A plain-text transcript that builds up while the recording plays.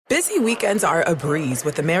Busy weekends are a breeze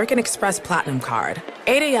with American Express Platinum Card.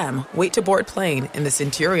 8 a.m., wait to board plane in the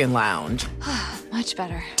Centurion Lounge. Much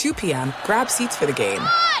better. 2 p.m., grab seats for the game.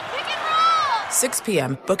 6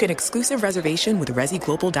 p.m., book an exclusive reservation with Resy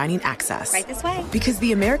Global Dining Access. Right this way. Because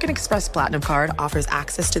the American Express Platinum Card offers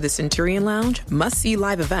access to the Centurion Lounge, must-see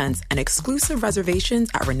live events, and exclusive reservations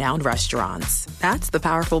at renowned restaurants. That's the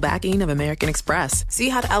powerful backing of American Express. See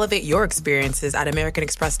how to elevate your experiences at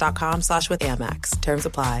americanexpress.com/withAmex. Terms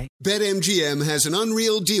apply. BetMGM has an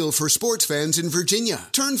unreal deal for sports fans in Virginia.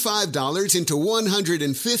 Turn $5 into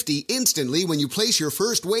 $150 instantly when you place your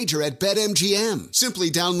first wager at BetMGM. Simply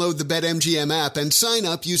download the BetMGM app and sign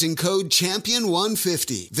up using code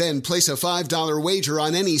CHAMPION150. Then place a $5 wager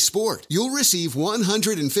on any sport. You'll receive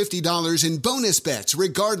 $150 in bonus bets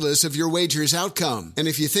regardless of your wager's outcome. And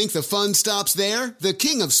if you think the fun stops there, the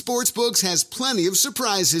King of Sportsbooks has plenty of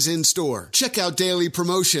surprises in store. Check out daily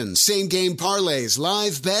promotions, same-game parlays,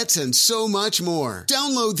 live bets, and so much more.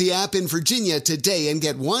 Download the app in Virginia today and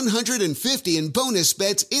get $150 in bonus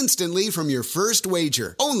bets instantly from your first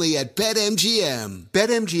wager. Only at BetMGM.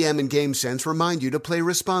 BetMGM and GameSense remind you to play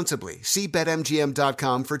responsibly. See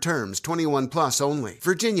BetMGM.com for terms. 21 plus only.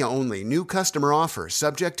 Virginia only. New customer offer.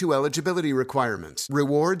 Subject to eligibility requirements.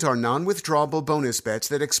 Rewards are non-withdrawable bonus bets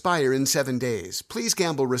that expire in 7 days. Please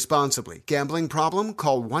gamble responsibly. Gambling problem?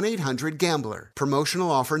 Call 1-800-GAMBLER.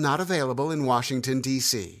 Promotional offer not available in Washington,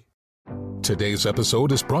 D.C. Today's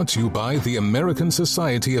episode is brought to you by the American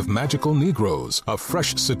Society of Magical Negroes, a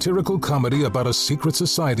fresh satirical comedy about a secret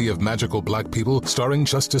society of magical black people starring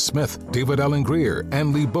Justice Smith, David Alan Grier,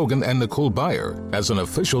 Ann Lee Bogan, and Nicole Byer. As an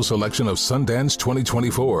official selection of Sundance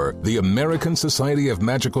 2024, the American Society of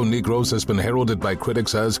Magical Negroes has been heralded by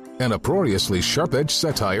critics as an uproariously sharp-edged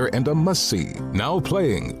satire and a must-see. Now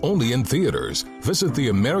playing only in theaters. Visit the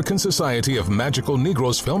American Society of Magical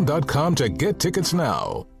Negroes Film.com to get tickets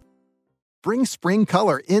now. Bring spring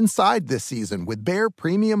color inside this season with Behr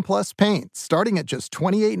Premium Plus paint, starting at just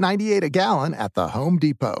 $28.98 a gallon at the Home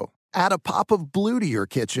Depot. Add a pop of blue to your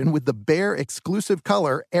kitchen with the Behr exclusive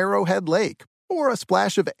color Arrowhead Lake, or a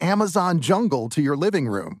splash of Amazon Jungle to your living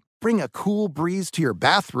room. Bring a cool breeze to your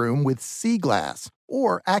bathroom with Sea Glass,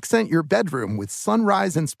 or accent your bedroom with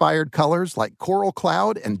sunrise-inspired colors like Coral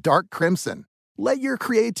Cloud and Dark Crimson. Let your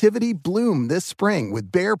creativity bloom this spring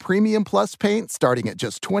with Behr Premium Plus paint starting at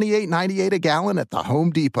just $28.98 a gallon at the Home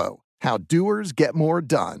Depot. How doers get more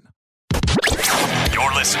done.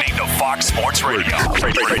 You're listening to Fox Sports Radio.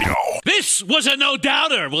 This was a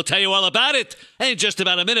no-doubter. We'll tell you all about it in just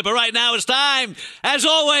about a minute. But right now it's time. As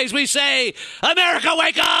always, we say, America,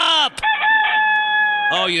 wake up!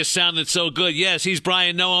 Oh, you sounded so good. Yes, he's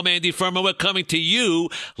Brian Noam, Andy Furman. We're coming to you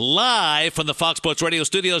live from the Fox Sports Radio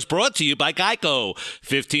studios, brought to you by Geico.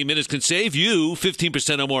 15 minutes can save you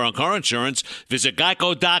 15% or more on car insurance. Visit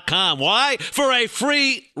geico.com. Why? For a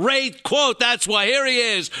free rate quote. That's why. Here he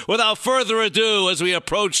is. Without further ado, as we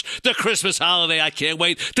approach the Christmas holiday, I can't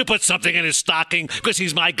wait to put something in his stocking because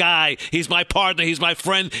he's my guy. He's my partner. He's my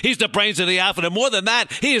friend. He's the brains of the outfit. And more than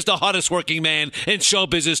that, he is the hardest working man in show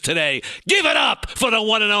business today. Give it up for the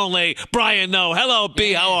one and only Brian Noe. Hello,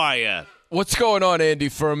 B. How are you? What's going on, Andy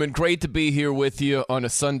Furman? Great to be here with you on a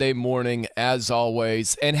Sunday morning, as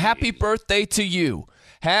always. And happy birthday to you.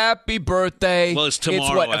 Happy birthday. Well, it's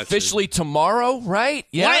tomorrow. It's what, officially tomorrow, right?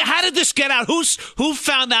 Yeah. Why, how did this get out? Who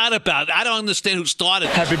found out about it? I don't understand who started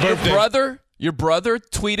it. Happy birthday. Your brother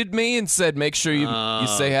tweeted me and said, make sure you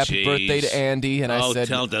say happy birthday to Andy. And I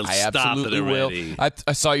said, I absolutely will.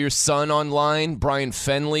 I saw your son online, Brian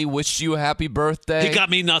Fenley, wished you a happy birthday. He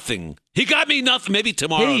got me nothing. Maybe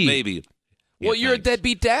tomorrow, maybe. Well, you're a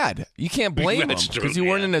deadbeat dad. You can't blame him because you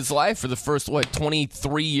weren't in his life for the first,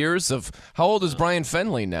 23 years of – how old is Brian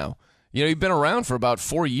Fenley now? You know, you've been around for about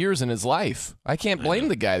 4 years in his life. I can't blame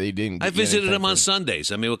the guy that he didn't I visited him on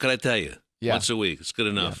Sundays. I mean, what can I tell you? Yeah. Once a week. It's good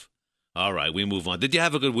enough. Yeah. All right, we move on. Did you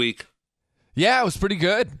have a good week? Yeah, it was pretty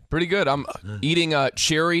good. Pretty good. I'm eating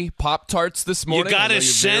cherry Pop-Tarts this morning. You got to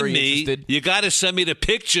send me the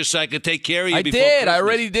picture so I can take care of you before Christmas. I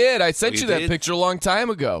already did. I sent you that picture a long time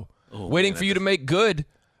ago. Waiting for you to make good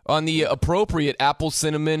on the appropriate apple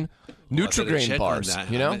cinnamon Nutri-Grain bars.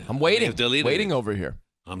 You know, I'm waiting over here.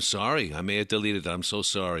 I'm sorry. I may have deleted that. I'm so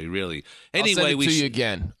sorry, really. Anyway, I'll send it to you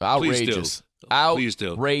again. Outrageous. Please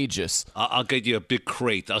do. Outrageous. I'll get you a big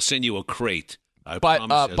crate. I'll send you a crate.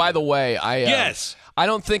 But by the way, yes. I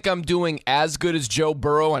don't think I'm doing as good as Joe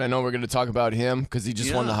Burrow, and I know we're going to talk about him because he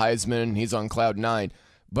just won the Heisman and he's on cloud 9.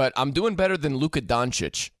 But I'm doing better than Luka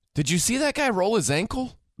Doncic. Did you see that guy roll his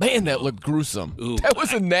ankle? Man, that looked gruesome. Ooh, that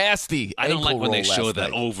was a nasty I don't like when they show last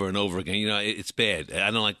that night. over and over again. It's bad.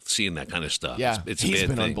 I don't like seeing that kind of stuff. Yeah, it's a he's bad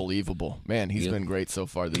been thing. unbelievable. Man, he's been great so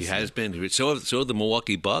far this year. He has been. So have the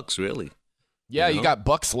Milwaukee Bucks, really. Yeah, you got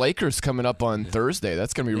Bucks-Lakers coming up on Thursday.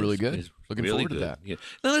 That's going to be really good. Looking really forward to good. that. Yeah.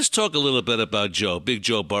 Now let's talk a little bit about Big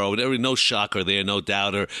Joe Burrow. No shocker there, no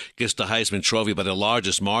doubter. Gets the Heisman Trophy by the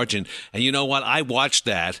largest margin. And you know what? I watched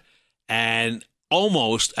that and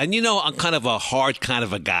almost, and I'm kind of a hard kind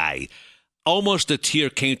of a guy. Almost a tear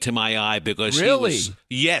came to my eye because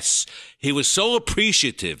he was so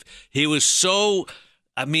appreciative. He was so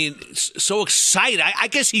excited. I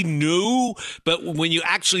guess he knew, but when you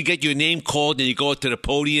actually get your name called and you go up to the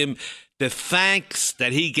podium, the thanks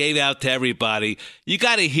that he gave out to everybody, you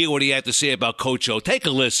got to hear what he had to say about Coach O. Take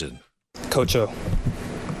a listen. Coach O.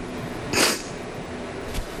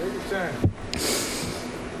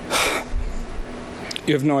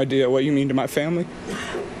 You have no idea what you mean to my family.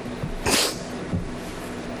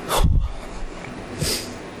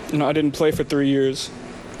 I didn't play for 3 years.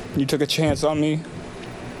 You took a chance on me,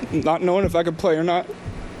 not knowing if I could play or not.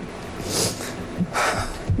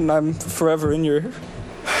 And I'm forever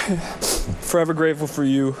grateful for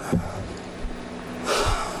you.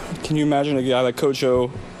 Can you imagine a guy like Coach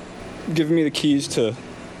O giving me the keys to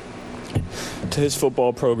his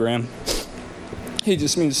football program? He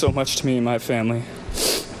just means so much to me and my family.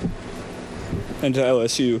 And to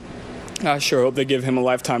LSU. I sure hope they give him a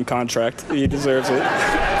lifetime contract. He deserves it.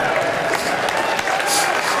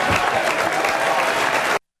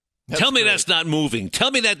 Tell me that's not moving. Tell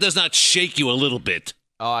me that does not shake you a little bit.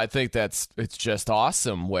 Oh, I think it's just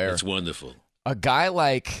awesome where it's wonderful. A guy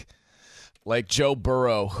like Joe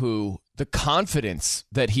Burrow, who the confidence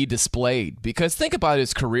that he displayed, because think about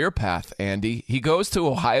his career path, Andy. He goes to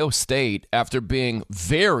Ohio State after being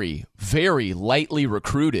very, very lightly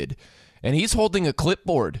recruited, and he's holding a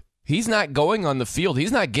clipboard. He's not going on the field.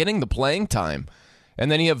 He's not getting the playing time.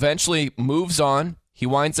 And then he eventually moves on. He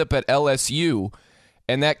winds up at LSU.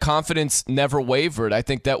 And that confidence never wavered. I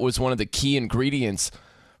think that was one of the key ingredients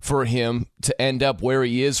for him to end up where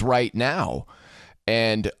he is right now.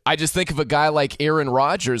 And I just think of a guy like Aaron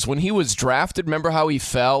Rodgers. When he was drafted, remember how he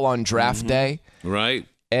fell on draft day? Right.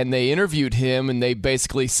 And they interviewed him, and they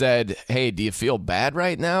basically said, hey, do you feel bad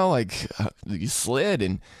right now? Like, you slid.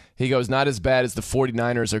 And he goes, not as bad as the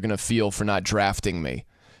 49ers are going to feel for not drafting me.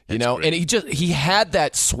 Great. And he had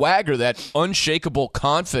that swagger, that unshakable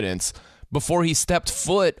confidence before he stepped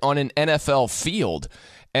foot on an NFL field.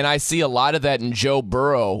 And I see a lot of that in Joe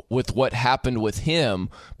Burrow with what happened with him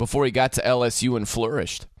before he got to LSU and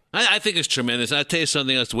flourished. I think it's tremendous. I'll tell you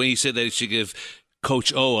something else. When he said that he should give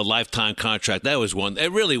Coach O a lifetime contract, that was one.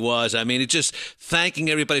 It really was. I mean, it's just thanking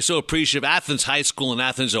everybody. So appreciative. Athens High School in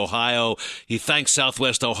Athens, Ohio. He thanks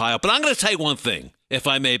Southwest Ohio. But I'm going to tell you one thing, if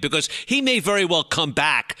I may, because he may very well come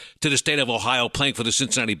back to the state of Ohio playing for the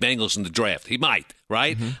Cincinnati Bengals in the draft. He might,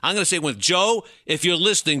 right? Mm-hmm. I'm going to say, with Joe, if you're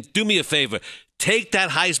listening, do me a favor. Take that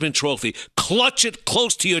Heisman Trophy, clutch it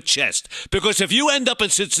close to your chest, because if you end up in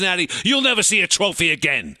Cincinnati, you'll never see a trophy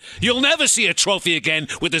again. You'll never see a trophy again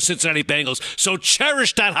with the Cincinnati Bengals. So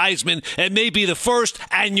cherish that Heisman. It may be the first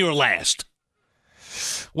and your last.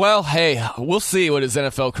 Well, hey, we'll see what his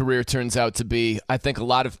NFL career turns out to be. I think a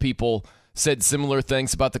lot of people said similar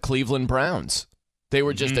things about the Cleveland Browns. They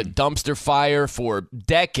were just a dumpster fire for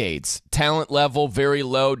decades. Talent level, very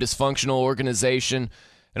low, dysfunctional organization.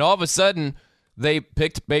 And all of a sudden, they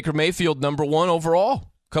picked Baker Mayfield number 1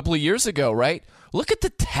 overall a couple of years ago, right? Look at the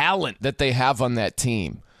talent that they have on that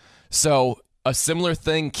team. So a similar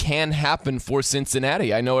thing can happen for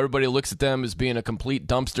Cincinnati. I know everybody looks at them as being a complete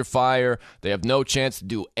dumpster fire. They have no chance to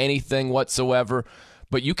do anything whatsoever.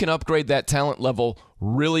 But you can upgrade that talent level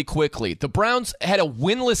really quickly. The Browns had a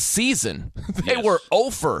winless season. They were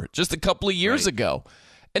 0-for just a couple of years ago.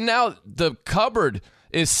 And now the cupboard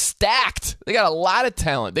is stacked. They got a lot of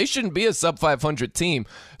talent. They shouldn't be a sub-500 team.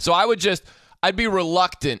 So I'd be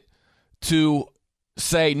reluctant to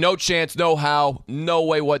say no chance, no how, no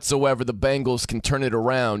way whatsoever the Bengals can turn it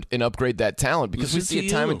around and upgrade that talent, because we see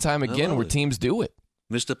it time and time again where teams do it.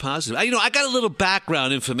 Mr. Positive. I got a little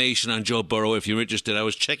background information on Joe Burrow, if you're interested. I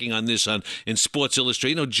was checking on this in Sports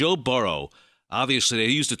Illustrated. Joe Burrow, obviously,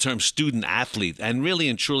 they use the term student athlete, and really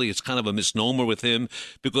and truly it's kind of a misnomer with him,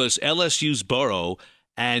 because LSU's Burrow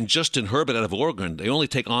and Justin Herbert out of Oregon, they only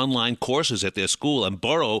take online courses at their school, and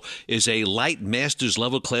Burrow is a light master's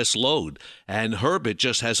level class load, and Herbert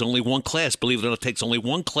just has only one class. Believe it or not, takes only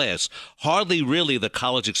one class. Hardly really the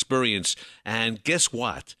college experience. And guess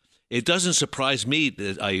what? it doesn't surprise me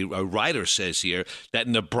that a writer says here that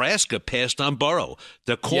Nebraska passed on Burrow.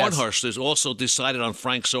 The Cornhuskers also decided on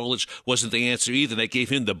Frank Solich wasn't the answer either. They gave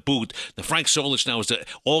him the boot. The Frank Solich now is the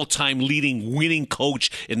all-time leading winning coach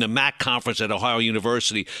in the MAC conference at Ohio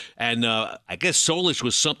University. And I guess Solich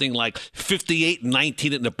was something like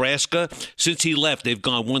 58-19 at Nebraska. Since he left, they've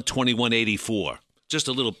gone 121-84. Just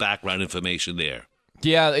a little background information there.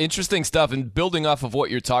 Yeah, interesting stuff. And building off of what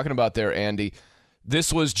you're talking about there, Andy,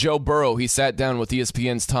 this was Joe Burrow. He sat down with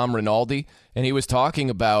ESPN's Tom Rinaldi, and he was talking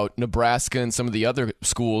about Nebraska and some of the other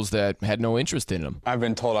schools that had no interest in him. I've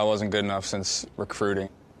been told I wasn't good enough since recruiting.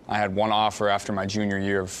 I had one offer after my junior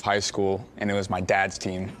year of high school, and it was my dad's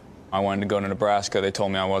team. I wanted to go to Nebraska. They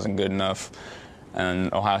told me I wasn't good enough,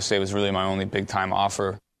 and Ohio State was really my only big-time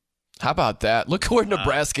offer. How about that? Look where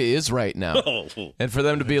Nebraska is right now. And for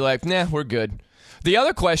them to be like, nah, we're good. The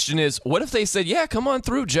other question is, what if they said, yeah, come on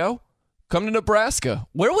through, Joe. Come to Nebraska.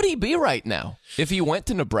 Where would he be right now if he went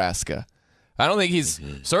to Nebraska? I don't think he's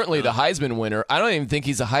certainly the Heisman winner. I don't even think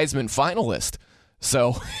he's a Heisman finalist.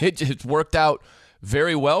 So it worked out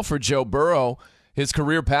very well for Joe Burrow. His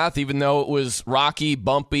career path, even though it was rocky,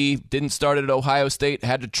 bumpy, didn't start at Ohio State,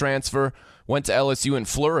 had to transfer, went to LSU and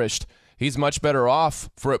flourished. He's much better off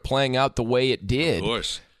for it playing out the way it did. Of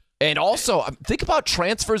course. And also, think about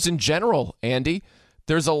transfers in general, Andy.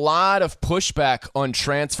 There's a lot of pushback on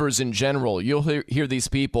transfers in general. You'll hear these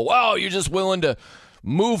people, wow, you're just willing to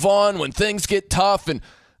move on when things get tough. And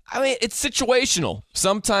I mean, it's situational.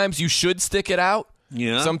 Sometimes you should stick it out.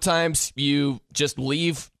 Yeah. Sometimes you just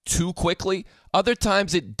leave too quickly. Other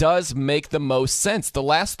times it does make the most sense. The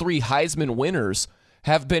last 3 Heisman winners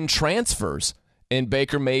have been transfers in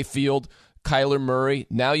Baker Mayfield, Kyler Murray.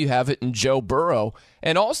 Now you have it in Joe Burrow.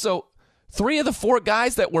 And also, 3 of the 4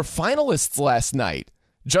 guys that were finalists last night.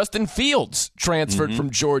 Justin Fields transferred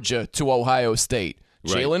from Georgia to Ohio State.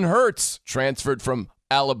 Right. Jalen Hurts transferred from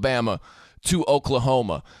Alabama to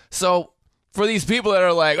Oklahoma. So for these people that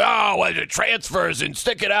are like, oh, well, the transfers and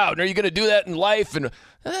stick it out, and are you going to do that in life? And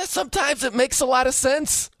sometimes it makes a lot of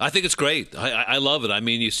sense. I think it's great. I love it. I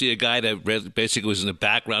mean, you see a guy that basically was in the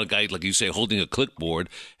background, a guy, like you say, holding a clipboard,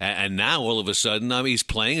 and now all of a sudden he's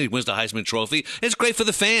playing. He wins the Heisman Trophy. It's great for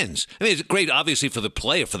the fans. I mean, it's great, obviously, for the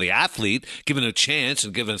player, for the athlete, given a chance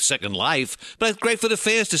and given a second life. But it's great for the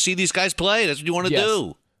fans to see these guys play. That's what you want to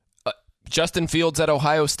do. Justin Fields at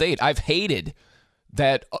Ohio State. I've hated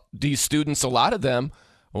that these students, a lot of them,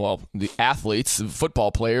 well, the athletes, football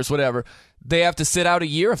players, whatever, they have to sit out a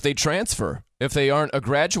year if they transfer, if they aren't a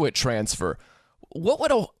graduate transfer. What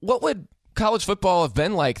would college football have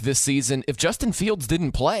been like this season if Justin Fields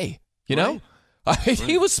didn't play? You know?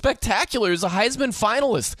 He was spectacular as a Heisman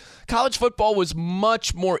finalist. College football was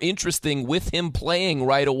much more interesting with him playing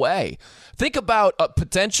right away. Think about a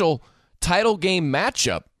potential title game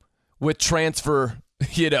matchup with transfer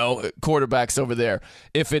quarterbacks over there.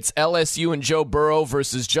 If it's LSU and Joe Burrow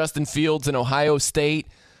versus Justin Fields and Ohio State,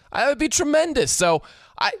 that would be tremendous. So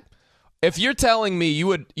if you're telling me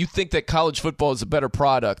you think that college football is a better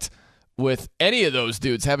product with any of those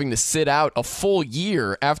dudes having to sit out a full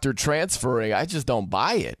year after transferring, I just don't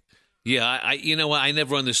buy it. Yeah, you know what? I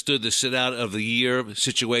never understood the sit out of the year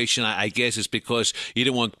situation. I guess it's because you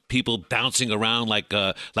don't want people bouncing around like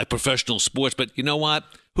professional sports. But you know what?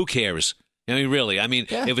 Who cares? I mean, really. I mean,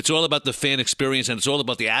 if it's all about the fan experience and it's all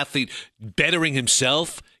about the athlete bettering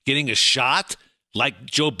himself, getting a shot, like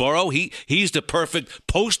Joe Burrow, he's the perfect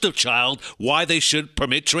poster child why they should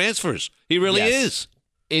permit transfers. He really is.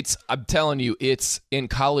 I'm telling you, it's in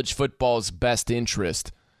college football's best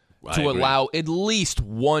interest to allow at least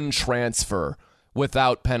one transfer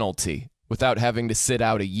without penalty, without having to sit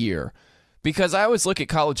out a year. Because I always look at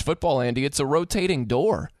college football, Andy, it's a rotating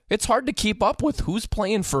door. It's hard to keep up with who's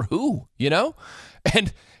playing for who, you know?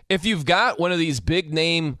 And if you've got one of these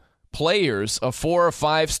big-name players, a 4 or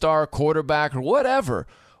 5-star quarterback or whatever,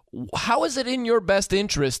 how is it in your best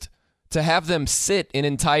interest to have them sit an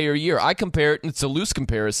entire year? I compare it, and it's a loose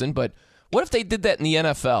comparison, but what if they did that in the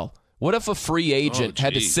NFL? What if a free agent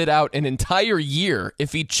had to sit out an entire year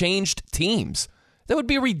if he changed teams? That would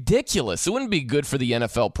be ridiculous. It wouldn't be good for the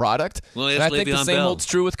NFL product. Well, and I think the same holds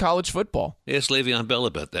true with college football. Ask Le'Veon Bell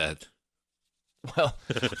about that. Well,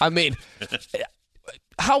 I mean,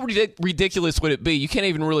 how ridiculous would it be? You can't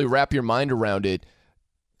even really wrap your mind around it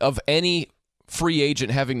of any free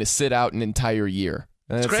agent having to sit out an entire year.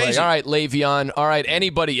 And it's crazy. Like, all right, Le'Veon, all right,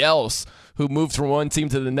 anybody else who moved from one team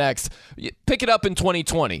to the next. Pick it up in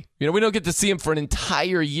 2020. We don't get to see him for an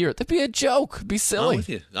entire year. That'd be a joke. It'd be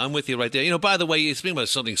silly. I'm with you right there. By the way, you're speaking about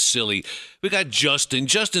something silly. We got Justin.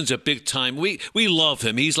 Justin's a big time. We love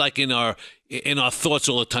him. He's like in our thoughts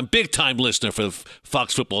all the time. Big time listener for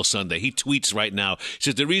Fox Football Sunday. He tweets right now. He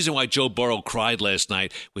says the reason why Joe Burrow cried last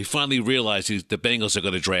night, we finally realized the Bengals are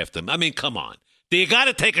going to draft him. I mean, come on. You got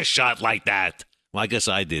to take a shot like that. Well, I guess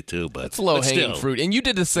I did too, but it's low-hanging fruit. And you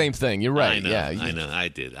did the same thing. You're right. I know. I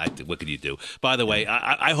did. What can you do? By the way,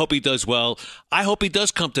 I hope he does well. I hope he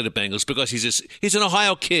does come to the Bengals because he's an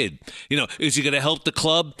Ohio kid. Is he going to help the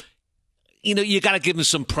club? You got to give him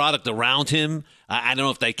some product around him. I don't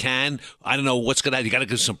know if they can. I don't know what's going to happen. You got to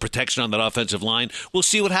give some protection on that offensive line. We'll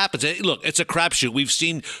see what happens. Look, it's a crapshoot. We've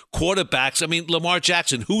seen quarterbacks. I mean, Lamar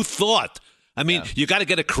Jackson, who thought? I mean, you got to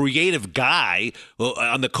get a creative guy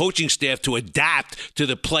on the coaching staff to adapt to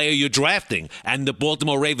the player you're drafting. And the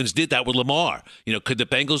Baltimore Ravens did that with Lamar. Could the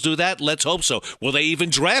Bengals do that? Let's hope so. Will they even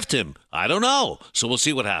draft him? I don't know. So we'll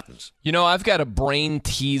see what happens. I've got a brain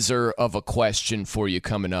teaser of a question for you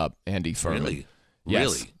coming up, Andy Furman. Really?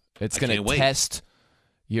 Yes. Really? It's going to test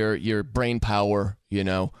your brain power,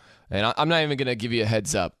 And I'm not even going to give you a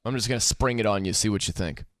heads up. I'm just going to spring it on you, see what you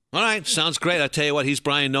think. All right, sounds great. I'll tell you what, he's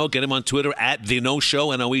Brian Noe. Get him on Twitter at The No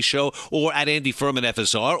Show, N-O-E Show, or at Andy Furman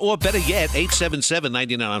FSR, or better yet,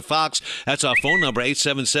 877-99 on Fox. That's our phone number,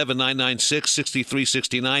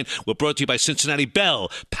 877-996-6369. We're brought to you by Cincinnati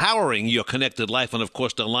Bell, powering your connected life. And, of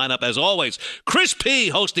course, the lineup, as always, Chris P.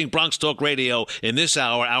 hosting Bronx Talk Radio in this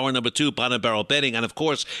hour number 2, Bottom Barrel Betting. And, of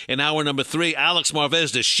course, in hour number 3, Alex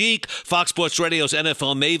Marvez, the Sheik, Fox Sports Radio's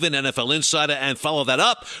NFL Maven, NFL Insider, and follow that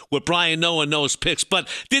up with Brian Noe and Noe's Picks. But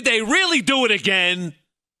did they really do it again?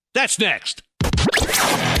 That's next.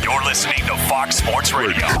 You're listening to Fox Sports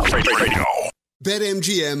Radio.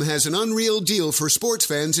 BetMGM has an unreal deal for sports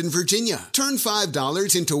fans in Virginia. Turn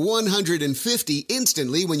 $5 into $150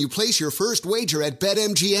 instantly when you place your first wager at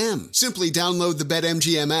BetMGM. Simply download the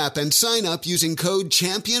BetMGM app and sign up using code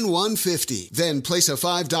CHAMPION150. Then place a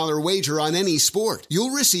 $5 wager on any sport. You'll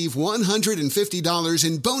receive $150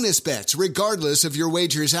 in bonus bets regardless of your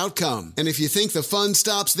wager's outcome. And if you think the fun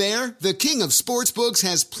stops there, the king of sportsbooks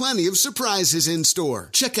has plenty of surprises in store.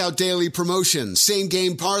 Check out daily promotions,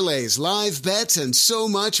 same-game parlays, live bets, and so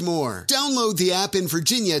much more. Download the app in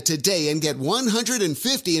Virginia today and get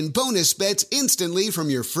 $150 in bonus bets instantly from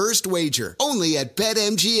your first wager. Only at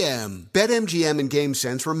BetMGM. BetMGM and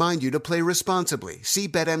GameSense remind you to play responsibly. See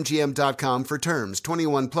BetMGM.com for terms.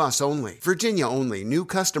 21 plus only. Virginia only. New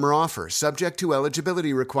customer offer subject to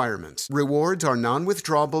eligibility requirements. Rewards are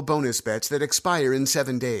non-withdrawable bonus bets that expire in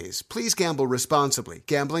 7 days. Please gamble responsibly.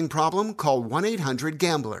 Gambling problem? Call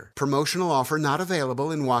 1-800-GAMBLER. Promotional offer not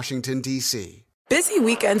available in Washington, D.C. Busy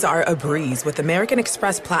weekends are a breeze with American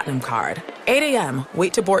Express Platinum Card. 8 a.m.,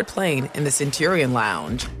 wait to board plane in the Centurion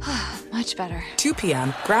Lounge. Much better. 2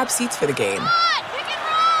 p.m., grab seats for the game.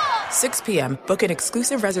 6 p.m., book an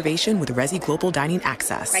exclusive reservation with Resi Global Dining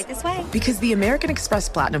Access. Right this way. Because the American Express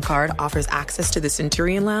Platinum Card offers access to the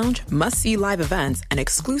Centurion Lounge, must-see live events, and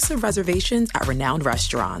exclusive reservations at renowned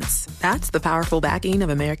restaurants. That's the powerful backing of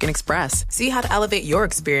American Express. See how to elevate your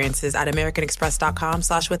experiences at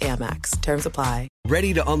americanexpress.com/withAmex. Terms apply.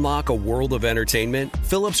 Ready to unlock a world of entertainment?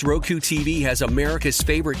 Philips Roku TV has America's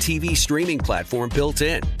favorite TV streaming platform built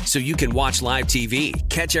in, so you can watch live TV,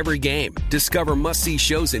 catch every game, discover must-see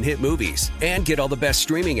shows and hit movies, and get all the best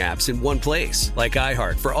streaming apps in one place, like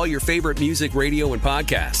iHeart for all your favorite music, radio, and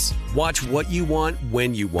podcasts. Watch what you want,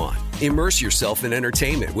 when you want. Immerse yourself in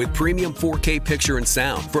entertainment with premium 4K picture and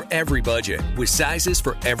sound for every budget, with sizes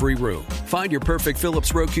for every room. Find your perfect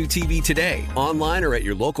Philips Roku TV today, online or at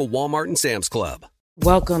your local Walmart and Sam's Club.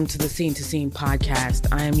 Welcome to the Scene to Scene podcast.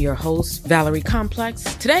 I am your host, Valerie Complex.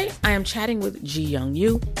 Today, I am chatting with Ji Young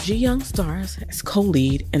Yu. Ji Young stars as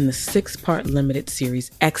co-lead in the 6-part limited series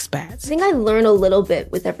Expats. I think I learn a little bit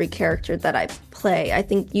with every character that I play. I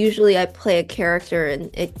think usually I play a character and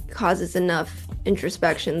it causes enough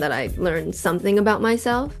introspection that I learn something about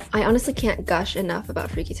myself. I honestly can't gush enough about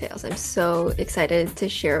Freaky Tales. I'm so excited to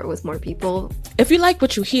share it with more people. If you like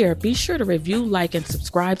what you hear, be sure to review, like, and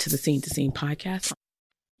subscribe to the Scene to Scene podcast.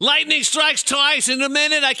 Lightning strikes twice in a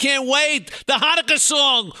minute. I can't wait. The Hanukkah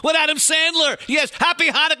song with Adam Sandler. Yes, happy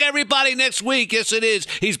Hanukkah, everybody, next week. Yes, it is.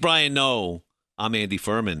 He's Brian Noe. I'm Andy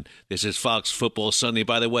Furman. This is Fox Football Sunday.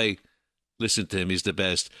 By the way, listen to him. He's the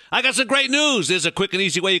best. I got some great news. There's a quick and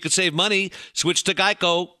easy way you can save money. Switch to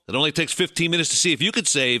Geico. It only takes 15 minutes to see if you could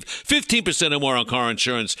save 15% or more on car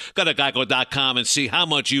insurance. Go to geico.com and see how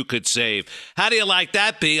much you could save. How do you like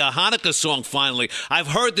that, B? A Hanukkah song finally. I've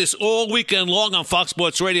heard this all weekend long on Fox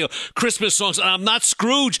Sports Radio. Christmas songs. And I'm not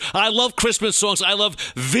Scrooge. I love Christmas songs. I love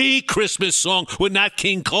the Christmas song with Nat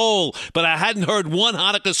King Cole. But I hadn't heard one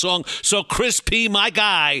Hanukkah song. So Chris P., my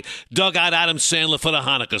guy, dug out Adam Sandler for the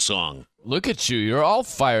Hanukkah song. Look at you. You're all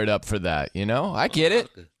fired up for that, you know? I get it.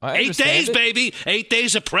 8 days, baby. 8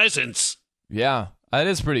 days of presents. Yeah, that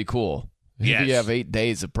is pretty cool. Yes. If you have 8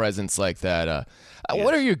 days of presents like that.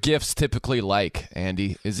 What are your gifts typically like,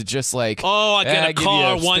 Andy? Is it just like, I get a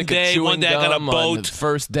car one day I got a boat. The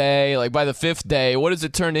first day, like by the 5th day, what does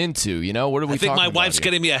it turn into? You know, what are we talking about? I think my wife's here?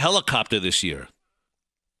 getting me a helicopter this year.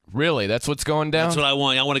 Really? That's what's going down? That's what I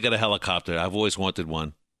want. I want to get a helicopter. I've always wanted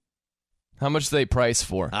one. How much do they price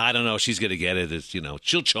for? I don't know. She's going to get it. It's,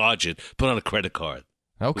 she'll charge it. Put on a credit card.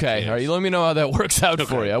 Okay. All right. You let me know how that works out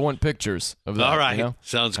for you. I want pictures of that. All right. You know?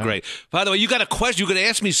 Sounds great. By the way, you got a question. You got to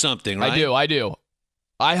ask me something, right? I do.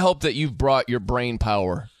 I hope that you've brought your brain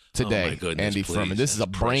power today, oh my goodness, Andy please. Furman. This is a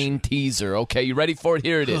That's brain teaser. Okay. You ready for it?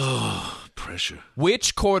 Here it is. Oh, pressure.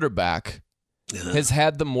 Which quarterback has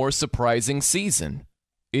had the more surprising season?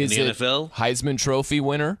 Is in the it NFL? Heisman Trophy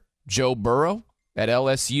winner Joe Burrow at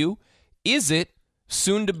LSU? Is it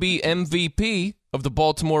soon-to-be MVP of the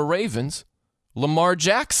Baltimore Ravens, Lamar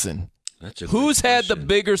Jackson? Who's had the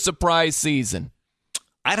bigger surprise season?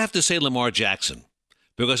 I'd have to say Lamar Jackson,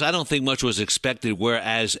 because I don't think much was expected,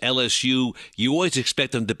 whereas LSU, you always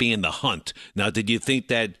expect them to be in the hunt. Now, did you think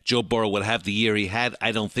that Joe Burrow would have the year he had?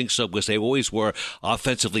 I don't think so, because they always were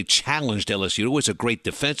offensively challenged, LSU. It was a great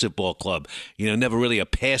defensive ball club, never really a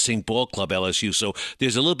passing ball club, LSU. So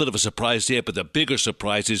there's a little bit of a surprise there, but the bigger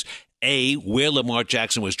surprise is, A, where Lamar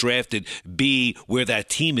Jackson was drafted, B, where that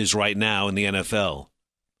team is right now in the NFL.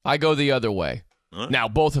 I go the other way. Huh? Now,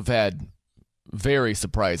 both have had very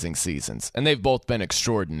surprising seasons, and they've both been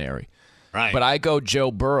extraordinary. Right. But I go Joe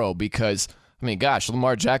Burrow because,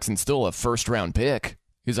 Lamar Jackson's still a first-round pick.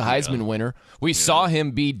 He's a Heisman winner. We saw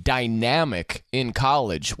him be dynamic in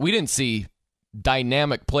college. We didn't see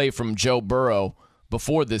dynamic play from Joe Burrow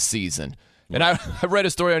before this season. And I read a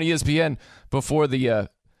story on ESPN before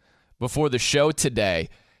the show today,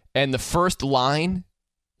 and the first line,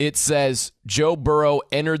 it says, Joe Burrow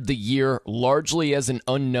entered the year largely as an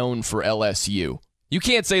unknown for LSU. You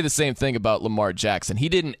can't say the same thing about Lamar Jackson. He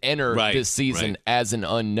didn't enter this season as an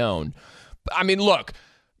unknown. Look,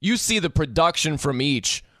 you see the production from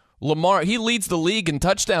each. Lamar, he leads the league in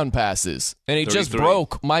touchdown passes, and he 33. just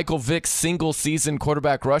broke Michael Vick's single-season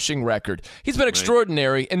quarterback rushing record. He's been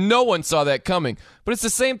extraordinary, and no one saw that coming. But it's the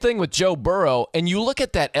same thing with Joe Burrow, and you look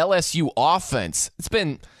at that LSU offense. It's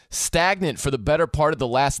been stagnant for the better part of the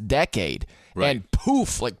last decade. And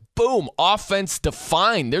poof, boom, offense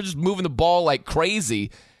defined. They're just moving the ball like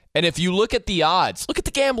crazy. And if you look at the odds, look at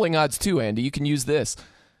the gambling odds too, Andy. You can use this.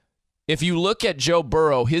 If you look at Joe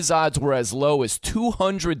Burrow, his odds were as low as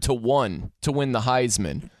 200-1 to win the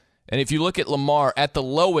Heisman. And if you look at Lamar, at the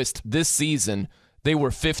lowest this season, they were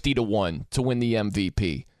 50-1 to win the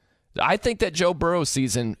MVP. I think that Joe Burrow's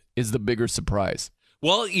season is the bigger surprise.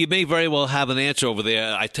 Well, you may very well have an answer over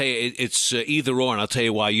there. I tell you, it's either or, and I'll tell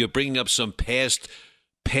you why. You're bringing up some past,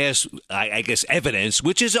 I guess, evidence,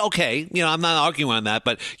 which is okay. I'm not arguing on that.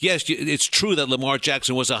 But, yes, it's true that Lamar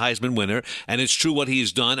Jackson was a Heisman winner, and it's true what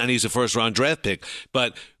he's done, and he's a first-round draft pick.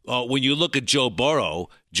 But when you look at Joe Burrow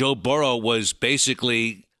was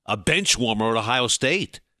basically a bench warmer at Ohio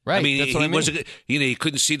State. Right, that's what I mean. Wasn't, he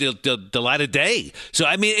couldn't see the light of day. So,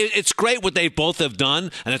 it's great what they both have done,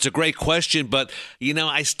 and it's a great question. But,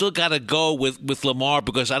 I still got to go with Lamar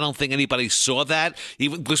because I don't think anybody saw that,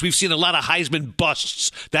 even because we've seen a lot of Heisman busts.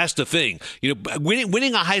 That's the thing.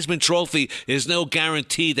 Winning a Heisman trophy is no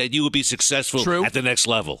guarantee that you will be successful at the next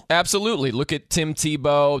level. Absolutely. Look at Tim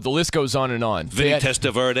Tebow. The list goes on and on. Vinny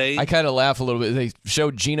Testaverde. I kind of laugh a little bit. They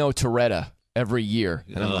showed Gino Torretta every year.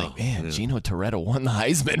 And I'm like, man, Gino Torretta won the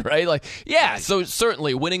Heisman, right? So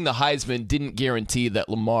certainly winning the Heisman didn't guarantee that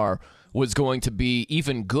Lamar was going to be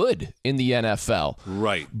even good in the NFL.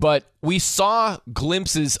 Right. But we saw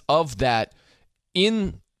glimpses of that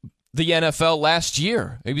in the NFL last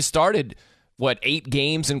year. Maybe started, 8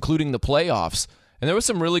 games, including the playoffs. And there was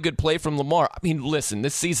some really good play from Lamar. Listen,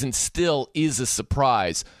 this season still is a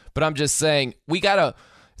surprise. But I'm just saying,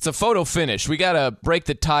 it's a photo finish. We got to break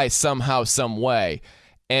the tie somehow, some way.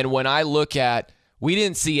 And when I look at, we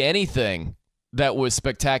didn't see anything that was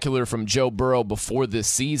spectacular from Joe Burrow before this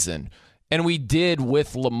season. And we did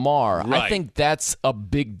with Lamar. Right. I think that's a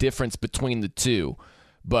big difference between the two.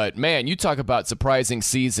 But, man, you talk about surprising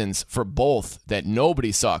seasons for both that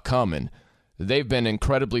nobody saw coming. they've been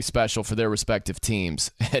incredibly special for their respective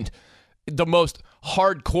teams. And the most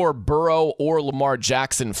hardcore Burrow or Lamar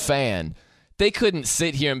Jackson fan, they couldn't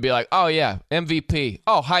sit here and be like, oh, yeah, MVP.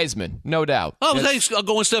 Oh, Heisman, no doubt. Oh, I'll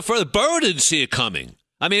go one step further. Burrow didn't see it coming.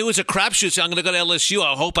 I mean, it was a crapshoot. I'm going to go to LSU.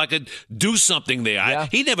 I hope I could do something there. Yeah.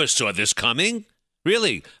 He never saw this coming.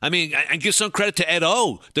 Really. I mean, and give some credit to Ed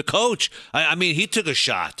O, the coach. I mean, he took a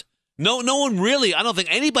shot. No one really, I don't think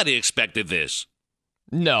anybody expected this.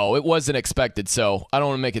 No, it wasn't expected, so I don't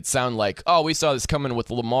want to make it sound like, oh, we saw this coming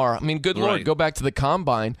with Lamar. I mean, good Lord, go back to the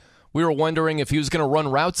Combine. We were wondering if he was going to run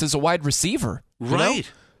routes as a wide receiver. Right. You know?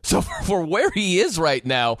 So for where he is right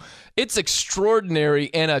now, it's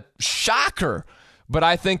extraordinary and a shocker. But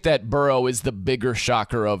I think that Burrow is the bigger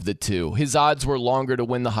shocker of the two. His odds were longer to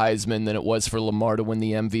win the Heisman than it was for Lamar to win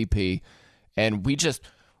the MVP. And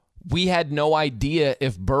we had no idea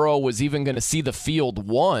if Burrow was even going to see the field,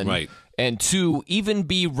 one, right, and two, even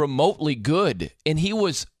be remotely good. And he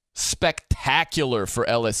was spectacular for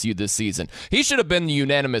LSU this season. He should have been the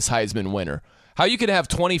unanimous Heisman winner. How you could have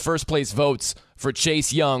 20 first-place votes for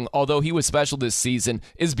Chase Young, although he was special this season,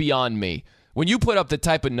 is beyond me. When you put up the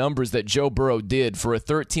type of numbers that Joe Burrow did for a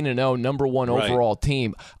 13-0 number one overall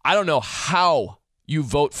team, I don't know how you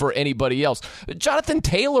vote for anybody else. Jonathan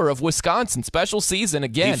Taylor of Wisconsin, special season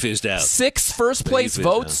again. He fizzed out. 6 first-place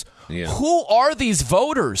votes. Yeah. Who are these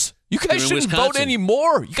voters? You guys shouldn't vote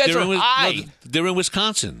anymore. You guys are high. No, they're in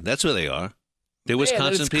Wisconsin. That's where they are. They're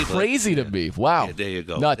Wisconsin people. Crazy to me. Wow. Yeah, there you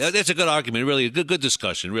go. Nuts. That's a good argument. Really, a good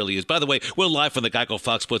discussion. Really is. By the way, we're live from the Geico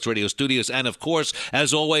Fox Sports Radio studios. And, of course,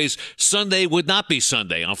 as always, Sunday would not be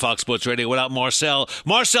Sunday on Fox Sports Radio without Marcel.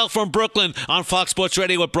 Marcel from Brooklyn on Fox Sports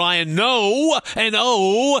Radio with Brian and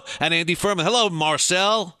Andy Furman. Hello,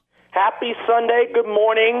 Marcel. Happy Sunday. Good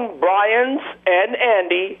morning, Brian's and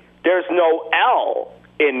Andy. There's no L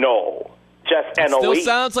in no. Just It N-O-E. still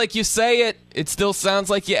sounds like you say it. It still sounds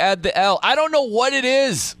like you add the L. I don't know what it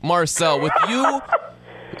is, Marcel, with you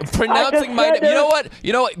pronouncing my name.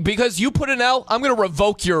 You know what? Because you put an L, I'm going to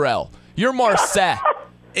revoke your L. You're Marcel.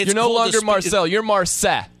 You're no longer Marcel. You're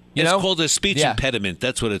Marcel. It's called a speech impediment.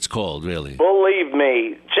 That's what it's called, really. Believe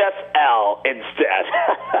me, just L instead.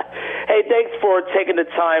 Hey, thanks for taking the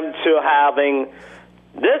time to having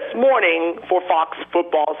this morning for Fox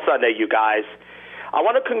Football Sunday, you guys. I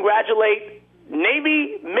want to congratulate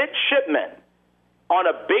Navy midshipmen on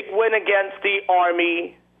a big win against the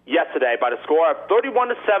Army yesterday by the score of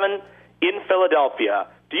 31-7 in Philadelphia.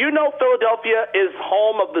 Do you know Philadelphia is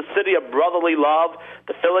home of the city of brotherly love,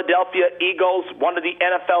 the Philadelphia Eagles, one of the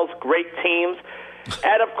NFL's great teams,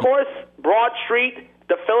 and of course, Broad Street,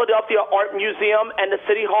 the Philadelphia Art Museum, and the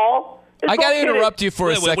City Hall? I got to interrupt you for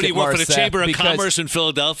a second, What do you work for the Marcel, Chamber of Commerce in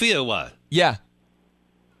Philadelphia or what? Yeah.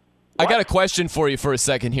 I got a question for you for a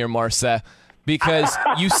second here, Marcel, because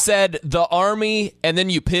you said the Army and then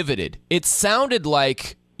you pivoted. It sounded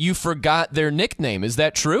like you forgot their nickname. Is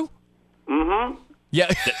that true? Mm-hmm.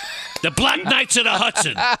 Yeah. The Black Knights of the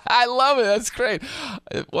Hudson. I love it. That's great.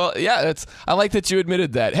 Well, yeah, I like that you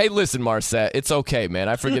admitted that. Hey, listen, Marcel, it's okay, man.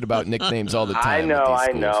 I forget about nicknames all the time. I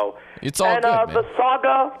know. It's all good, man. The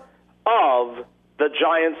saga of the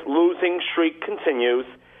Giants' losing streak continues.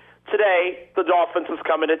 Today, the Dolphins is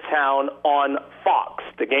coming to town on Fox.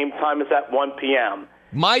 The game time is at 1 p.m.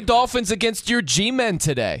 My Dolphins against your G-Men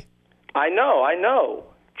today. I know.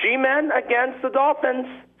 G-Men against the Dolphins.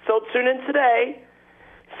 So tune in today.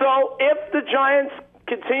 So if the Giants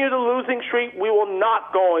continue the losing streak, we will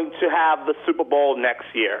not going to have the Super Bowl next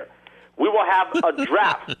year. We will have a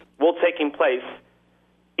draft taking place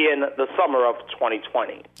in the summer of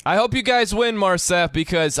 2020. I hope you guys win, Marcel,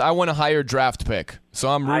 because I want a higher draft pick. So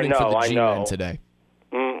I'm rooting for the G-Men today.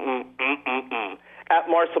 At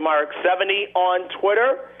MarcelMark70 on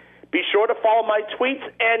Twitter. Be sure to follow my tweets,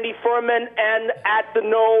 Andy Furman, and at The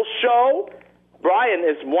Noel Show. Brian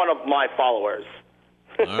is one of my followers.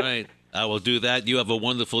 All right. I will do that. You have a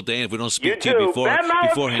wonderful day. If we don't speak to you you beforehand.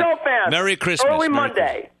 Show fans. Merry Christmas. Early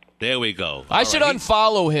Monday. There we go. I should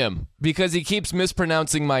unfollow him because he keeps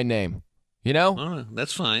mispronouncing my name. You know? All right,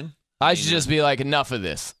 that's fine. I should just be like, enough of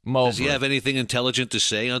this. Does he have anything intelligent to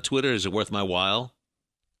say on Twitter? Is it worth my while?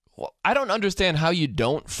 Well, I don't understand how you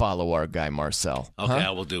don't follow our guy, Marcel. Okay,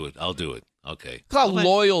 I will do it. I'll do it. Okay. Look how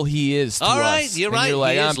loyal he is to us. All right, you're right. You're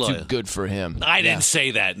like, he I'm is loyal. too good for him. I didn't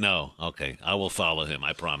say that. No. Okay. I will follow him.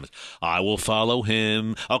 I promise. I will follow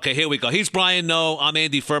him. Okay, here we go. He's Brian Noe. I'm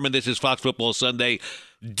Andy Furman. This is Fox Football Sunday.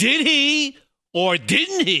 Did he Or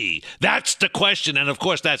didn't he? That's the question, and of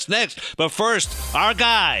course that's next. But first, our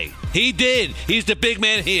guy. He did. He's the big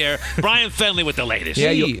man here. Brian Fenley with the latest.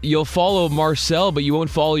 Yeah, you'll follow Marcel, but you won't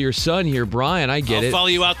follow your son here, Brian. I get it. I'll follow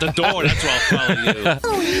you out the door. That's where I'll follow you.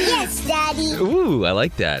 Oh, yes, Daddy. Ooh, I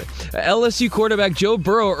like that. LSU quarterback Joe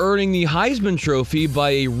Burrow earning the Heisman Trophy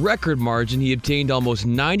by a record margin. He obtained almost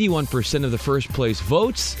 91% of the first-place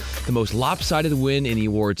votes, the most lopsided win in the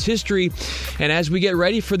awards history. And as we get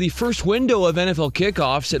ready for the first window of NFL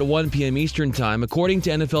kickoffs at 1 p.m. Eastern Time, according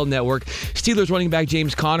to NFL Network, Steelers running back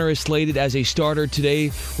James Conner is slated as a starter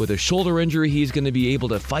today with a shoulder injury he's going to be able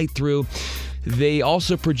to fight through. They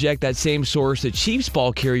also project, that same source, that Chiefs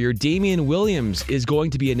ball carrier Damian Williams is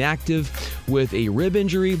going to be inactive with a rib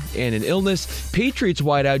injury and an illness. Patriots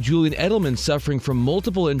wideout Julian Edelman, suffering from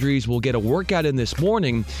multiple injuries, will get a workout in this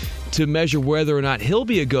morning to measure whether or not he'll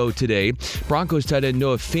be a go today. Broncos tight end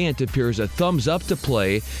Noah Fant appears a thumbs up to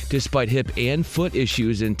play despite hip and foot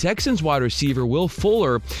issues. And Texans wide receiver Will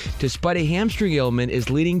Fuller, despite a hamstring ailment,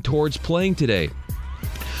 is leaning towards playing today.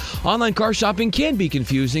 Online car shopping can be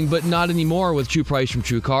confusing, but not anymore with True Price from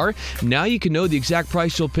TrueCar. Now you can know the exact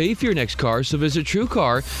price you'll pay for your next car, so visit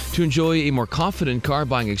TrueCar to enjoy a more confident car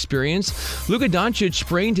buying experience. Luka Doncic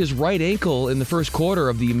sprained his right ankle in the first quarter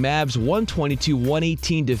of the Mavs'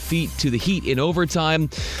 122-118 defeat to the Heat in overtime.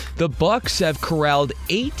 The Bucks have corralled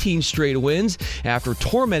 18 straight wins after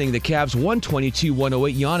tormenting the Cavs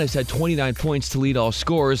 122-108. Giannis had 29 points to lead all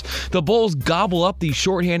scorers. The Bulls gobble up the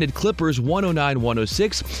shorthanded Clippers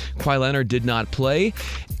 109-106. Kawhi Leonard did not play.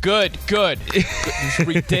 Good. It's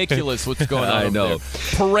ridiculous what's going on. I know.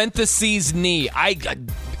 There. Parentheses knee. I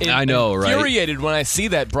know, right? Infuriated when I see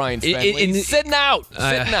that, Brian Fenley. Sitting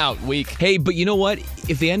out week. Hey, but you know what?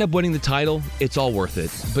 If they end up winning the title, it's all worth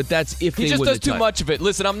it. But that's if they win the title. He just does too much of it.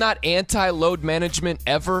 Listen, I'm not anti-load management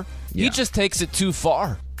ever. Yeah. He just takes it too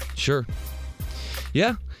far. Sure.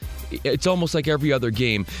 Yeah. It's almost like every other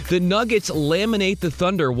game. The Nuggets laminate the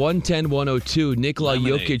Thunder 110-102. Nikola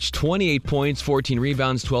Jokic, 28 points, 14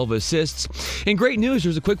 rebounds, 12 assists. And great news,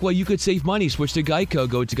 there's a quick way you could save money. Switch to Geico.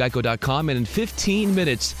 Go to geico.com, and in 15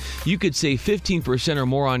 minutes, you could save 15% or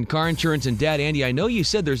more on car insurance. And Dad, Andy, I know you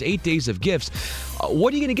said there's 8 days of gifts.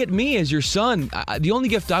 What are you going to get me as your son? The only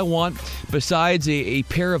gift I want, besides a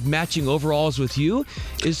pair of matching overalls with you,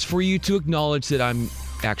 is for you to acknowledge that I'm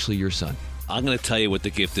actually your son. I'm going to tell you what the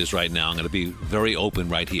gift is right now. I'm going to be very open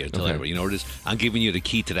right here. Tell everybody, you know what it is? I'm giving you the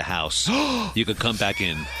key to the house. You can come back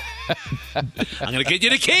in. I'm going to get you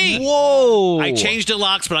the key. Whoa. I changed the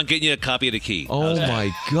locks, but I'm getting you a copy of the key. Oh,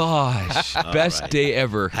 my gosh. Best day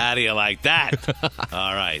ever. How do you like that?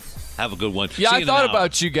 All right. Have a good one. Yeah, I thought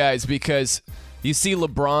about you guys because you see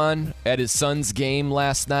LeBron at his son's game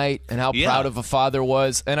last night and how proud of a father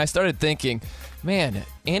was. And I started thinking, man,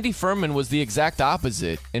 Andy Furman was the exact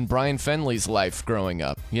opposite in Brian Fenley's life growing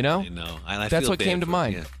up, you know? I know. And that's what came to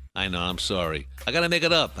mind. Yeah. I know. I'm sorry. I got to make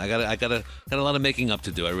it up. I got a lot of making up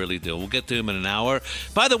to do. I really do. We'll get to him in an hour.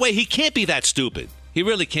 By the way, he can't be that stupid. He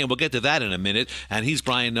really can't. We'll get to that in a minute. And he's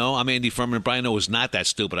Brian Noe. I'm Andy Furman. Brian Noe is not that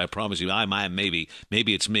stupid. I promise you. Maybe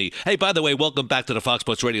it's me. Hey, by the way, welcome back to the Fox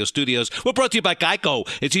Sports Radio studios. We're brought to you by Geico.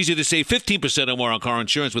 It's easy to save 15% or more on car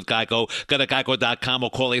insurance with Geico. Go to geico.com or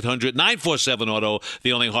call 800-947-AUTO.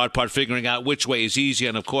 The only hard part, figuring out which way is easier.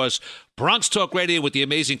 And, of course, Bronx Talk Radio with the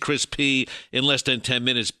amazing Chris P. in less than 10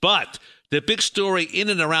 minutes. But the big story in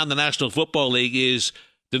and around the National Football League is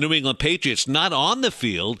the New England Patriots, not on the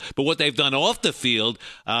field, but what they've done off the field,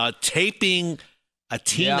 taping a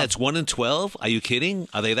team that's 1-12. Are you kidding?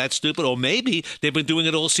 Are they that stupid? Or maybe they've been doing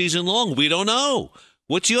it all season long. We don't know.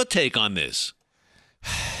 What's your take on this?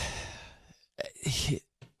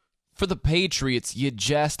 For the Patriots, you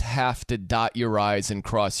just have to dot your I's and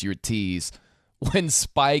cross your T's. When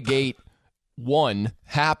Spygate 1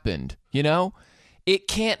 happened, you know? It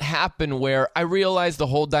can't happen where I realize the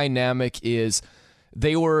whole dynamic is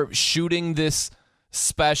they were shooting this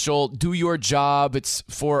special, do your job. It's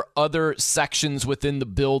for other sections within the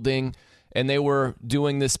building, and they were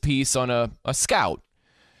doing this piece on a scout.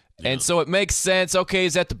 Yeah. And so it makes sense. Okay,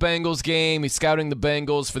 he's at the Bengals game. He's scouting the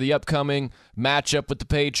Bengals for the upcoming matchup with the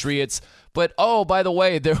Patriots. But, oh, by the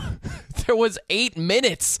way, there was 8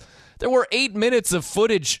 minutes. There were 8 minutes of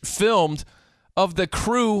footage filmed of the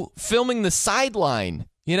crew filming the sideline,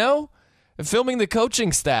 you know, filming the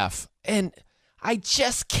coaching staff. And I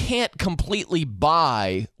just can't completely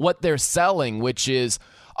buy what they're selling, which is,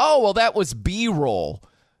 oh, well, that was B-roll.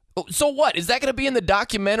 So what? Is that going to be in the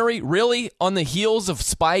documentary, really, on the heels of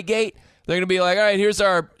Spygate? They're going to be like, all right, here's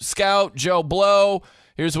our scout, Joe Blow.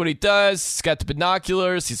 Here's what he does. He's got the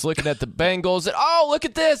binoculars. He's looking at the Bengals. And, oh, look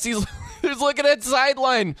at this. He's There's looking at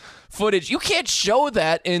sideline footage. You can't show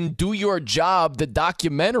that in Do Your Job, the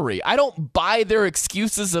documentary. I don't buy their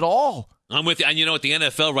excuses at all. I'm with you. And you know what? The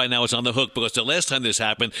NFL right now is on the hook because the last time this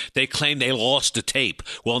happened, they claimed they lost the tape.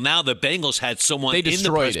 Well, now the Bengals had someone in the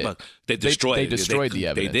press box. They destroyed it. They destroyed the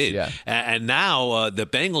evidence. They did. Yeah. And now the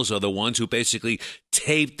Bengals are the ones who basically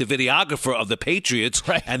taped the videographer of the Patriots.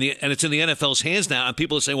 Right. And it's in the NFL's hands now. And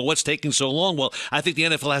people are saying, well, what's taking so long? Well, I think the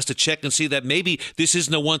NFL has to check and see that maybe this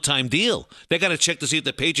isn't a one-time deal. They got to check to see if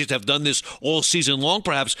the Patriots have done this all season long,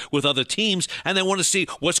 perhaps, with other teams. And they want to see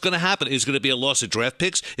what's going to happen. Is it going to be a loss of draft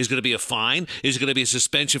picks? Is it going to be a fine? Is it going to be a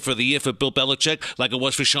suspension for the year for Bill Belichick like it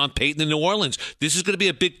was for Sean Payton in New Orleans? This is going to be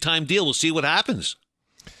a big-time deal. We'll see what happens.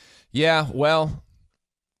 Yeah, well,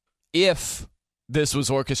 if this was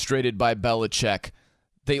orchestrated by Belichick,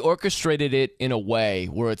 they orchestrated it in a way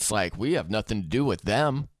where it's like, we have nothing to do with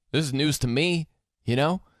them. This is news to me, you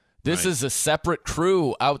know? This is a separate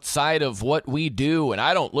crew outside of what we do, and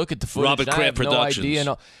I don't look at the footage. Robert I Kraft have no Productions. idea.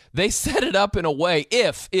 No. They set it up in a way,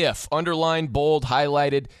 if, underlined, bold,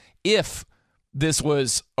 highlighted, if this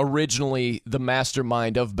was originally the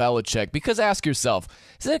mastermind of Belichick. Because ask yourself,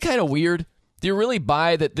 isn't it kind of weird? Do you really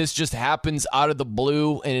buy that this just happens out of the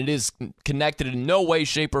blue and it is connected in no way,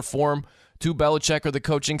 shape, or form to Belichick or the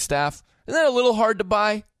coaching staff? Isn't that a little hard to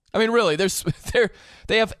buy? I mean, really,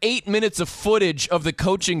 they have 8 minutes of footage of the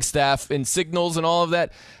coaching staff and signals and all of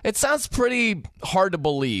that. It sounds pretty hard to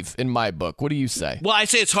believe in my book. What do you say? Well, I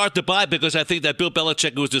say it's hard to buy because I think that Bill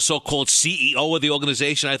Belichick was the so-called CEO of the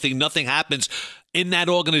organization. I think nothing happens in that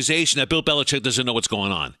organization that Bill Belichick doesn't know what's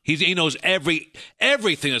going on. He knows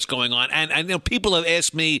everything that's going on. And you know, people have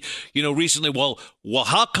asked me, you know, recently, well,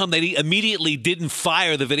 how come they immediately didn't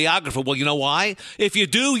fire the videographer? Well, you know why? If you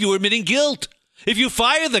do, you're admitting guilt. If you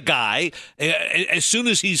fire the guy as soon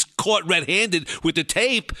as he's caught red-handed with the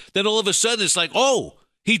tape, then all of a sudden it's like, oh,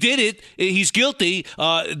 he did it. He's guilty.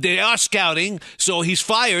 They are scouting, so he's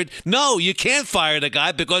fired. No, you can't fire the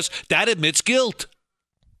guy because that admits guilt.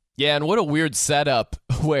 Yeah, and what a weird setup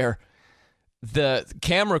where the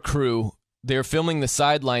camera crew, they're filming the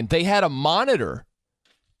sideline, they had a monitor.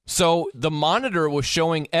 So the monitor was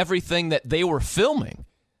showing everything that they were filming.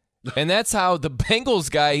 And that's how the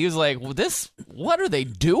Bengals guy, he was like, well, what are they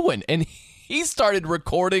doing? And he started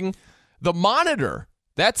recording the monitor.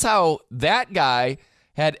 That's how that guy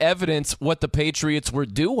had evidence what the Patriots were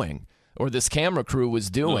doing, or this camera crew was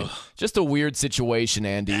doing. Just a weird situation,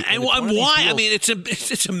 Andy. And why? I mean, it's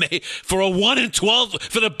for a 1-12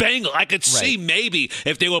 for the Bengals. I could see maybe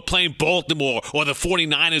if they were playing Baltimore or the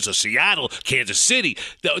 49ers or Seattle, Kansas City,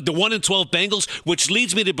 the 1-12 Bengals, which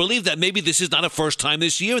leads me to believe that maybe this is not a first time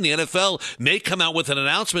this year, and the NFL may come out with an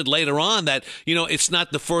announcement later on that, you know, it's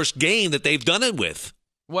not the first game that they've done it with.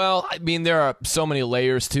 Well, I mean, there are so many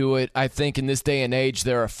layers to it. I think in this day and age,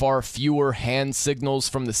 there are far fewer hand signals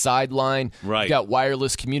from the sideline. Right. You got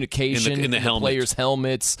wireless communication in the players'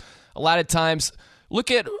 helmets. A lot of times, look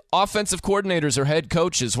at offensive coordinators or head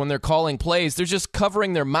coaches when they're calling plays. They're just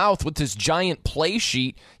covering their mouth with this giant play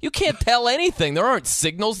sheet. You can't tell anything. There aren't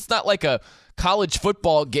signals. It's not like a college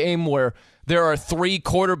football game where there are 3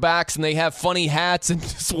 quarterbacks and they have funny hats and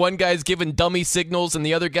this one guy's giving dummy signals and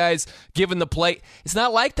the other guy's giving the play. It's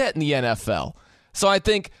not like that in the NFL. So I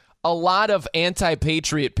think a lot of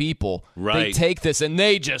anti-patriot people, they take this and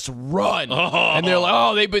they just run. And they're like,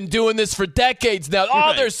 oh, they've been doing this for decades now.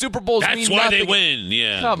 Oh, their Super Bowls mean nothing. That's why they win.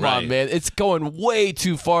 Yeah. Come on, man. It's going way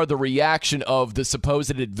too far, the reaction of the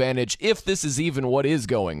supposed advantage, if this is even what is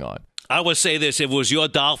going on. I would say this, if it was your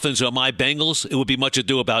Dolphins or my Bengals, it would be much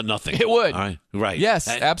ado about nothing. It would. All right. Right. Yes,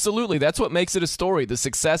 absolutely. That's what makes it a story. The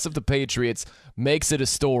success of the Patriots makes it a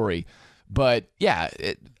story. But, yeah,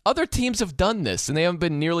 other teams have done this, and they haven't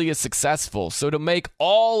been nearly as successful. So to make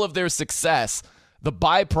all of their success the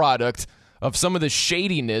byproduct of some of the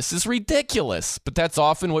shadiness is ridiculous. But that's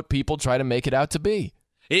often what people try to make it out to be.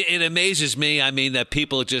 It amazes me, I mean, that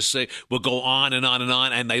people just say, will go on and on and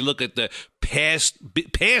on, and they look at the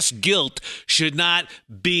past guilt should not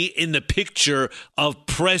be in the picture of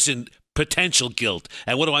present potential guilt.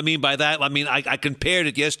 And what do I mean by that? I mean, I compared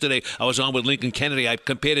it yesterday. I was on with Lincoln Kennedy. I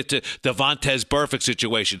compared it to the Vontaze Burfict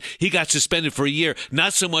situation. He got suspended for a year,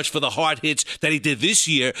 not so much for the hard hits that he did this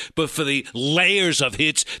year, but for the layers of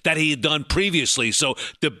hits that he had done previously. So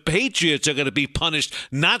the Patriots are going to be punished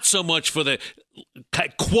not so much for the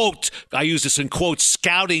quote, I use this in quotes,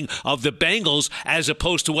 scouting of the Bengals as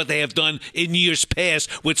opposed to what they have done in years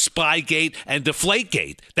past with Spygate and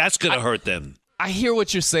Deflategate. That's going to hurt them. I hear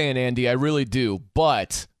what you're saying, Andy. I really do.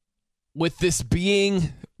 But with this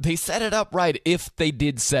being, they set it up right if they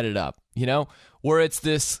did set it up, you know, where it's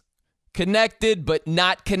this connected but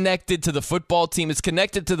not connected to the football team. It's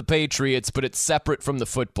connected to the Patriots, but it's separate from the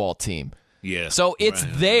football team. Yeah. So it's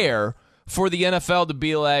there for the NFL to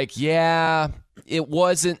be like, yeah, it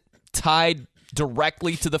wasn't tied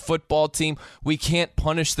directly to the football team. We can't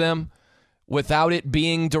punish them without it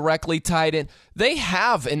being directly tied in. They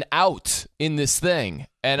have an out in this thing,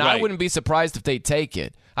 and I wouldn't be surprised if they take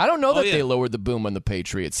it. I don't know that they lowered the boom on the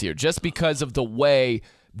Patriots here just because of the way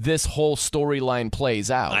this whole storyline plays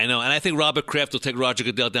out. I know, and I think Robert Kraft will take Roger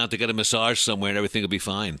Goodell down to get a massage somewhere, and everything will be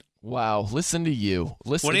fine. Wow, listen to you.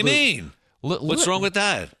 Listen. What do you mean? What's wrong with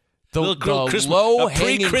that? The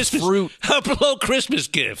low-hanging fruit. A low Christmas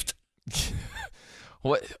gift.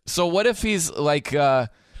 What? So what if he's like, what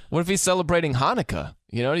if he's celebrating Hanukkah?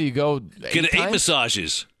 You know, you go get 8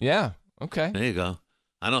 massages. Yeah. Okay. There you go.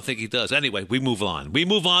 I don't think he does. Anyway, we move on. We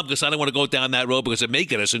move on because I don't want to go down that road because it may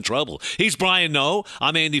get us in trouble. He's Brian Noe.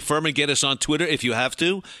 I'm Andy Furman. Get us on Twitter if you have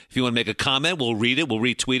to. If you want to make a comment, we'll read it. We'll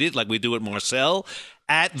retweet it like we do at Marcel.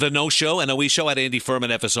 At The No Show, NOE Show, at Andy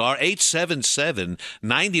Furman FSR,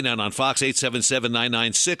 877-99 on Fox,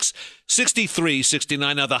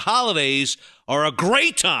 877-996-6369. Now, the holidays are a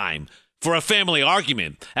great time for a family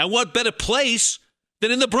argument. And what better place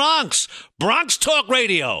than in the Bronx? Bronx Talk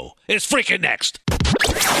Radio is freaking next.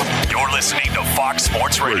 You're listening to Fox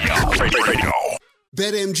Sports Radio.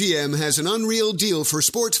 BetMGM has an unreal deal for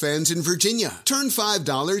sports fans in Virginia. Turn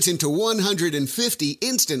 $5 into $150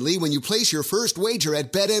 instantly when you place your first wager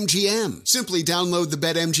at BetMGM. Simply download the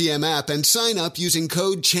BetMGM app and sign up using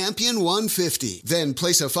code CHAMPION150. Then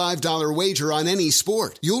place a $5 wager on any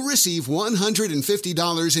sport. You'll receive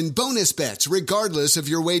 $150 in bonus bets regardless of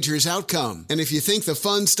your wager's outcome. And if you think the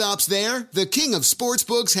fun stops there, the king of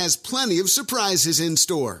sportsbooks has plenty of surprises in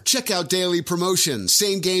store. Check out daily promotions,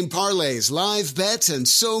 same-game parlays, live bets, and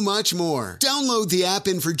so much more. Download the app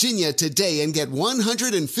in Virginia today and get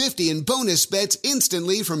 $150 in bonus bets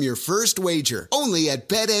instantly from your first wager. Only at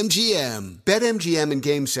BetMGM. BetMGM and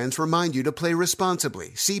GameSense remind you to play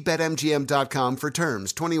responsibly. See BetMGM.com for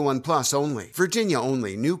terms. 21 plus only. Virginia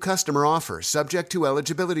only. New customer offer subject to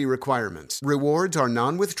eligibility requirements. Rewards are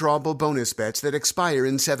non-withdrawable bonus bets that expire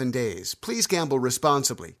in 7 days. Please gamble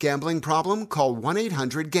responsibly. Gambling problem? Call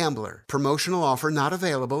 1-800-GAMBLER. Promotional offer not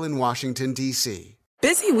available in Washington, D.C.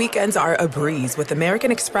 Busy weekends are a breeze with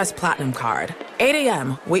American Express Platinum Card. 8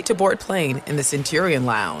 a.m., wait to board plane in the Centurion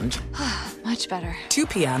Lounge. Much better. 2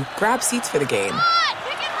 p.m., grab seats for the game.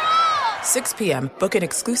 6 p.m., book an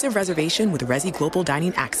exclusive reservation with Resi Global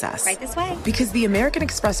Dining Access. Right this way. Because the American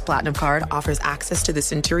Express Platinum Card offers access to the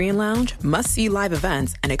Centurion Lounge, must-see live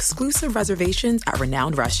events, and exclusive reservations at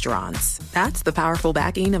renowned restaurants. That's the powerful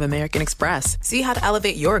backing of American Express. See how to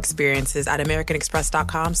elevate your experiences at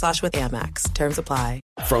americanexpress.com/withAmex. Terms apply.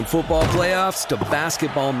 From football playoffs to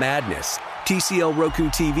basketball madness, TCL Roku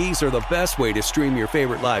TVs are the best way to stream your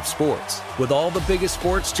favorite live sports. With all the biggest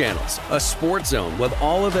sports channels, a sports zone with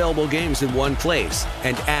all available games in one place,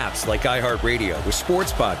 and apps like iHeartRadio with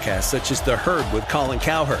sports podcasts such as The Herd with Colin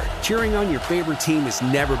Cowherd. Cheering on your favorite team has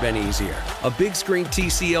never been easier. A big screen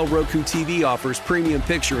TCL Roku TV offers premium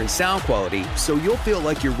picture and sound quality, so you'll feel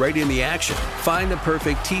like you're right in the action. Find the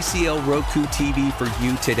perfect TCL Roku TV for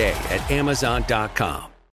you today at Amazon.com.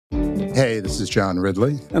 Hey, this is John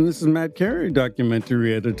Ridley. And this is Matt Carey,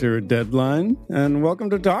 documentary editor at Deadline. And welcome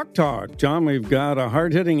to Doc Talk. John, we've got a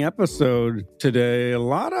hard-hitting episode today. A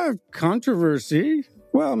lot of controversy.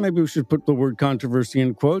 Well, maybe we should put the word controversy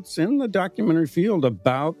in quotes in the documentary field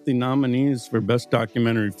about the nominees for Best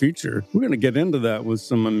Documentary Feature. We're going to get into that with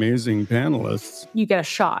some amazing panelists. You get a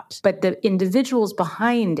shot, but the individuals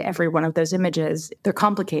behind every one of those images, they're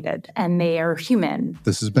complicated and they are human.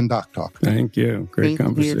 This has been Doc Talk. Thank you. Great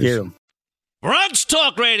conversation. You. Bronx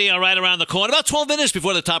Talk Radio right around the corner. About 12 minutes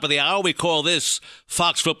before the top of the hour, we call this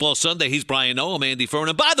Fox Football Sunday. He's Brian Noe. I'm Andy Furman.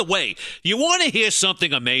 And by the way, you want to hear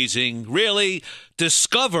something amazing? Really?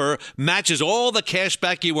 Discover matches all the cash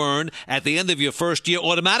back you earn at the end of your first year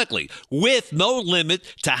automatically with no limit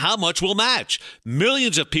to how much will match.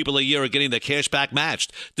 Millions of people a year are getting their cash back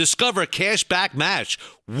matched. Discover Cash Back Match.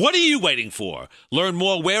 What are you waiting for? Learn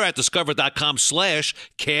more where at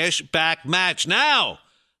discover.com/cashbackmatch. Now,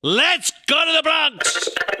 let's go to the Bronx.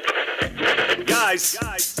 Guys,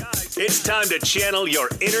 it's time to channel your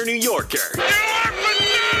inner New Yorker.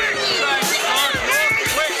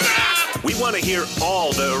 We want to hear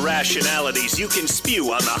all the irrationalities you can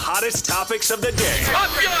spew on the hottest topics of the day.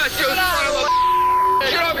 Up yours, you son of a...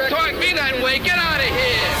 You don't talk me that way. Get out of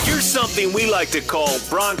here. Here's something we like to call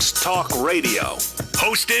Bronx Talk Radio.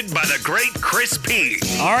 Hosted by the great Chris P.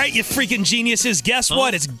 All right, you freaking geniuses. Guess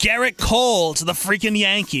what? It's Garrett Cole to the freaking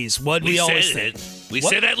Yankees. What'd we always think? We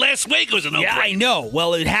said that last week. It was a no-brainer. Yeah, I know.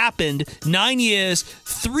 Well, it happened. 9 years,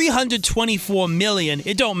 $324 million.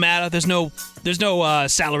 It don't matter. There's no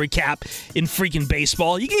salary cap in freaking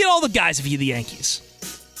baseball. You can get all the guys if you're the Yankees.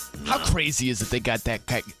 How crazy is it they got that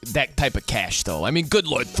type of cash, though? I mean, good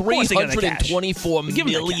Lord, $324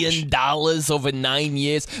 million over 9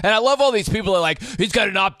 years. And I love all these people that are like, he's got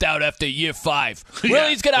an opt-out after year 5. Really,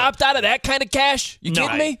 he's going to opt out of that kind of cash? You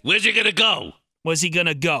kidding me? Where's he going to go? Where's he going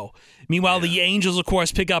to go? Meanwhile, the Angels, of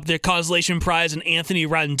course, pick up their consolation prize in Anthony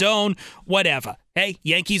Rendon. Whatever. Hey,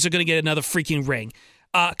 Yankees are going to get another freaking ring.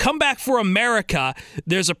 Come back for America.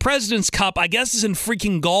 There's a President's Cup. I guess it's in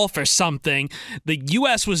freaking golf or something. The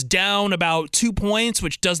U.S. was down about 2 points,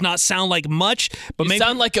 which does not sound like much. But you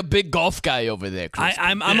sound like a big golf guy over there, Chris.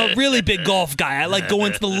 I'm a really big golf guy. I like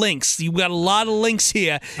going to the links. You got a lot of links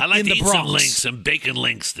here I like in to the eat Bronx. some links, some bacon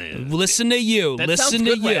links there. Listen to you. That Listen sounds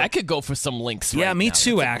to good. you. I could go for some links right Yeah, me now.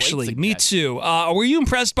 too, actually. Me too. Were you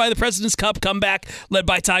impressed by the President's Cup comeback led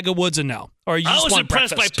by Tiger Woods or no? Or you just I was want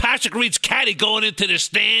impressed breakfast? by Patrick Reed's caddy going into the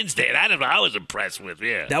stands there. I was impressed with,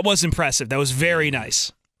 yeah. That was impressive. That was very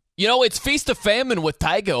nice. You know, it's feast or famine with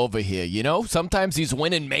Tiger over here, you know? Sometimes he's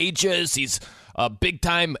winning majors. He's a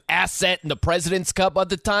big-time asset in the President's Cup.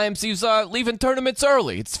 Other times he's leaving tournaments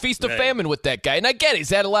early. It's feast or famine with that guy. And I get it. He's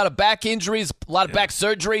had a lot of back injuries, a lot of back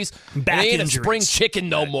surgeries. Back and he ain't injuries. a spring chicken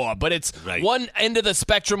no more. But it's one end of the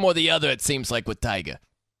spectrum or the other, it seems like, with Tiger.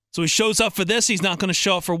 So he shows up for this. He's not going to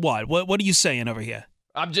show up for what? What are you saying over here?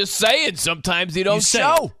 I'm just saying, sometimes he don't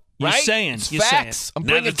show. You're right? saying. It's You're facts. saying. I'm Now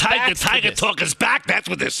bringing the Tiger facts to this. talk is back. That's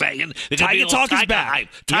what they're saying. Tiger talk is back.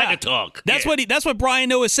 Tiger talk. That's what Brian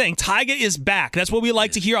Noah is saying. Tiger is back. That's what we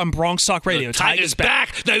like to hear on Bronx Talk Radio. Tiger's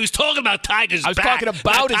back. No, he was talking about Tiger's back. I was talking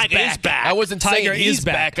about his Tiger back. is back. I wasn't Tiger saying he's is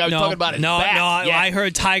back. I was talking about his back. No, Yeah. I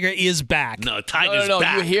heard Tiger is back. No, Tiger's No,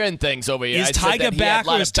 back. you're hearing things over here. Is I said Tiger that he had back a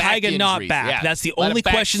lot or of is back Tiger not injuries. back? Yeah. That's the A lot of only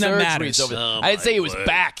back question that surgeries matters. over there. Oh, I didn't say he was word.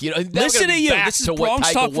 back. You know, Listen to you. This is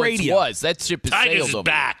Bronx Talk Radio. Was. That ship is Tiger's sailed over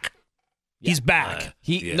back. He's back.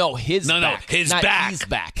 No, his back. His not back. He's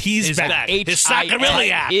back. He's back. His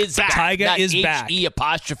Sacramilliac is back. Tiger not is back. H-E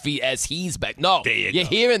apostrophe as he's back. No, you're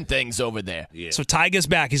hearing things over there. Yeah. So Tiger's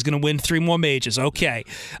back. He's going to win 3 more majors. Okay.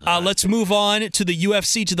 Let's move on to the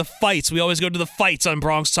UFC, to the fights. We always go to the fights on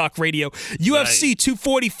Bronx Talk Radio. UFC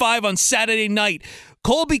 245 on Saturday night.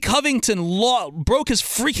 Colby Covington broke his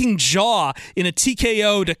freaking jaw in a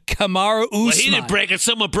TKO to Kamaru Usman. Well, he didn't break it.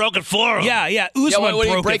 Someone broke it for him. Yeah. Usman would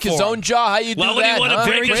he broke break it his for own him. jaw? How you do Why would that? he want to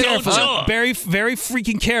break Very his own carefully. jaw? Very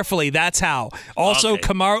freaking carefully. That's how. Also, Okay.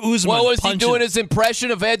 Kamaru Usman. What was he punching doing? His impression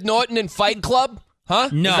of Ed Norton in Fight Club? Huh?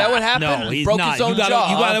 No, Is that what happened? No, he's broke not. his own you gotta,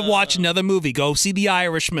 jaw. You got to watch another movie. Go see The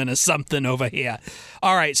Irishman or something over here.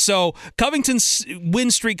 All right, so Covington's win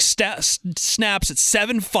streak snaps at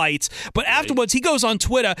 7 fights, but afterwards he goes on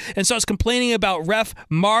Twitter and starts complaining about ref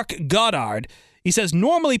Mark Goddard. He says,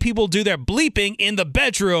 normally people do their bleeping in the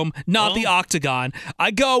bedroom, not the octagon.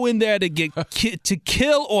 I go in there to get to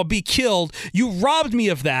kill or be killed. You robbed me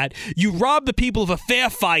of that. You robbed the people of a fair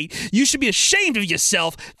fight. You should be ashamed of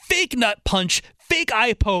yourself. Fake nut punch, fake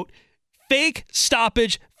eye poke, fake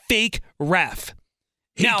stoppage, fake ref.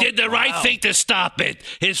 He did the right thing to stop it.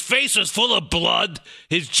 His face was full of blood.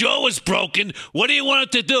 His jaw was broken. What do you want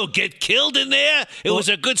him to do? Get killed in there? It was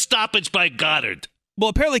a good stoppage by Goddard. Well,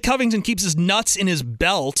 apparently Covington keeps his nuts in his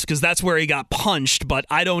belt because that's where he got punched, but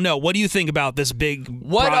I don't know. What do you think about this big...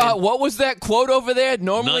 What was that quote over there?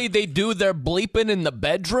 Normally they do their bleeping in the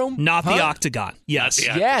bedroom? Not the octagon. Yes.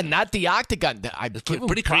 Not the octagon. That's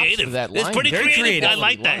pretty creative. That It's line. pretty Very creative. I creative.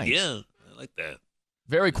 like that. Lines. Yeah, I like that.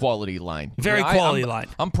 Very quality line. Very quality line.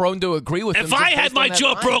 I'm prone to agree with him. If I just had based my on that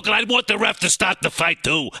jaw line. broken, I'd want the ref to stop the fight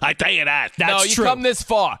too. I tell you that. That's you true. come this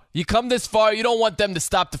far. You don't want them to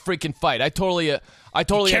stop the freaking fight. I totally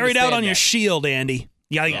carried out on that. your shield, Andy.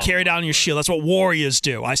 You got to carry down your shield. That's what warriors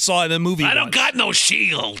do. I saw it in a movie I don't once. got no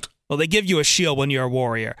shield. Well, they give you a shield when you're a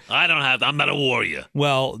warrior. I'm not a warrior.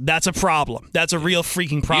 Well, that's a problem. That's a real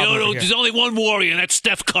freaking problem. You know, over here. there's only one warrior, and that's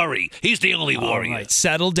Steph Curry. He's the only warrior. All right,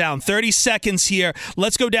 settle down. 30 seconds here.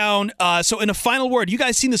 Let's go down. So in a final word, you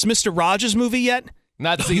guys seen this Mr. Rogers movie yet?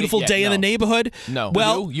 Not The seen it Beautiful yet, Day in no. the Neighborhood? No.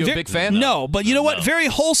 Well, You a big fan? No, but you know what? Very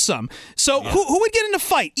wholesome. So who would get in a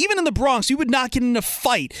fight? Even in the Bronx, you would not get in a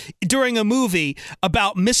fight during a movie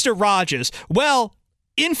about Mr. Rogers. Well,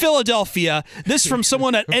 in Philadelphia, this from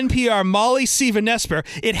someone at NPR, Molly Sievenesper.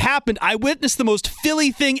 It happened. I witnessed the most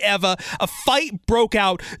Philly thing ever. A fight broke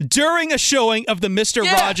out during a showing of the Mr.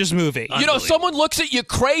 Rogers movie. You know, someone looks at you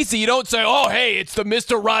crazy. You don't say, "Oh, hey, it's the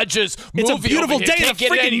Mr. Rogers movie." It's a beautiful over day here. in Can't the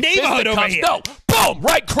get freaking any neighborhood over fisticuffs." here. No, boom,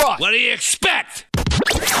 right cross. What do you expect?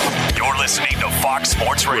 You're listening to Fox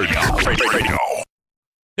Sports Radio.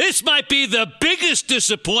 This might be the biggest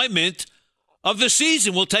disappointment of the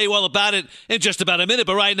season. We'll tell you all about it in just about a minute.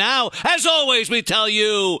 But right now, as always, we tell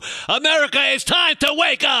you, America, it's time to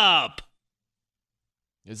wake up.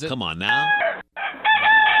 Is it? Come on now.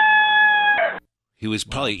 He was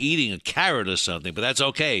probably eating a carrot or something, but that's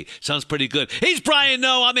okay. Sounds pretty good. He's Brian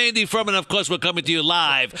Noe. I'm Andy Furman. Of course, we're coming to you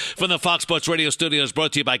live from the Fox Sports Radio studios,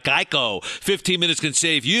 brought to you by Geico. 15 minutes can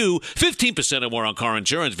save you 15% or more on car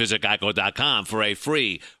insurance. Visit geico.com for a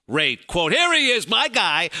free rate quote. Here he is, my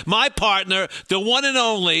guy, my partner, the one and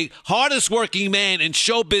only, hardest working man in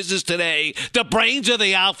show business today, the brains of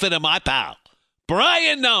the outfit, and my pal,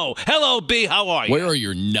 Brian Noe. Hello, B. How are you? Where are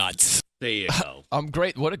your nuts? There you go. I'm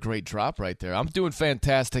great. What a great drop right there. I'm doing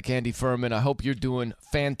fantastic, Andy Furman. I hope you're doing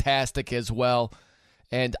fantastic as well.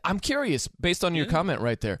 And I'm curious, based on your comment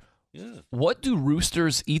right there, what do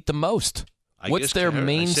roosters eat the most? What's their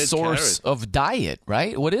main source of diet,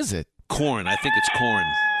 right? What is it? Corn. I think it's corn.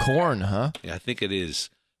 Corn, huh? Yeah, I think it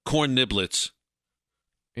is. Corn niblets.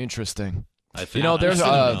 Interesting. I think, there's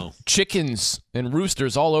chickens and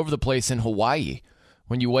roosters all over the place in Hawaii.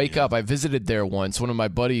 When you wake up, I visited there once. One of my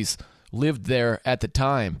buddies lived there at the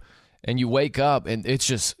time, and you wake up and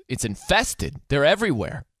it's infested. They're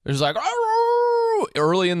everywhere. There's like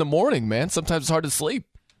early in the morning, man. Sometimes it's hard to sleep.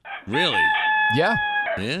 Really? Yeah.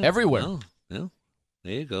 Everywhere. Well, there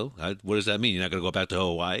you go. What does that mean?'re not going to go back to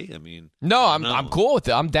Hawaii? I mean, no, I'm cool with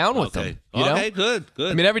it. I'm down with them. Okay, good.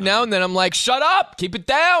 I mean, every now and then I'm like, shut up, keep it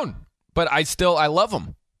down. But I love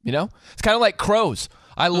them. It's kind of like crows.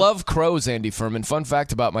 I love crows, Andy Furman. Fun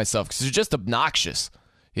fact about myself, because they're just obnoxious.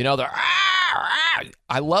 They're,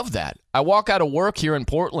 I love that. I walk out of work here in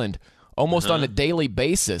Portland almost on a daily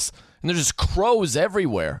basis, and there's just crows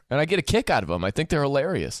everywhere, and I get a kick out of them. I think they're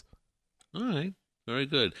hilarious. All right. Very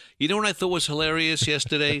good. You know what I thought was hilarious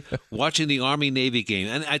yesterday? Watching the Army-Navy game.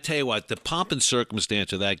 And I tell you what, the pomp and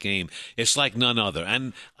circumstance of that game, it's like none other.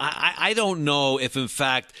 And I don't know if, in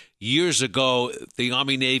fact, years ago, the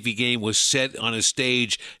Army-Navy game was set on a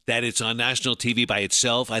stage that it's on national TV by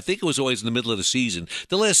itself. I think it was always in the middle of the season.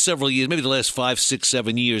 The last several years, maybe the last 5, 6,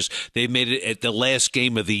 7 years, they've made it at the last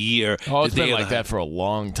game of the year. Oh, it's been like that for a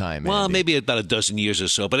long time, Well, Andy. maybe about a dozen years or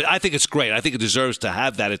so. But I think it's great. I think it deserves to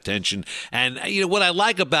have that attention. And, what I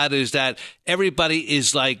like about it is that everybody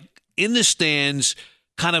is like in the stands,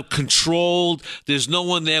 kind of controlled. There's no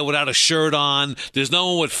one there without a shirt on. There's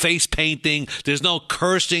no one with face painting. There's no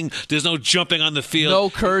cursing. There's no jumping on the field. No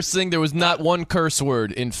cursing. There was not one curse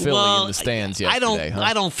word in Philly in the stands yesterday.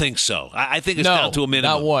 I don't think so. I think it's down to a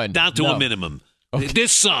minimum. Not one. Down to a minimum. Okay.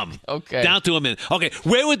 There's some. Okay. Down to a minute. Okay.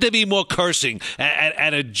 Where would there be more cursing?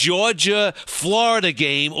 At a Georgia-Florida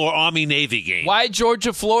game or Army-Navy game? Why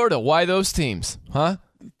Georgia-Florida? Why those teams? Huh?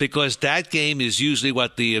 Because that game is usually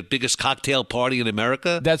the biggest cocktail party in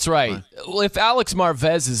America? That's right. Well, if Alex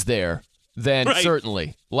Marvez is there, then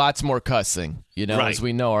certainly lots more cussing, as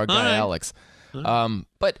we know, our guy Alex.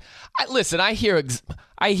 But listen, I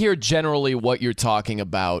hear generally what you're talking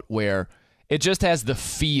about, where it just has the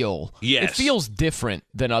feel. Yes. It feels different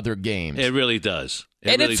than other games. It really does.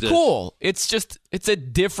 It's cool. It's a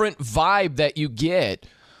different vibe that you get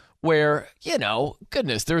where,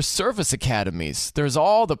 goodness, there's service academies. There's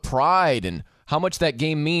all the pride and how much that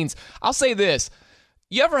game means. I'll say this.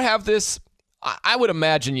 You ever have this? I would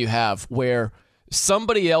imagine you have, where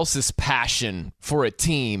somebody else's passion for a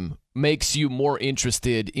team makes you more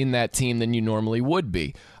interested in that team than you normally would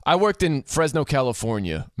be. I worked in Fresno,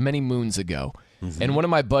 California many moons ago, and one of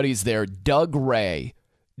my buddies there, Doug Ray,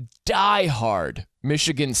 diehard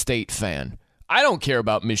Michigan State fan. I don't care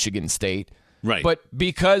about Michigan State. Right. But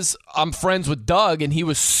because I'm friends with Doug and he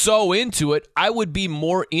was so into it, I would be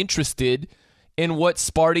more interested in what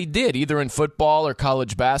Sparty did, either in football or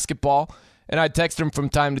college basketball. And I'd text him from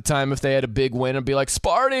time to time if they had a big win and be like,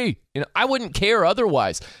 Sparty! I wouldn't care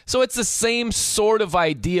otherwise. So it's the same sort of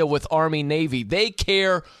idea with Army-Navy. They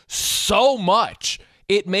care so much.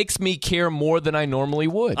 It makes me care more than I normally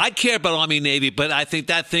would. I care about Army-Navy, but I think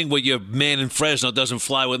that thing with your man in Fresno doesn't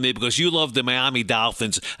fly with me because you love the Miami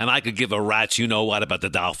Dolphins, and I could give a rat's you-know-what about the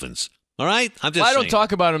Dolphins. All right? I'm just I saying. don't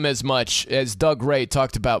talk about them as much as Doug Ray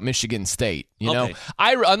talked about Michigan State. Okay.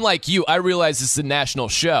 Unlike you, I realize this is a national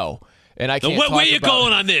show. And I can't where are you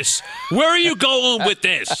going on this? Where are you going with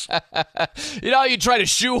this? You try to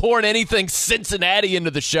shoehorn anything Cincinnati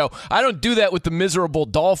into the show. I don't do that with the miserable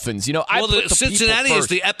Dolphins. Cincinnati is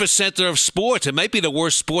the epicenter of sports. It might be the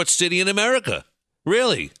worst sports city in America.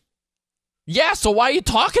 Really? Yeah, so why are you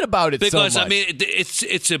talking about it because, so much?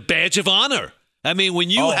 It's a badge of honor.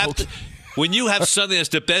 When you have something that's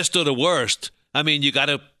the best or the worst, you got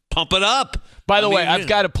to pump it up. By the way, I've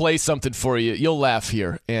got to play something for you. You'll laugh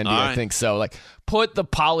here, Andy. I think so. Like, put the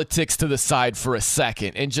politics to the side for a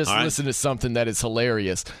second and just listen to something that is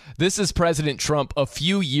hilarious. This is President Trump a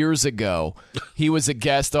few years ago. He was a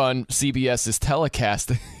guest on CBS's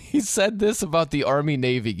telecast. He said this about the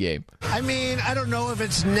Army-Navy game. I mean, I don't know if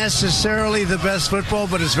it's necessarily the best football,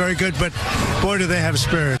 but it's very good. But, boy, do they have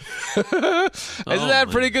spirit. Isn't that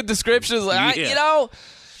a pretty good description? It's like,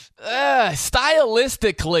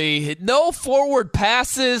 stylistically, no forward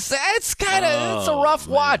passes. It's kind of it's a rough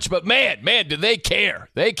watch. But, man, do they care.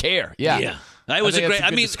 They care. Yeah. That was a great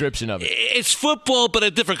description of it. It's football, but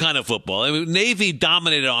a different kind of football. I mean, Navy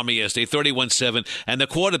dominated Army yesterday, 31-7, and the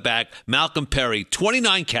quarterback, Malcolm Perry,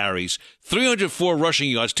 29 carries, 304 rushing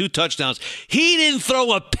yards, 2 touchdowns. He didn't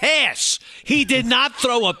throw a pass. He did not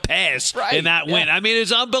throw a pass in that win. I mean,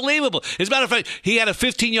 it's unbelievable. As a matter of fact, he had a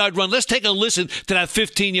 15-yard run. Let's take a listen to that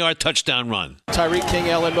 15-yard touchdown run. Tyreek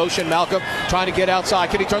King-L in motion. Malcolm trying to get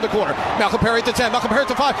outside. Can he turn the corner? Malcolm Perry at the 10. Malcolm Perry at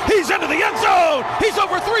the 5. He's into the end zone. He's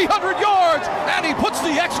over 300 yards. And he puts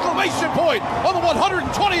the exclamation point on the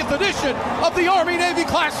 120th edition of the Army-Navy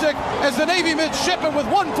Classic as the Navy midshipmen with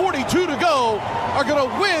 1:42 to go are going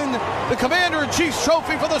to win the Commander-in-Chief's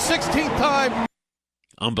trophy for the 16th time.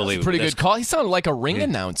 Unbelievable. Pretty good call. He sounded like a ring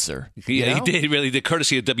announcer. Yeah, he did, really. The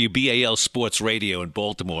courtesy of WBAL Sports Radio in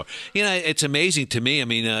Baltimore. It's amazing to me. I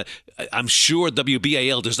mean, I'm sure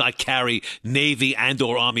WBAL does not carry Navy and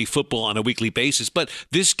or Army football on a weekly basis, but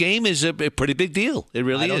this game is a pretty big deal. It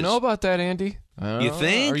really is. I don't know about that, Andy. You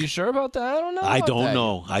think? Are you sure about that? I don't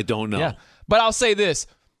know. I don't know. Yeah. But I'll say this.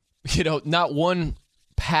 Not one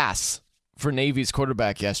pass for Navy's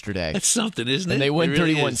quarterback yesterday. That's something, isn't it? And they win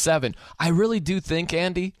really 31-7. I really do think,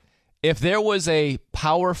 Andy, if there was a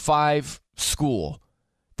Power 5 school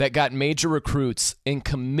that got major recruits and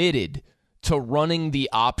committed to running the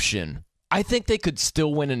option, I think they could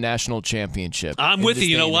still win a national championship. I'm with you.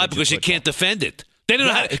 You know why? Because you can't defend it. They don't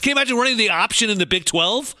know how. Can you imagine running the option in the Big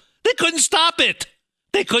 12? They couldn't stop it.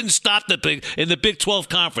 They couldn't stop in the Big 12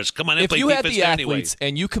 conference. Come on, if you had the athletes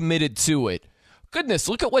and you committed to it, goodness,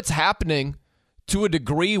 look at what's happening to a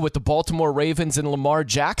degree with the Baltimore Ravens and Lamar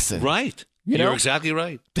Jackson. Right. You're exactly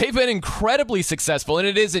right. They've been incredibly successful, and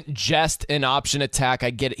it isn't just an option attack. I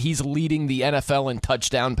get it. He's leading the NFL in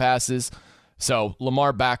touchdown passes. So,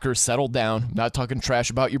 Lamar backers, settle down. I'm not talking trash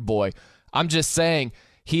about your boy. I'm just saying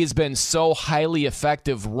he has been so highly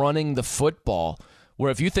effective running the football,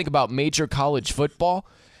 where if you think about major college football,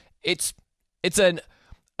 it's an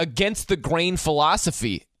against-the-grain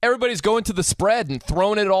philosophy. Everybody's going to the spread and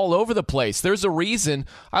throwing it all over the place. There's a reason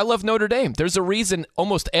I love Notre Dame. There's a reason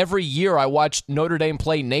almost every year I watch Notre Dame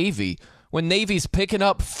play Navy. When Navy's picking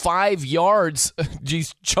up 5 yards,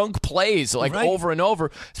 these chunk plays over and over,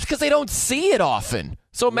 it's because they don't see it often.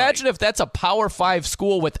 So imagine if that's a Power 5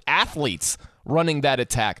 school with athletes running that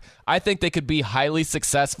attack. I think they could be highly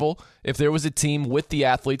successful if there was a team with the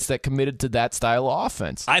athletes that committed to that style of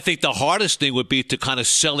offense. I think the hardest thing would be to kind of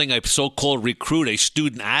selling a so-called recruit, a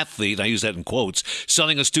student athlete, I use that in quotes,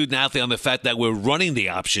 selling a student athlete on the fact that we're running the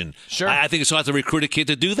option. Sure. I think it's hard to recruit a kid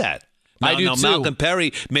to do that. I do now, too. Malcolm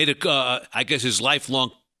Perry made his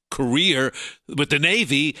lifelong career with the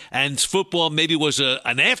Navy, and football maybe was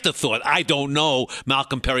an afterthought. I don't know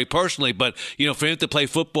Malcolm Perry personally, but for him to play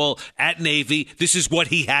football at Navy, this is what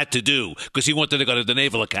he had to do because he wanted to go to the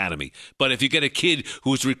Naval Academy. But if you get a kid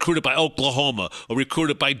who's recruited by Oklahoma or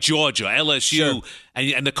recruited by Georgia, LSU, sure.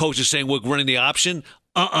 and the coach is saying we're running the option,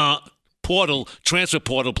 transfer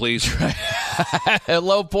portal, please.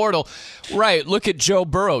 Hello, portal. Right, look at Joe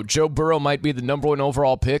Burrow. Joe Burrow might be the number 1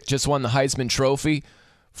 overall pick, just won the Heisman Trophy.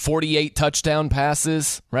 48 touchdown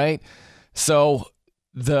passes, right? So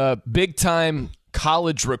the big-time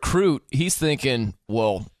college recruit, he's thinking,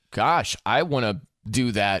 well, gosh, I want to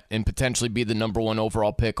do that and potentially be the number 1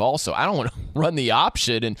 overall pick also. I don't want to run the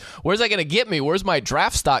option, and where's that going to get me? Where's my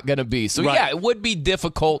draft stock going to be? So, yeah, it would be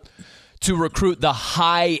difficult to recruit the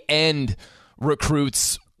high-end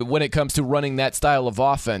recruits when it comes to running that style of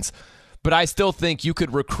offense. But I still think you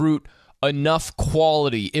could recruit enough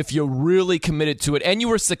quality if you're really committed to it and you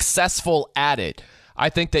were successful at it.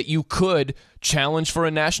 I think that you could challenge for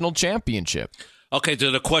a national championship. Okay,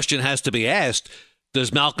 so the question has to be asked,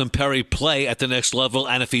 does Malcolm Perry play at the next level?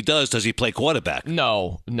 And if he does he play quarterback?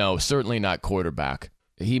 No, certainly not quarterback.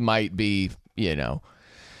 He might be,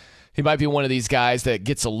 he might be one of these guys that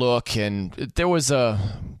gets a look. And there was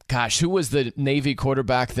who was the Navy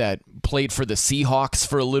quarterback that played for the Seahawks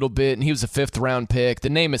for a little bit, and he was a 5th-round pick. The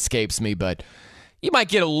name escapes me, but you might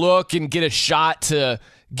get a look and get a shot to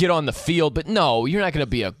get on the field. But no, you're not going to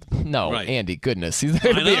be Andy, goodness. He's not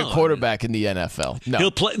going to be a quarterback in the NFL. No.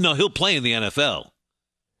 He'll play in the NFL.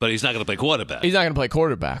 But he's not going to play quarterback. He's not going to play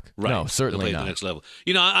quarterback. Right. No, certainly play not. The next level.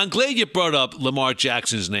 You know, I'm glad you brought up Lamar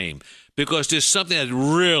Jackson's name because there's something that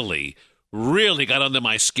really got under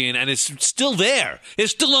my skin, and it's still there.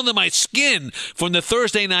 It's still under my skin from the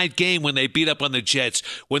Thursday night game when they beat up on the Jets,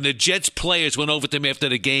 when the Jets players went over to him after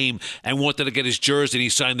the game and wanted to get his jersey and he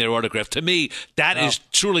signed their autograph. To me, that is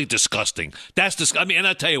truly disgusting. That's I mean, and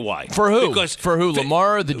I'll tell you why. For who? Because for who?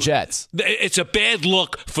 Lamar or the Jets? It's a bad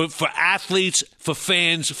look for athletes, for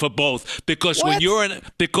fans, for both. Because when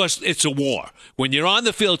because it's a war. When you're on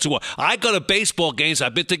the field, it's a war. I go to baseball games.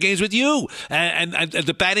 I've been to games with you, and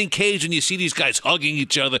the batting cage, and you see these guys hugging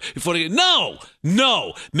each other before the game.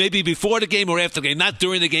 No. Maybe before the game or after the game, not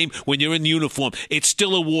during the game when you're in uniform. It's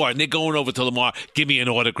still a war, and they're going over to Lamar. Give me an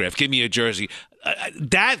autograph. Give me a jersey.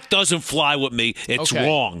 That doesn't fly with me. It's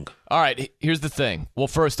wrong. All right, here's the thing. Well,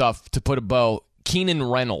 first off, to put a bow, Keenan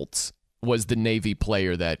Reynolds was the Navy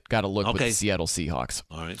player that got a look with the Seattle Seahawks.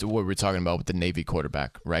 All right. So what we're talking about with the Navy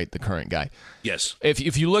quarterback, right? The current guy. Yes.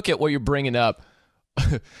 If you look at what you're bringing up,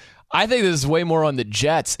 I think this is way more on the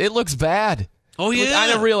Jets. It looks bad. Oh, yeah. I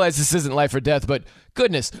didn't realize this isn't life or death, but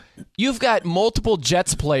goodness, you've got multiple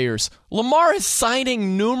Jets players. Lamar is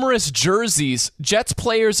signing numerous jerseys. Jets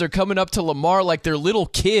players are coming up to Lamar like they're little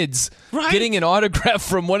kids, getting an autograph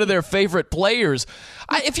from one of their favorite players.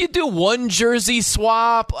 If you do one jersey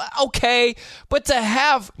swap, okay, but to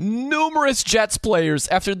have numerous Jets players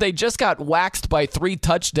after they just got waxed by 3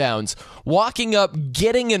 touchdowns, walking up,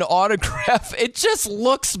 getting an autograph, it just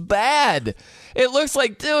looks bad. It looks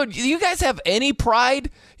like, dude, you guys have any pride?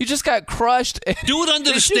 You just got crushed. Do it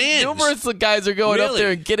under the stands. Numerous guys are going up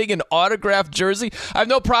there and getting an autographed jersey. I have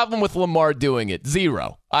no problem with Lamar doing it.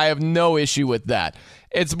 Zero. I have no issue with that.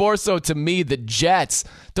 It's more so to me, the Jets.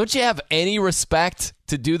 Don't you have any respect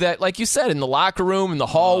to do that? Like you said, in the locker room, in the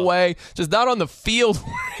hallway, just not on the field.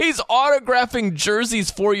 He's autographing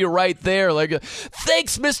jerseys for you right there. Like,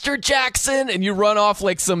 thanks, Mr. Jackson. And you run off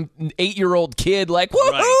like some 8-year-old kid, like, woohoo,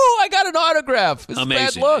 I got an autograph. It's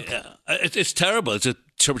amazing. A bad look. It's terrible. It's a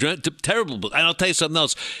terrible. And I'll tell you something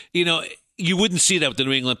else. You know, you wouldn't see that with the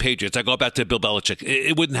New England Patriots. I go back to Bill Belichick.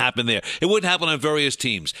 It wouldn't happen there. It wouldn't happen on various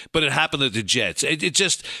teams, but it happened at the Jets.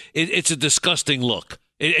 It's a disgusting look.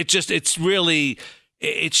 It's really,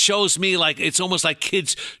 it shows me like it's almost like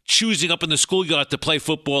kids choosing up in the schoolyard to play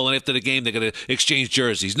football, and after the game they're going to exchange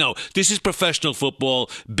jerseys. No, this is professional football.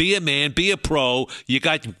 Be a man, be a pro. You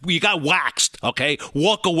got waxed, okay?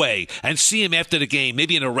 Walk away and see him after the game,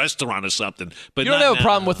 maybe in a restaurant or something. But you don't have a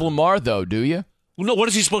problem with Lamar, though, do you? No, what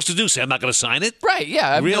is he supposed to do? Say, I'm not going to sign it? Right,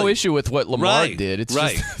 yeah. I have no issue with what Lamar did. It's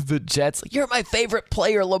just the Jets. You're my favorite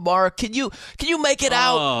player, Lamar. Can you make it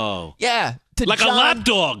out? Oh. Yeah. Like John, a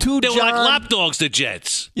lapdog. They were like John. lapdogs, the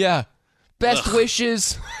Jets. Yeah. Best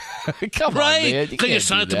wishes. Come on, man. Can you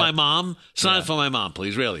sign it to my mom? Sign it for my mom,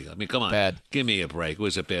 please. Really. I mean, come on. Bad. Give me a break. It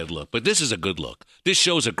was a bad look. But this is a good look. This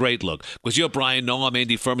show's a great look. Because you're Brian Noah. I'm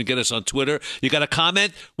Andy Furman. Get us on Twitter. You got a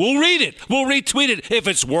comment? We'll read it. We'll retweet it if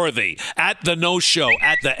it's worthy. At The No Show.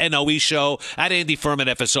 At The NOE Show. At Andy Furman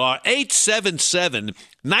FSR.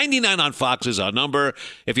 877-99 on Fox is our number.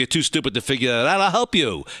 If you're too stupid to figure that out, I'll help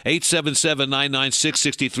you.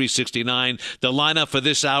 877-996-6369. The lineup for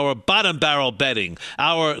this hour, bottom barrel betting.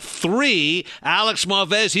 Hour 3, Alex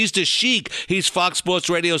Marvez. He's the Sheik. He's Fox Sports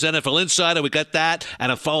Radio's NFL Insider. We got that.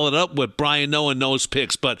 And I followed it up with Brian Noah and Noah's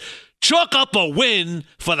picks. But chalk up a win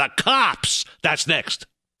for the Cops. That's next.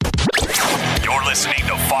 You're listening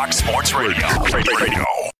to Fox Sports Radio.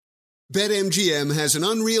 BetMGM has an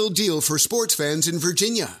unreal deal for sports fans in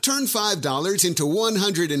Virginia. Turn $5 into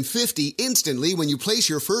 $150 instantly when you place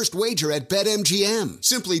your first wager at BetMGM.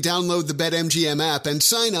 Simply download the BetMGM app and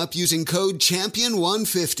sign up using code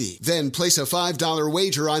CHAMPION150. Then place a $5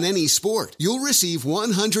 wager on any sport. You'll receive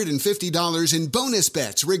 $150 in bonus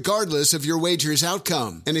bets regardless of your wager's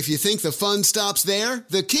outcome. And if you think the fun stops there,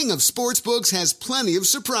 the king of sportsbooks has plenty of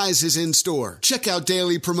surprises in store. Check out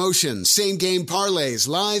daily promotions, same-game parlays,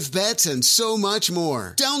 live bets, and so much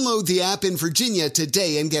more. Download the app in Virginia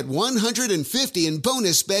today and get $150 in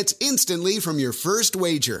bonus bets instantly from your first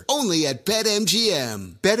wager. Only at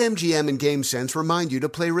BetMGM. BetMGM and GameSense remind you to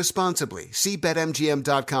play responsibly. See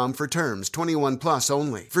BetMGM.com for terms. 21 plus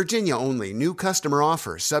only. Virginia only. New customer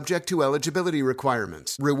offer. Subject to eligibility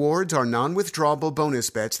requirements. Rewards are non-withdrawable bonus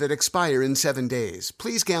bets that expire in 7 days.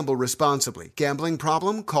 Please gamble responsibly. Gambling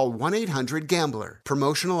problem? Call 1-800-GAMBLER.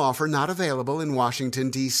 Promotional offer not available in Washington,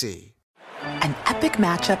 D.C. An epic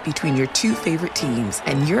matchup between your two favorite teams,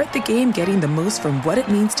 and you're at the game getting the most from what it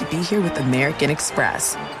means to be here with American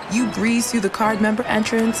Express. You breeze through the card member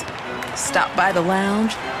entrance, stop by the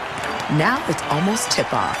lounge. Now it's almost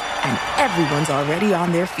tip-off, and everyone's already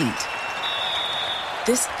on their feet.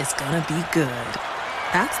 this is gonna be good.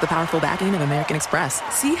 That's the powerful backing of American Express.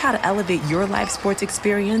 See how to elevate your live sports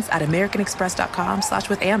experience at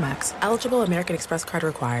americanexpress.com/with-Amex. Eligible American Express card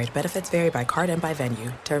required. Benefits vary by card and by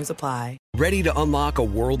venue. Terms apply. Ready to unlock a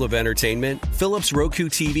world of entertainment? Philips Roku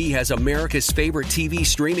TV has America's favorite TV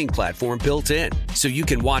streaming platform built in. So you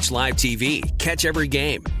can watch live TV, catch every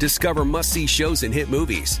game, discover must-see shows and hit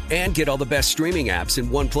movies, and get all the best streaming apps in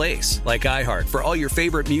one place. Like iHeart for all your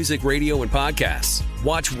favorite music, radio, and podcasts.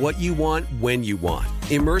 Watch what you want, when you want.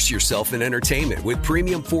 Immerse yourself in entertainment with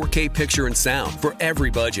premium 4K picture and sound for every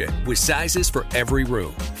budget, with sizes for every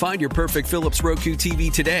room. Find your perfect Philips Roku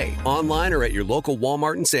TV today, online or at your local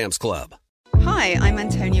Walmart and Sam's Club. Hi, I'm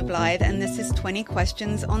Antonia Blythe, and this is 20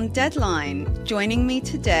 Questions on Deadline. Joining me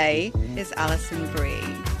today is Alison Brie.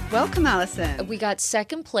 Welcome, Alison. We got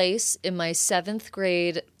second place in my 7th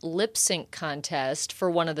grade lip sync contest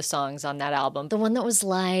for one of the songs on that album. The one that was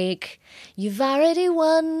like, "You've already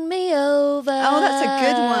won me over." Oh, that's a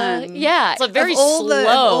good one. Yeah. It's like very slow. Of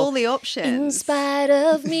all the options. In spite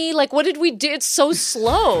of me. Like, what did we do? It's so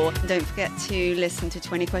slow. Don't forget to listen to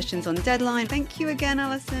 20 Questions on Deadline. Thank you again,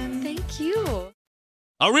 Alison. Thank you.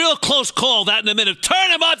 A real close call, that in a minute.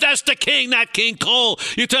 Turn him up, that's the king, not King Cole.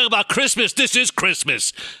 You talk about Christmas, this is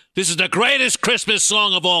Christmas. This is the greatest Christmas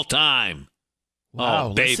song of all time. Wow,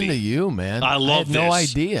 oh, baby. Listen to you, man. I love this. I had no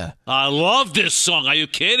idea. I love this song. Are you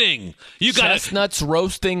kidding? You got chestnuts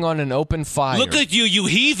roasting on an open fire. Look at you, you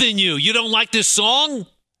heathen you. You don't like this song?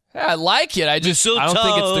 Yeah, I like it. I don't think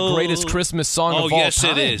it's the greatest Christmas song of all time. Oh, yes,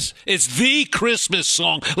 it is. It's the Christmas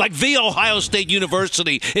song. Like the Ohio State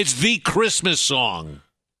University. It's the Christmas song.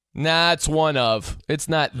 Nah, it's one of. It's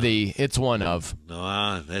not the. It's one of.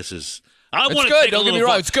 No, this is. It's good. Don't get me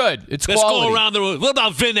wrong. It's good. It's Let's quality. go around the room. What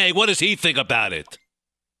about Vinay? What does he think about it?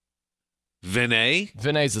 Vinay?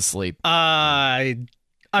 Vinay's asleep. I'm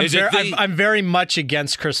very much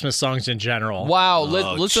against Christmas songs in general. Wow,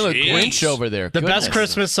 listen to the Grinch over there. The best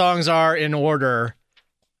Christmas songs are in order: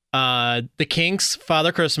 The Kinks'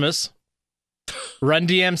 "Father Christmas," Run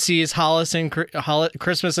DMC's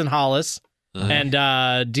 "Christmas in Hollis," and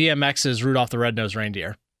DMX's "Rudolph the Red-Nosed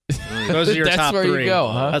Reindeer." Those are your top 3. That's where you go,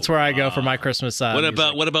 huh? That's where I go for my Christmas music.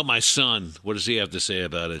 What about my son? What does he have to say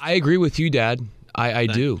about it? I agree with you, Dad. I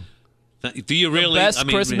do. Do you really? The best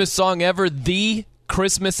Christmas song ever, the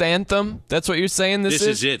Christmas anthem? That's what you're saying this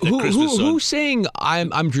is it, the Christmas song. Who's saying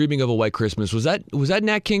I'm dreaming of a white Christmas? Was that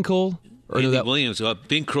Nat King Cole? Or Andy Williams,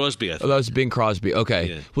 Bing Crosby, I think. Oh, that was Bing Crosby. Okay.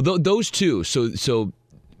 Yeah. Well, those two. So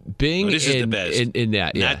Bing this is the best. In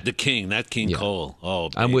that, yeah. Nat King Cole. Oh,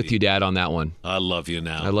 baby. I'm with you, Dad, on that one. I love you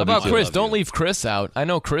now. I love How you about Chris? Don't leave Chris out. I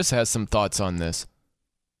know Chris has some thoughts on this.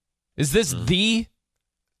 Is this the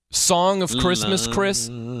song of Christmas, Chris?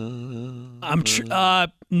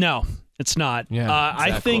 No, it's not. Yeah,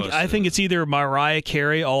 I think it's either Mariah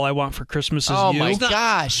Carey, "All I Want for Christmas Is You." Oh my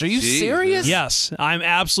gosh, are you serious? Yes, I'm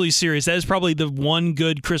absolutely serious. That is probably the one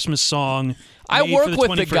good Christmas song. I work for the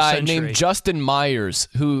with a guy century. named Justin Myers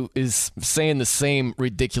who is saying the same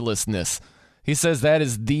ridiculousness. He says that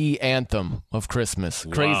is the anthem of Christmas.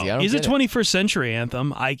 Wow. Crazy. I don't Is get a 21st century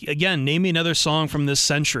anthem. Again, name me another song from this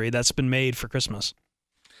century that's been made for Christmas.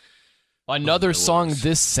 Another song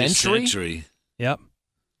this century? Yep.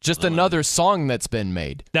 Just another song that's been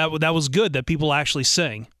made. That was good that people actually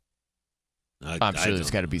sing. I'm sure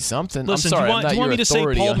there's got to be something. Listen, I'm sorry, do you want me to say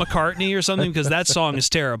Paul on... McCartney or something? Because that song is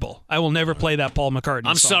terrible. I will never play that Paul McCartney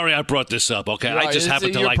I'm song. sorry I brought this up, okay? Right, I just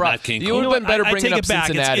happen to like Nat King Cole. You would have been better bringing I up take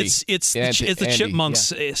it back. Cincinnati. It's the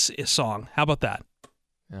Chipmunks song. How about that?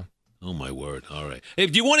 Oh, my word. All right.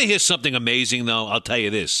 If you want to hear something amazing, though, I'll tell you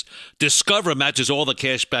this. Discover matches all the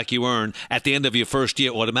cash back you earn at the end of your first year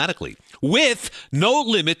automatically, with no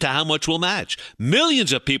limit to how much will match.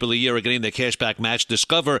 Millions of people a year are getting their cash back match.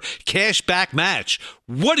 Discover Cash Back Match.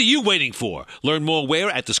 What are you waiting for? Learn more where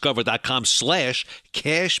at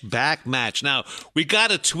discover.com/cashbackmatch. Now, we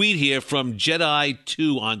got a tweet here from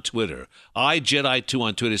Jedi2 on Twitter. iJedi2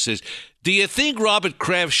 on Twitter says, do you think Robert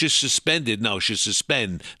Kraft should suspend,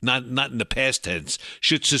 not in the past tense,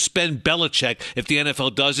 should suspend Belichick if the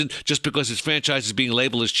NFL doesn't, just because his franchise is being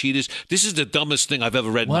labeled as cheaters? This is the dumbest thing I've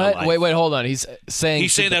ever read in my life. Wait, hold on. He's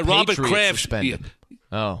saying that Robert Kraft,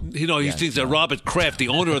 Oh, he thinks that Robert Kraft, the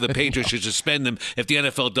owner of the Patriots, should suspend them if the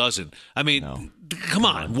NFL doesn't. I mean, come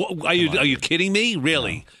on. Are you kidding me?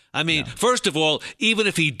 Really? No. I mean, first of all, even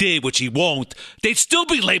if he did, which he won't, they'd still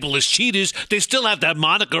be labeled as cheaters. They still have that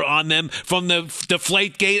moniker on them from the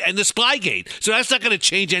Deflategate and the Spygate. So that's not going to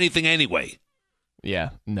change anything anyway. Yeah,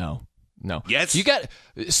 no. Yes? You got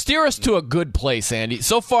steer us to a good place, Andy.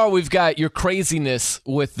 So far, we've got your craziness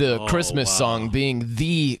with the Christmas song being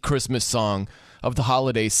the Christmas song of the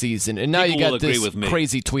holiday season. And now People you will got agree this with me.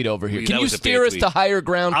 crazy tweet over here. That Can you was a bad steer us tweet. to higher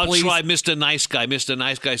ground, I'll please? try Mr. Nice Guy. Mr.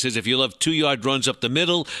 Nice Guy says if you love 2-yard runs up the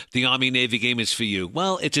middle, the Army-Navy game is for you.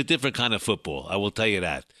 Well, it's a different kind of football. I will tell you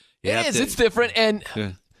that. It is. It's different, and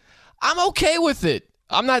I'm okay with it.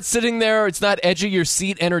 I'm not sitting there. It's not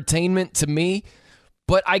edge-of-your-seat entertainment to me.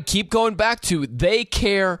 But I keep going back to they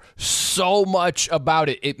care so much about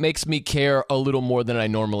it. It makes me care a little more than I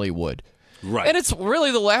normally would. Right. And it's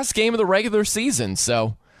really the last game of the regular season,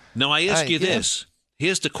 so. Now, I ask you this.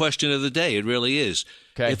 Here's the question of the day. It really is.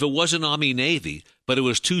 Okay. If it wasn't Army-Navy, but it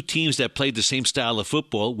was two teams that played the same style of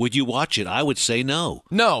football, would you watch it? I would say no.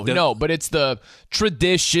 No, but it's the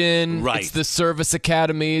tradition. Right. It's the service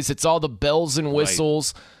academies. It's all the bells and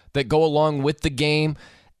whistles that go along with the game.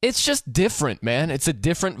 It's just different, man. It's a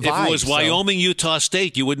different vibe. If it was Wyoming, Utah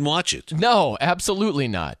State, you wouldn't watch it. No, absolutely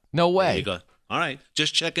not. No way. There you go. All right,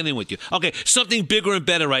 just checking in with you. Okay, something bigger and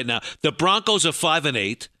better right now. The Broncos are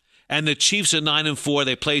 5-8, and the Chiefs are 9-4.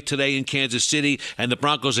 They played today in Kansas City, and the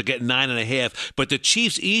Broncos are getting 9.5. But the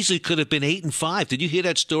Chiefs easily could have been 8-5. Did you hear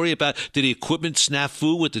that story about the equipment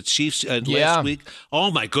snafu with the Chiefs last week? Oh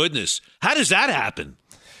my goodness, how does that happen?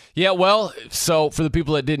 Yeah, well, so for the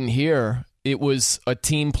people that didn't hear, it was a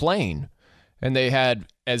team plane, and they had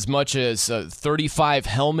as much as 35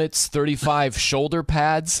 helmets, 35 shoulder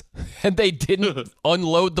pads, and they didn't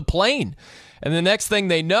unload the plane. And the next thing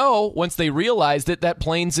they know, once they realized it, that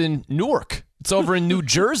plane's in Newark. It's over in New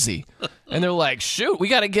Jersey. And they're like, shoot, we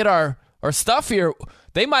got to get our stuff here.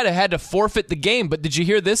 They might have had to forfeit the game, but did you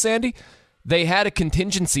hear this, Andy? They had a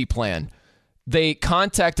contingency plan. They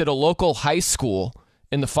contacted a local high school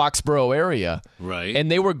in the Foxborough area. Right.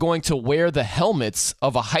 And they were going to wear the helmets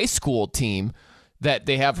of a high school team that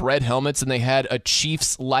they have red helmets, and they had a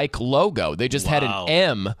Chiefs-like logo. They just had an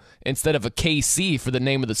M instead of a KC for the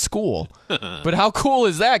name of the school. But how cool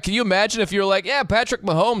is that? Can you imagine if you were like, yeah, Patrick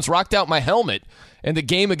Mahomes rocked out my helmet in the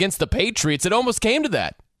game against the Patriots? It almost came to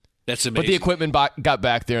that. That's amazing. But the equipment got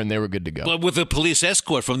back there, and they were good to go. But with a police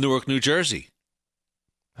escort from Newark, New Jersey.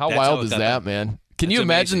 How wild is that, man? Can you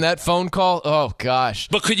imagine that phone call? Oh, gosh.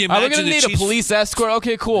 But could you imagine we're going to need a police escort?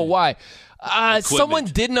 Okay, cool. Why? Someone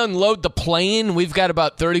didn't unload the plane. We've got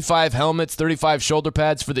about 35 helmets, 35 shoulder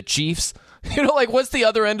pads for the Chiefs. You know, like, what's the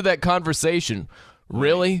other end of that conversation?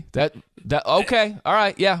 Really? That okay. All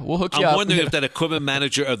right. Yeah, we'll hook you up. I'm wondering if that equipment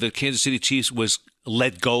manager of the Kansas City Chiefs was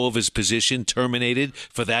let go of his position, terminated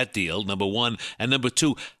for that deal, number one. And number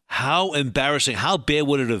two, how embarrassing, how bad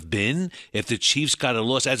would it have been if the Chiefs got a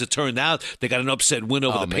loss? As it turned out, they got an upset win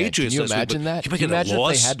over the Patriots. Can you imagine that? Can you imagine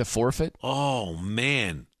if they had to forfeit? Oh,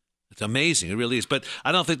 man. It's amazing. It really is. But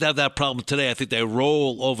I don't think they have that problem today. I think they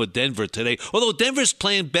roll over Denver today. Although Denver's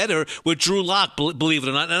playing better with Drew Lock, believe it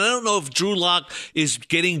or not. And I don't know if Drew Lock is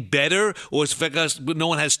getting better or it's because no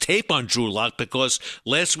one has tape on Drew Lock, because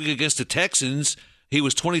last week against the Texans, he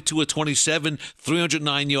was 22 of 27,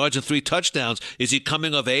 309 yards and 3 touchdowns. Is he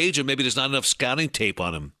coming of age, or maybe there's not enough scouting tape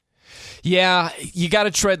on him? Yeah, you got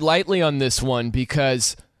to tread lightly on this one,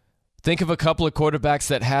 because think of a couple of quarterbacks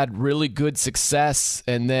that had really good success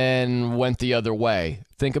and then went the other way.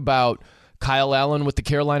 Think about Kyle Allen with the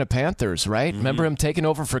Carolina Panthers, right? Mm-hmm. Remember him taking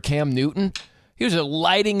over for Cam Newton? He was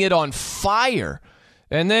lighting it on fire.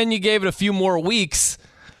 And then you gave it a few more weeks,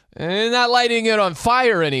 and not lighting it on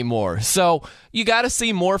fire anymore. So you got to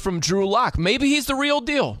see more from Drew Lock. Maybe he's the real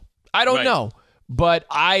deal. I don't know. But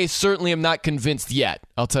I certainly am not convinced yet.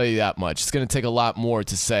 I'll tell you that much. It's going to take a lot more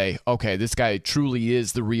to say, okay, this guy truly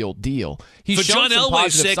is the real deal. He's for shown John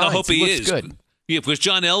Elway's sake, signs. I hope he is. Good. Yeah, because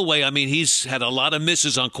John Elway, I mean, he's had a lot of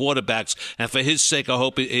misses on quarterbacks, and for his sake, I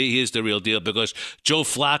hope he is the real deal, because Joe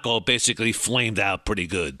Flacco basically flamed out pretty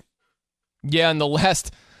good. Yeah, and the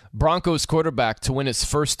last Broncos quarterback to win his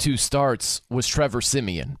first 2 starts was Trevor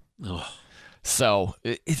Siemian. Oh. So,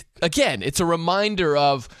 again, it's a reminder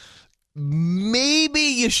of maybe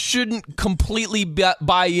you shouldn't completely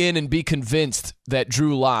buy in and be convinced that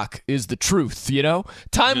Drew Lock is the truth, you know?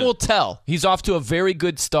 Time will tell. He's off to a very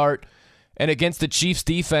good start, and against the Chiefs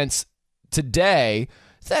defense today,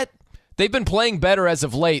 that they've been playing better as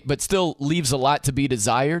of late, but still leaves a lot to be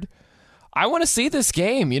desired. I want to see this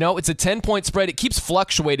game. You know, it's a 10-point spread. It keeps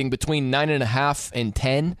fluctuating between 9.5 and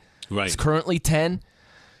 10. Right. It's currently 10.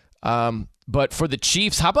 But for the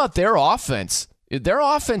Chiefs, how about their offense? Their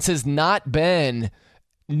offense has not been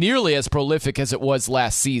nearly as prolific as it was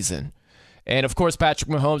last season. And, of course, Patrick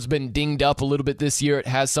Mahomes has been dinged up a little bit this year. It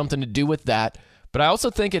has something to do with that. But I also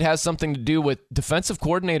think it has something to do with defensive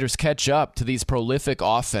coordinators catch up to these prolific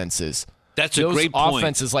offenses. That's a great point. Those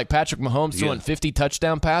offenses like Patrick Mahomes throwing 50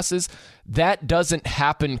 touchdown passes, That doesn't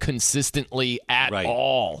happen consistently at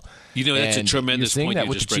all. You know, that's and a tremendous you're seeing point that you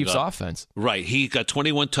with just the bring Chiefs up. offense. Right. He got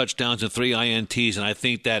 21 touchdowns and 3 INTs, and I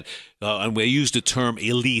think that, and we use the term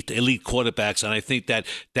elite quarterbacks, and I think that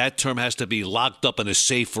that term has to be locked up in a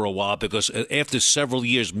safe for a while, because after several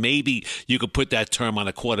years, maybe you could put that term on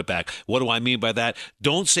a quarterback. What do I mean by that?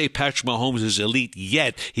 Don't say Patrick Mahomes is elite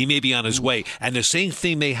yet. He may be on his way. And the same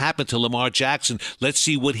thing may happen to Lamar Jackson. Let's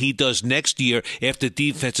see what he does next year after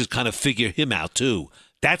defenses kind of figure him out, too.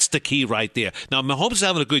 That's the key right there. Now, Mahomes is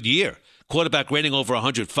having a good year. Quarterback rating over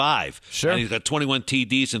 105. Sure. And he's got 21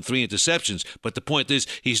 TDs and 3 interceptions. But the point is,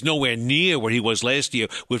 he's nowhere near where he was last year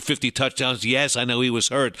with 50 touchdowns. Yes, I know he was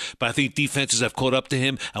hurt, but I think defenses have caught up to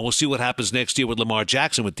him, and we'll see what happens next year with Lamar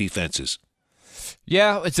Jackson with defenses.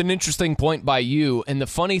 Yeah, it's an interesting point by you. And the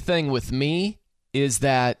funny thing with me is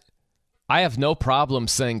that I have no problem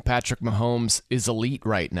saying Patrick Mahomes is elite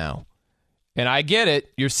right now. And I get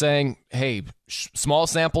it. You're saying, hey, small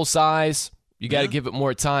sample size, you got to give it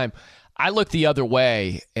more time. I look the other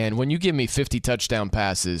way, and when you give me 50 touchdown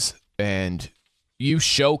passes and you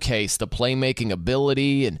showcase the playmaking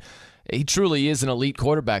ability, and he truly is an elite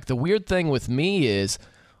quarterback. The weird thing with me is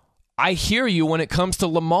I hear you when it comes to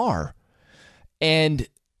Lamar. And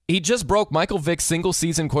he just broke Michael Vick's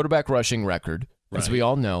single-season quarterback rushing record, as we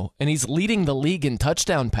all know, and he's leading the league in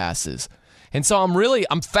touchdown passes. And so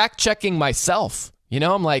I'm fact-checking myself. You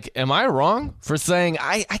know, I'm like, am I wrong for saying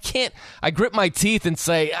I can't? I grip my teeth and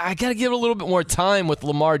say, I got to give it a little bit more time with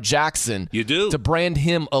Lamar Jackson. You do? To brand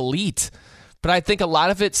him elite. But I think a lot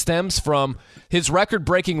of it stems from his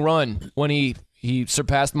record-breaking run when he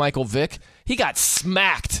surpassed Michael Vick. He got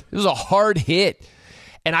smacked. It was a hard hit.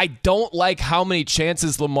 And I don't like how many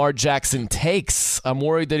chances Lamar Jackson takes. I'm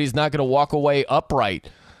worried that he's not going to walk away upright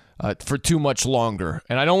for too much longer.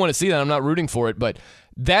 And I don't want to see that. I'm not rooting for it. But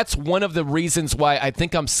that's one of the reasons why I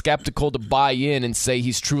think I'm skeptical to buy in and say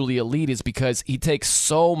he's truly elite, is because he takes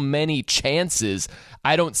so many chances.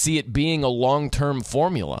 I don't see it being a long-term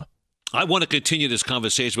formula. I want to continue this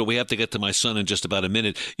conversation, but we have to get to my son in just about a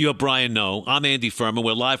minute. You're Brian Noe. I'm Andy Furman.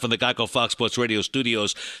 We're live from the Geico Fox Sports Radio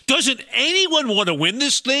studios. Doesn't anyone want to win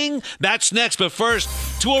this thing? That's next. But first,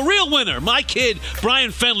 to a real winner, my kid,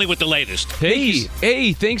 Brian Fenley, with the latest.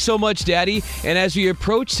 Hey, thanks so much, Daddy. And as we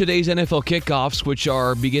approach today's NFL kickoffs, which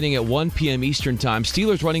are beginning at 1 p.m. Eastern Time,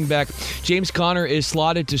 Steelers running back James Conner is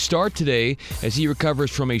slotted to start today as he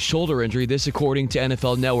recovers from a shoulder injury. This according to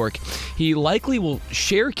NFL Network. He likely will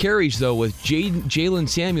share carries, though, with Jalen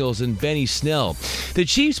Samuels and Benny Snell. The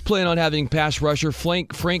Chiefs plan on having pass rusher Frank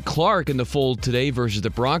Clark in the fold today versus the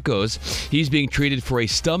Broncos. He's being treated for a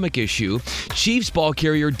stomach issue. Chiefs ball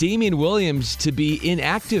carrier Damian Williams to be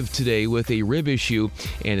inactive today with a rib issue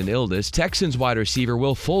and an illness. Texans wide receiver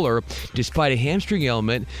Will Fuller, despite a hamstring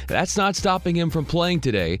ailment, that's not stopping him from playing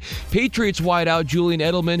today. Patriots wideout Julian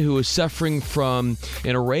Edelman, who is suffering from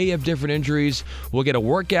an array of different injuries, will get a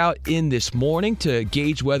workout in this morning to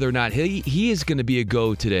gauge whether or not he is going to be a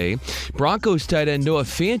go today. Broncos tight end Noah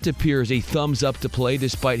Fant appears a thumbs up to play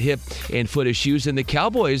despite hip and foot issues. And the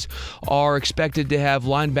Cowboys are expected to have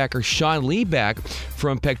linebacker Sean Lee back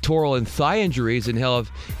from pectoral and thigh injuries and have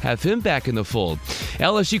him back in the fold.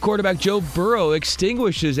 LSU quarterback Joe Burrow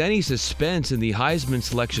extinguishes any suspense in the Heisman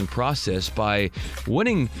selection process by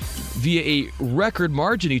winning via a record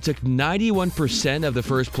margin. He took 91% of the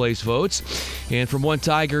first place votes. And from one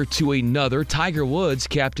Tiger to another, Tiger Woods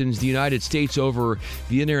captains the United States over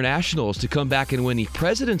the Internationals to come back and win the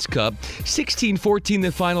President's Cup. 16-14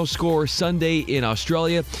 the final score Sunday in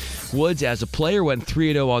Australia. Woods, as a player, went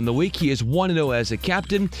 3-0 on the week. He is 1-0 as a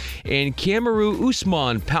captain. And Kamaru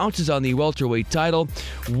Usman pounces on the welterweight title,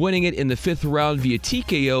 winning it in the 5th round via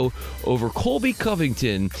TKO over Colby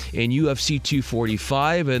Covington in UFC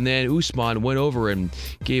 245. And then Usman went over and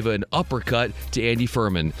gave an uppercut to Andy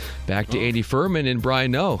Furman. Back to Andy Furman and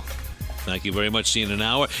Brian Noe. Thank you very much. See you in an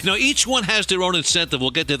hour. Now, each one has their own incentive.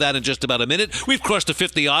 We'll get to that in just about a minute. We've crossed the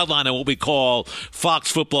 50-yard line on what we call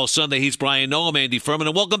Fox Football Sunday. He's Brian Noe. I'm Andy Furman.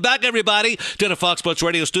 And welcome back, everybody, to the Fox Sports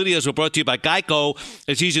Radio studios. We're brought to you by Geico.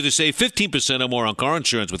 It's easy to save 15% or more on car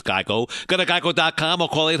insurance with Geico. Go to geico.com or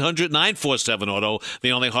call 800-947-AUTO.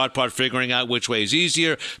 The only hard part, figuring out which way is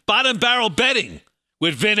easier. Bottom barrel betting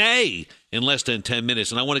with Vin A in less than 10 minutes.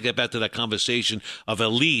 And I want to get back to that conversation of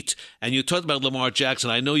elite. And you talked about Lamar Jackson.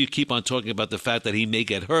 I know you keep on talking about the fact that he may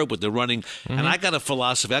get hurt with the running. Mm-hmm. And I got a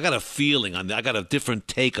philosophy. I got a feeling on that. I got a different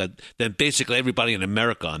take than basically everybody in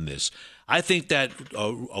America on this. I think that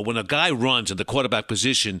when a guy runs in the quarterback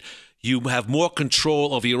position, you have more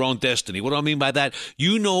control over your own destiny. What do I mean by that?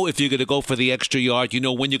 You know if you're going to go for the extra yard. You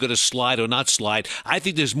know when you're going to slide or not slide. I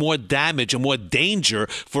think there's more damage and more danger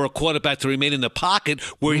for a quarterback to remain in the pocket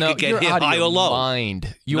where he could get hit high or low.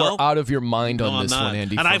 You are out of your mind on this one,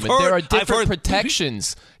 Andy. And there are different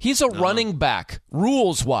protections. He's a running back,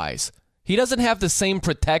 rules-wise. He doesn't have the same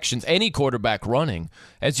protections, any quarterback running,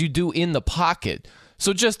 as you do in the pocket.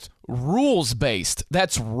 So just rules-based,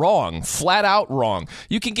 that's wrong, flat out wrong.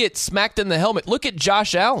 You can get smacked in the helmet. Look at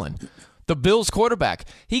Josh Allen, the Bills quarterback.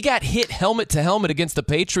 He got hit helmet to helmet against the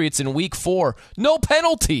Patriots in Week 4. No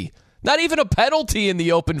penalty. Not even a penalty in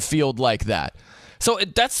the open field like that. So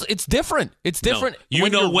it's different. It's different. No, you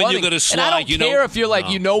know when you're going to slide. And I don't care if you're like,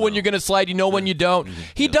 when you're going to slide, you know when you don't.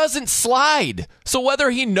 He doesn't slide. So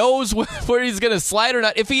whether he knows where he's going to slide or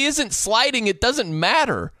not, if he isn't sliding, it doesn't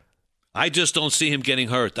matter. I just don't see him getting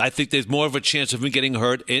hurt. I think there's more of a chance of him getting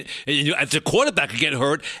hurt. As a quarterback could get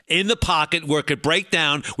hurt in the pocket where it could break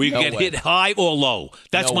down, where you can get hit high or low.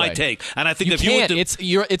 That's my take. And I think you if can't.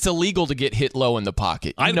 you it's illegal to get hit low in the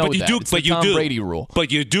pocket. You know but you that. do. It's but the you Tom do. Brady rule.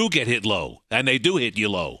 But you do get hit low, and they do hit you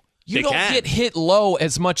low. You don't get hit low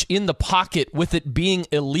as much in the pocket with it being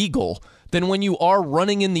illegal than when you are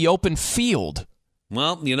running in the open field.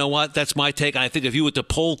 Well, you know what? That's my take. I think if you were to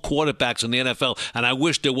poll quarterbacks in the NFL, and I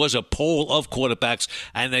wish there was a poll of quarterbacks,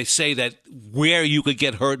 and they say that where you could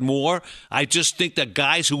get hurt more, I just think that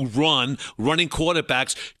guys who running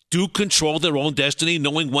quarterbacks, do control their own destiny,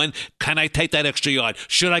 knowing when can I take that extra yard?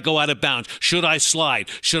 Should I go out of bounds? Should I slide?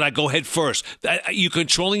 Should I go head first? You're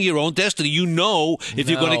controlling your own destiny. You know if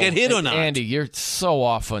you're going to get hit or not. Andy, you're so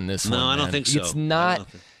off on this one. No, I don't think so. It's not.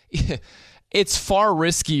 It's far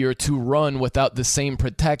riskier to run without the same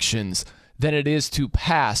protections than it is to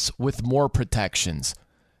pass with more protections.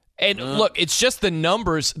 And look, it's just the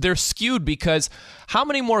numbers. They're skewed because how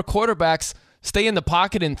many more quarterbacks stay in the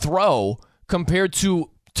pocket and throw compared to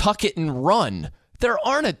tuck it and run? There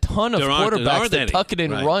aren't a ton of quarterbacks that tuck it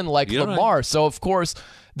and run like Lamar. Right. So, of course,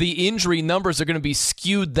 the injury numbers are going to be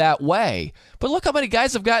skewed that way. But look how many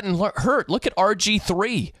guys have gotten hurt. Look at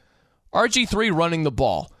RG3. RG3 running the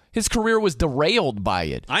ball. His career was derailed by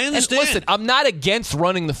it. I understand. And listen, I'm not against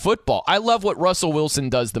running the football. I love what Russell Wilson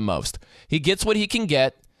does the most. He gets what he can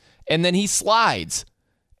get, and then he slides,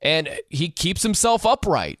 and he keeps himself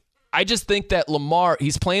upright. I just think that Lamar,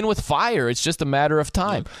 he's playing with fire. It's just a matter of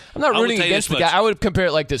time. I'm not rooting against the guy. I would compare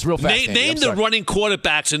it like this real fast. Name the running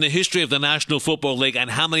quarterbacks in the history of the National Football League and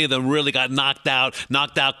how many of them really got knocked out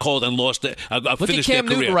cold and lost Look at Cam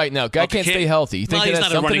Newton right now. Guy can't stay healthy. You think it has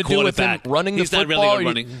something to do with him running the football?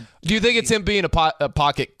 Do you think it's him being a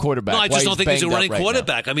pocket quarterback? No, I just don't think he's a running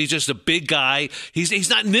quarterback. I mean, he's just a big guy. He's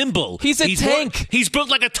not nimble. He's a tank. He's built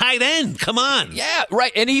like a tight end. Come on. Yeah,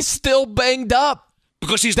 right. And he's still banged up.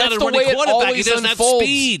 Because he's not a running quarterback. He doesn't have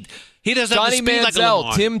speed. He doesn't have the speed like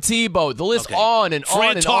Lamar. Tim Tebow. The list on and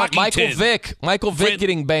on and on. Michael Vick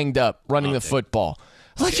getting banged up running the football.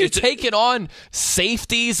 Like you're taking on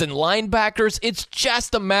safeties and linebackers. It's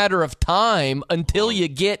just a matter of time until you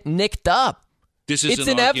get nicked up. It's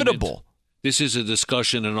inevitable. This is a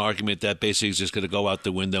discussion, an argument that basically is just going to go out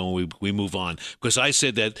the window and we move on. Because I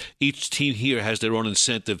said that each team here has their own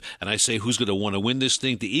incentive, and I say who's going to want to win this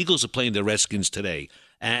thing. The Eagles are playing the Redskins today,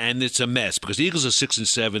 and it's a mess because the Eagles are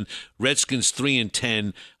 6-7, Redskins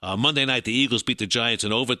 3-10. Monday night, the Eagles beat the Giants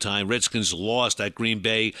in overtime. Redskins lost at Green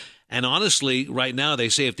Bay. And honestly, right now, they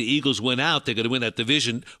say if the Eagles win out, they're going to win that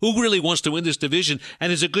division. Who really wants to win this division?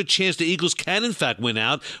 And there's a good chance the Eagles can, in fact, win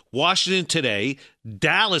out. Washington today.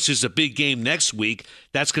 Dallas is a big game next week.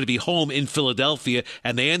 That's going to be home in Philadelphia.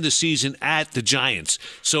 And they end the season at the Giants.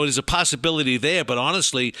 So there's a possibility there. But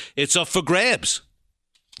honestly, it's up for grabs.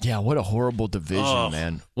 Yeah, what a horrible division,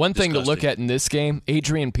 man. One thing to look at in this game,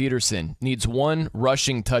 Adrian Peterson needs one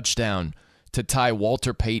rushing touchdown to tie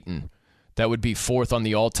Walter Payton. That would be fourth on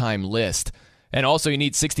the all-time list. And also you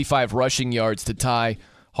need 65 rushing yards to tie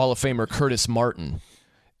Hall of Famer Curtis Martin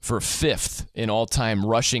for fifth in all-time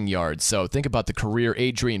rushing yards. So think about the career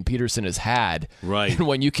Adrian Peterson has had. Right. And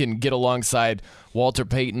when you can get alongside Walter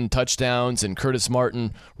Payton touchdowns and Curtis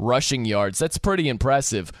Martin rushing yards, that's pretty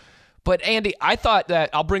impressive. But, Andy, I thought that,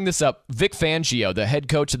 I'll bring this up, Vic Fangio, the head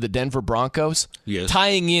coach of the Denver Broncos,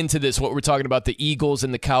 tying into this, what we're talking about, the Eagles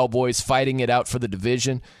and the Cowboys fighting it out for the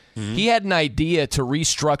division. Mm-hmm. He had an idea to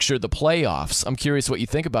restructure the playoffs. I'm curious what you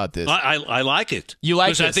think about this. I like it. You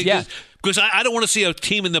like this, Because I don't want to see a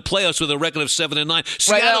team in the playoffs with a record of 7-9.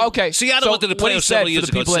 Seattle went to the what he playoffs said, several years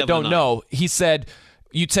for the ago, people that don't 7-9. know, he said,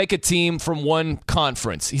 you take a team from one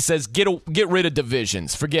conference. He says, get rid of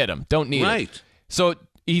divisions. Forget them. Don't need it. So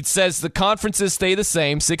he says the conferences stay the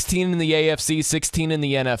same, 16 in the AFC, 16 in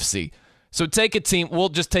the NFC. So take a team. We'll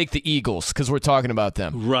just take the Eagles because we're talking about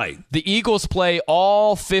them. Right. The Eagles play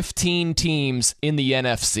all 15 teams in the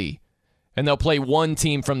NFC, and they'll play one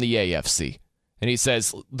team from the AFC. And he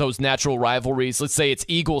says those natural rivalries, let's say it's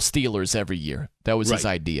Eagles-Steelers every year. That was his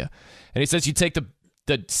idea. And he says you take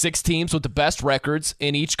the 6 teams with the best records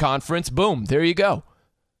in each conference. Boom, there you go.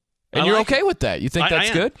 And you're okay with that. You think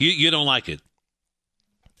that's good? You don't like it.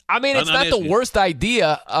 I mean, it's not the worst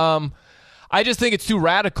idea. I just think it's too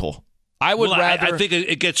radical. I would rather. I think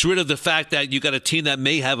it gets rid of the fact that you got a team that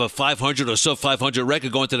may have a 500 or sub-500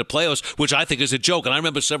 record going to the playoffs, which I think is a joke. And I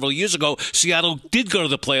remember several years ago, Seattle did go to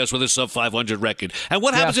the playoffs with a sub-500 record. And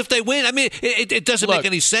what happens if they win? I mean, it doesn't make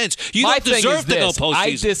any sense. You don't deserve to go postseason.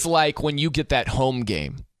 I dislike when you get that home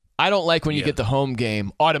game. I don't like when you get the home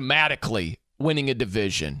game automatically winning a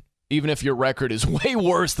division, even if your record is way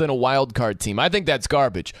worse than a wild card team. I think that's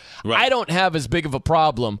garbage. Right. I don't have as big of a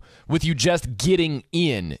problem with you just getting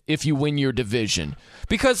in if you win your division.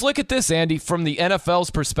 Because look at this, Andy, from the NFL's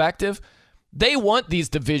perspective, they want these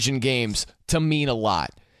division games to mean a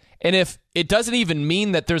lot. And if it doesn't even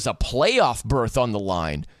mean that there's a playoff berth on the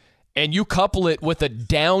line, and you couple it with a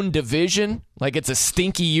down division, like it's a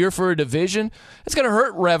stinky year for a division, it's going to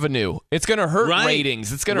hurt revenue. It's going to hurt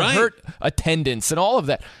ratings. It's going to hurt attendance and all of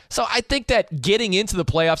that. So I think that getting into the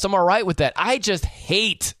playoffs, I'm all right with that. I just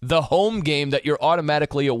hate the home game that you're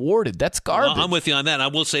automatically awarded. That's garbage. Well, I'm with you on that. I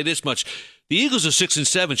will say this much. The Eagles are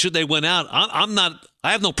 6-7. Should they win out,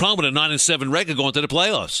 I have no problem with a 9-7 record going to the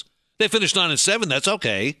playoffs. They finished 9-7. That's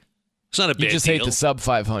okay. It's not a big deal. You just hate the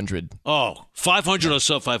sub-500. Oh, 500 or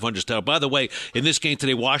sub-500 is terrible. By the way, in this game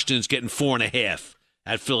today, Washington's getting 4.5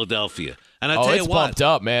 at Philadelphia. And I tell you what, it's bumped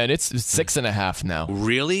up, man. It's 6.5 now.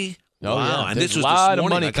 Really? Oh, wow. Yeah. And this was a lot this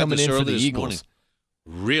morning. of money coming in for the Eagles.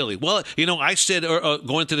 Really? Well, I said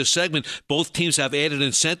going to the segment, both teams have added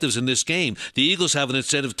incentives in this game. The Eagles have an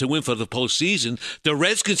incentive to win for the postseason. The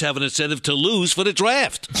Redskins have an incentive to lose for the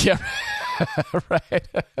draft. Yeah. Right.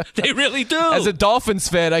 They really do. As a Dolphins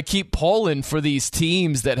fan, I keep polling for these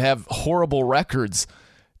teams that have horrible records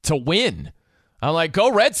to win. I'm like,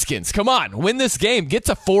 go Redskins. Come on, win this game. Get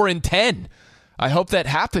to 4-10. I hope that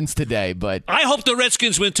happens today. But I hope the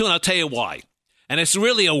Redskins win too, and I'll tell you why. And it's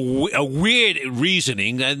really a weird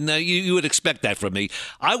reasoning, and you would expect that from me.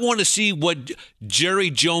 I want to see what Jerry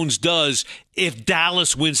Jones does if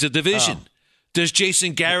Dallas wins the division. Oh. Does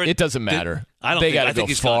Jason Garrett? It doesn't matter. I don't. They got to go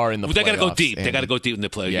far in the playoffs. They got to go deep. They got to go deep in the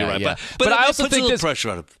playoffs. You're right. Yeah. But I also puts think a little pressure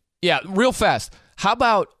on him. Yeah, real fast. How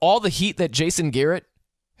about all the heat that Jason Garrett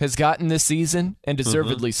has gotten this season, and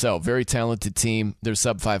deservedly so. Very talented team. They're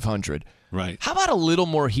sub-500. Right. How about a little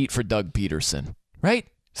more heat for Doug Peterson? Right.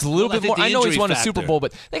 It's a little bit more. I know he's won a Super Bowl,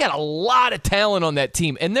 but they got a lot of talent on that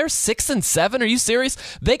team, and they're 6-7. Are you serious?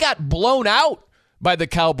 They got blown out by the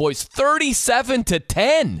Cowboys,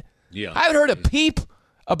 37-10. Yeah. I haven't heard a peep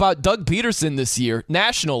about Doug Peterson this year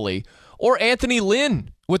nationally, or Anthony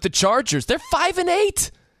Lynn with the Chargers. They're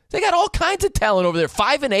 5-8. They got all kinds of talent over there.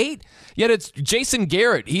 5-8. Yet it's Jason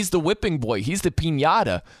Garrett. He's the whipping boy. He's the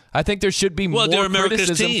piñata. I think there should be more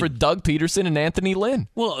criticism for Doug Peterson and Anthony Lynn.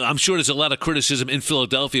 Well, I'm sure there's a lot of criticism in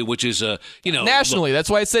Philadelphia, which is, nationally. That's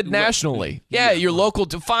why I said nationally. Yeah, you're local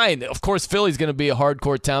to fine. Of course, Philly's going to be a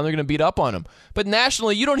hardcore town. They're going to beat up on them. But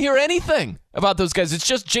nationally, you don't hear anything about those guys. It's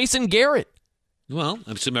just Jason Garrett. Well,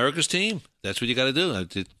 it's America's team. That's what you got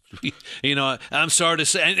to do. I'm sorry to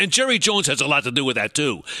say, and Jerry Jones has a lot to do with that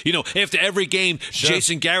too. After every game,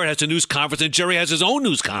 Jason Garrett has a news conference, and Jerry has his own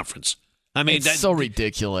news conference. I mean, that's so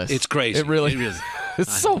ridiculous. It's crazy. It really is.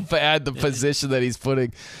 It's so bad, the position that he's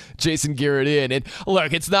putting Jason Garrett in. And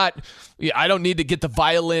look, it's not. I don't need to get the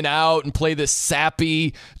violin out and play this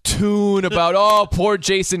sappy tune about poor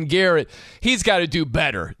Jason Garrett. He's got to do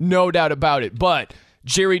better, no doubt about it. But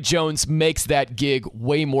Jerry Jones makes that gig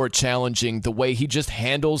way more challenging the way he just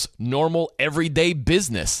handles normal, everyday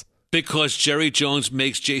business. Because Jerry Jones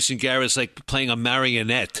makes Jason Garrett like playing a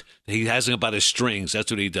marionette. He has him about his strings. That's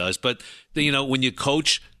what he does. But, when you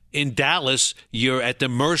coach in Dallas, you're at the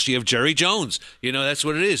mercy of Jerry Jones. That's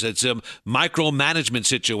what it is. It's a micromanagement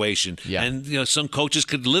situation. Yeah. And, some coaches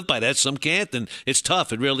could live by that. Some can't. And it's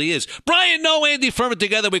tough. It really is. Brian Noe, Andy Furman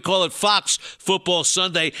together. We call it Fox Football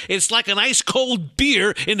Sunday. It's like an ice-cold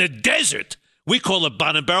beer in the desert. We call it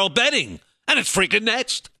Bottom Barrel Betting. And it's freaking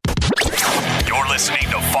next. You're listening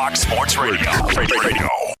to Fox Sports Radio.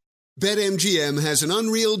 BetMGM has an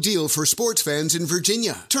unreal deal for sports fans in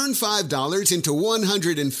Virginia. Turn $5 into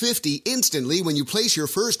 $150 instantly when you place your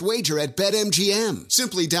first wager at BetMGM.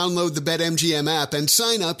 Simply download the BetMGM app and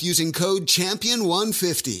sign up using code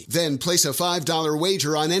CHAMPION150. Then place a $5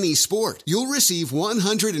 wager on any sport. You'll receive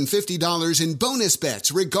 $150 in bonus bets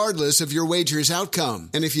regardless of your wager's outcome.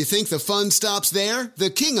 And if you think the fun stops there, the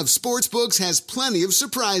King of Sportsbooks has plenty of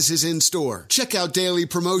surprises in store. Check out daily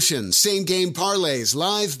promotions, same-game parlays,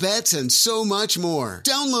 live bets, and so much more.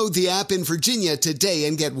 Download the app in Virginia today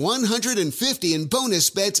and get $150 in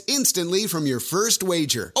bonus bets instantly from your first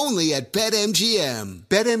wager. Only at BetMGM.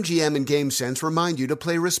 BetMGM and GameSense remind you to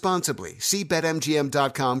play responsibly. See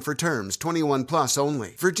BetMGM.com for terms. 21 plus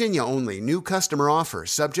only. Virginia only. New customer offer.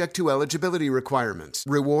 Subject to eligibility requirements.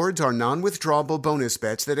 Rewards are non-withdrawable bonus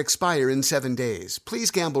bets that expire in 7 days.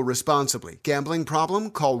 Please gamble responsibly. Gambling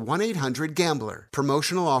problem? Call 1-800-GAMBLER.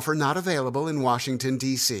 Promotional offer not available in Washington,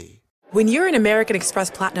 D.C. When you're an American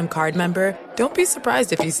Express Platinum Card member, don't be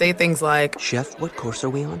surprised if you say things like, Chef, what course are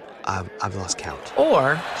we on? I've lost count.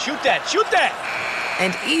 Or, Shoot that!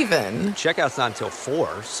 and even, Checkout's not until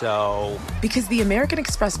 4, so... Because the American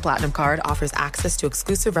Express Platinum Card offers access to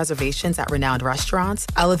exclusive reservations at renowned restaurants,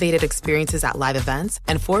 elevated experiences at live events,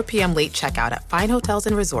 and 4 p.m. late checkout at fine hotels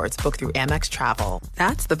and resorts booked through Amex Travel.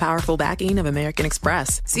 That's the powerful backing of American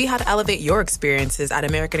Express. See how to elevate your experiences at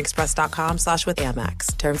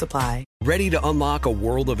americanexpress.com/withAmex. Terms apply. Ready to unlock a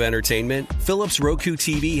world of entertainment? Philips Roku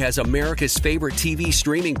TV has America's favorite TV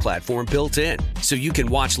streaming platform built in. So you can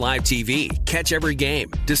watch live TV, catch every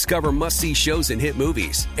game, discover must-see shows and hit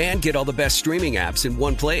movies, and get all the best streaming apps in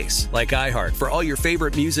one place. Like iHeart for all your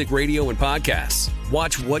favorite music, radio, and podcasts.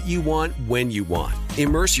 Watch what you want, when you want.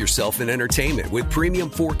 Immerse yourself in entertainment with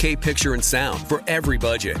premium 4K picture and sound for every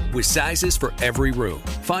budget, with sizes for every room.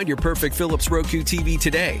 Find your perfect Philips Roku TV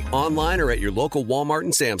today, online or at your local Walmart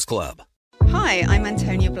and Sam's Club. Hi, I'm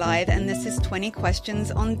Antonia Blythe, and this is 20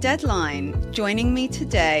 Questions on Deadline. Joining me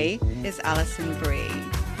today is Alison Brie.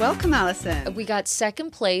 Welcome, Alison. We got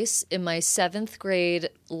second place in my 7th grade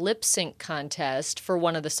lip sync contest for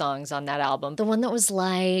one of the songs on that album. The one that was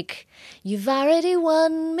like, "You've already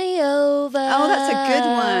won me over." Oh, that's a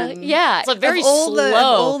good one. Yeah. It's very of all slow. Of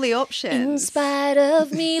all the options. In spite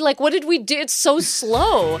of me. Like, what did we do? It's so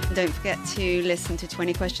slow. Don't forget to listen to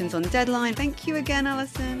 20 Questions on Deadline. Thank you again,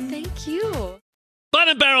 Alison. Thank you.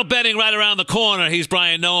 Bottom barrel betting right around the corner. He's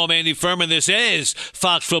Brian Noam, Andy Furman. This is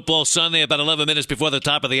Fox Football Sunday, about 11 minutes before the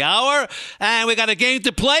top of the hour. And we got a game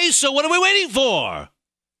to play, so what are we waiting for?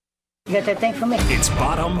 You got that thing for me? It's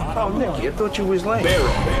Bottom. Oh, Nicky, I thought you was late.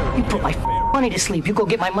 You put my money to sleep. You go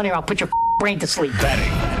get my money or I'll put your brain to sleep. Betting.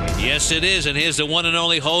 Yes, it is. And here's the one and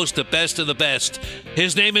only host, the best of the best.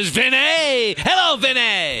 His name is Vinay. Hello,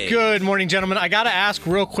 Vinay. Good morning, gentlemen. I got to ask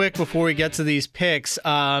real quick before we get to these picks.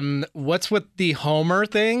 What's with the Homer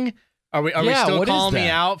thing? Are we still calling me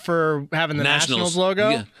out for having the Nationals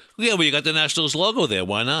logo? Yeah, well, you got the Nationals logo there.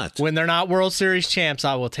 Why not? When they're not World Series champs,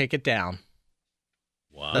 I will take it down.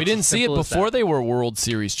 Wow. We didn't see it before they were World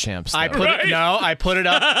Series champs. I put it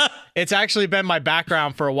up. It's actually been my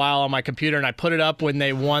background for a while on my computer, and I put it up when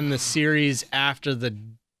they won the series after the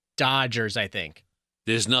Dodgers, I think.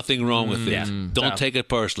 There's nothing wrong with it. Don't take it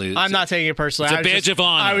personally. I'm not taking it personally. It's a badge of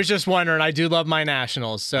honor. I was just wondering. I do love my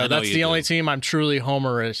Nationals, so that's the only team I'm truly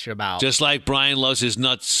homerish about. Just like Brian loves his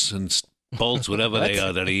nuts and bolts, whatever they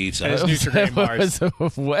are that he eats. And his Nutrigrain bars.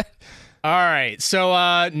 What? All right, so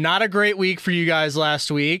not a great week for you guys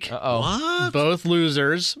last week. What? Both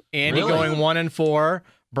losers. Andy going 1-4.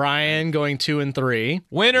 Brian going 2-3.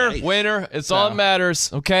 Winner. It's all that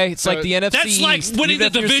matters. Okay, it's like the NFC. That's like winning the Even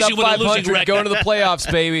if you're division with a losing 500, record. going to the playoffs,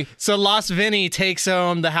 baby. So Lost Vinny takes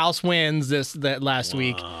home the house wins that last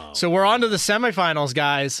week. So we're on to the semifinals,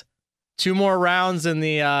 guys. 2 more rounds in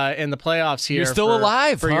the playoffs here. You're still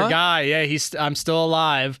alive, for your guy. Yeah, I'm still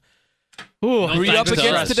alive. Ooh, who are you up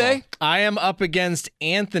against today? I am up against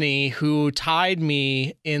Anthony, who tied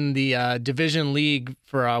me in the division league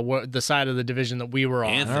for the side of the division that we were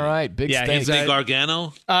on. Anthony. All right, big stakes. Anthony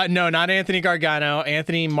Gargano? No, not Anthony Gargano.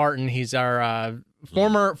 Anthony Martin. He's our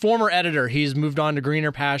former editor. He's moved on to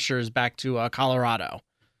greener pastures back to Colorado,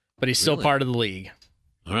 but he's still part of the league.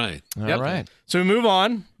 All right. Yep. All right. So we move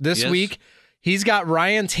on. This week, he's got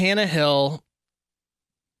Ryan Tannehill.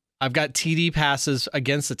 I've got TD passes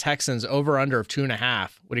against the Texans over under of 2.5.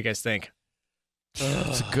 What do you guys think?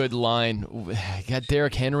 It's a good line. You got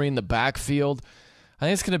Derrick Henry in the backfield. I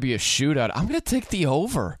think it's going to be a shootout. I'm going to take the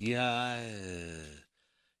over. Yeah.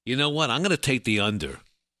 You know what? I'm going to take the under.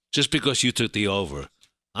 Just because you took the over.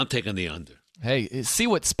 I'm taking the under. Hey, see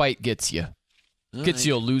what spite gets you. Gets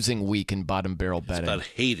you a losing week in bottom barrel betting. It's about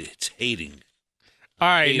hate. It's hating. All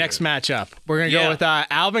right, next matchup. We're going to go with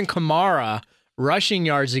Alvin Kamara rushing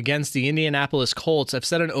yards against the Indianapolis Colts. I've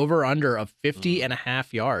set an over-under of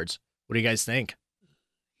 50.5 yards. What do you guys think?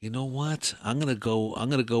 You know what? I'm gonna go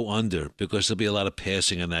under because there'll be a lot of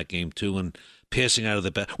passing in that game too, and passing out of the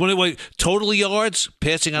back. Wait, total yards?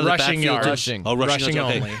 Passing out of the backfield? Rushing. Oh, rushing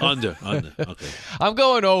only. Okay. Under. Okay. I'm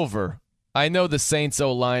going over. I know the Saints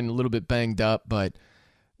O-line a little bit banged up, but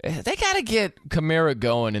they got to get Kamara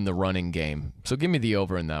going in the running game. So give me the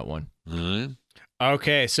over in that one. All right.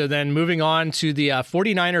 Okay, so then moving on to the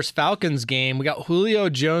 49ers-Falcons game, we got Julio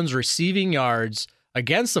Jones receiving yards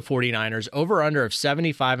against the 49ers, over-under of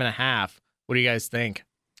 75.5. What do you guys think?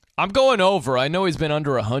 I'm going over. I know he's been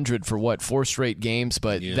under 100 for, 4 straight games,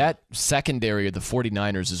 but that secondary of the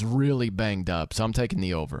 49ers is really banged up, so I'm taking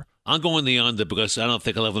the over. I'm going the under because I don't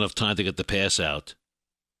think I'll have enough time to get the pass out.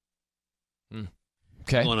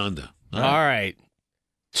 Okay. I'm going under. All right.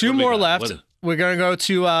 Two more left. We're going to go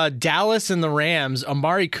to Dallas and the Rams.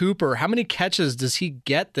 Amari Cooper, how many catches does he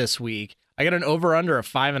get this week? I got an over-under of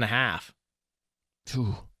 5.5.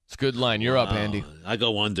 Ooh, it's a good line. You're up, Andy. I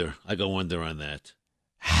go under on that.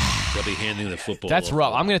 They'll be handing the football. That's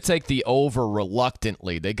rough. I'm going to take the over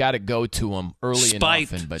reluctantly. They got to go to him early and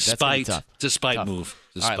often, but that's gonna be tough. It's a spite move.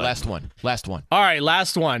 All right, last one. All right,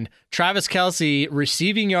 last one. Travis Kelce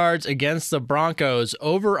receiving yards against the Broncos,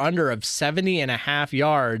 over-under of 70.5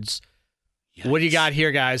 yards. Yes. What do you got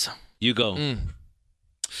here, guys? You go. I'm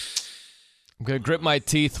going to grip my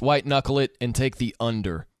teeth, white-knuckle it, and take the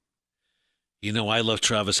under. You know, I love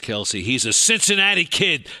Travis Kelce. He's a Cincinnati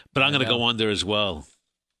kid, but I'm going to go under as well.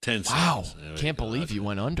 10 cents. Wow. Can't believe you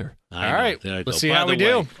went under. All right. Let's see how we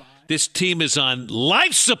do. This team is on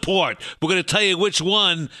life support. We're going to tell you which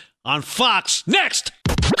one on Fox next.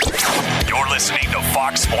 You're listening to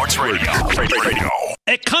Fox Sports Radio.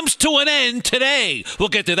 It comes to an end today. We'll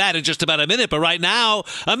get to that in just about a minute. But right now,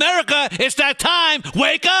 America, it's that time.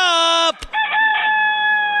 Wake up!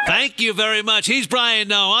 Thank you very much. He's Brian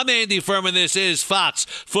Noe. I'm Andy Furman. This is Fox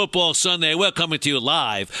Football Sunday. We're coming to you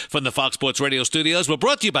live from the Fox Sports Radio studios. We're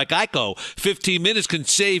brought to you by Geico. 15 minutes can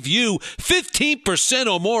save you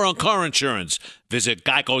 15% or more on car insurance. Visit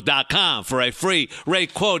geico.com for a free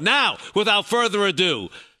rate quote. Now, without further ado,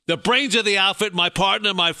 the brains of the outfit, my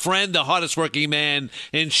partner, my friend, the hardest working man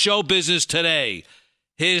in show business today.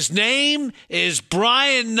 His name is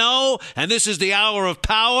Brian Noe, and this is the Hour of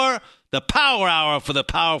Power. The Power Hour for the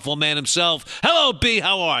powerful man himself. Hello, B.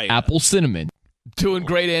 How are you? Apple cinnamon. Doing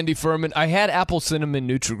great, Andy Furman. I had apple cinnamon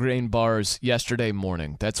Nutri-Grain bars yesterday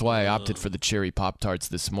morning. That's why I opted for the cherry Pop-Tarts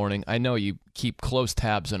this morning. I know you keep close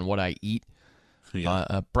tabs on what I eat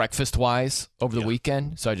breakfast-wise over the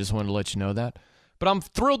weekend, so I just wanted to let you know that. But I'm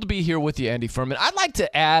thrilled to be here with you, Andy Furman. I'd like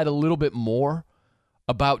to add a little bit more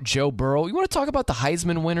about Joe Burrow. You want to talk about the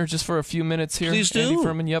Heisman winner just for a few minutes here? Please do. Andy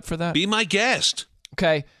Furman, you up for that? Be my guest.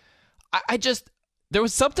 Okay. There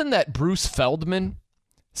was something that Bruce Feldman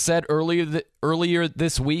said earlier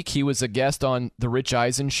this week. He was a guest on the Rich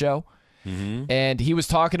Eisen show, and he was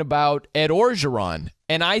talking about Ed Orgeron.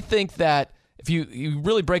 And I think that if you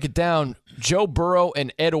really break it down, Joe Burrow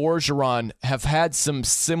and Ed Orgeron have had some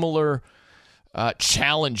similar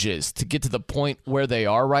challenges to get to the point where they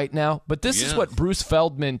are right now. But this is what Bruce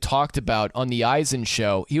Feldman talked about on the Eisen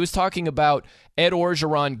show. He was talking about Ed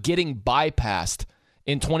Orgeron getting bypassed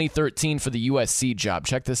in 2013 for the USC job.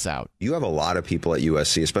 Check this out. You have a lot of people at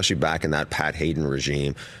USC, especially back in that Pat Hayden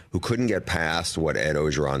regime, who couldn't get past what Ed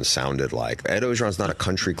Orgeron sounded like. Ed Orgeron's not a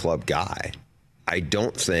country club guy. I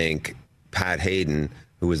don't think Pat Hayden,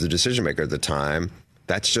 who was the decision maker at the time,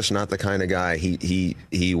 that's just not the kind of guy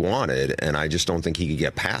he wanted, and I just don't think he could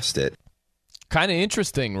get past it. Kind of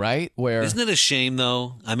interesting, right? Isn't it a shame,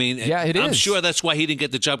 though? I mean, it I'm is. sure that's why he didn't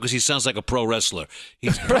get the job, because he sounds like a pro wrestler.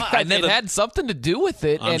 It had something to do with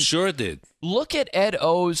it. I'm sure it did. Look at Ed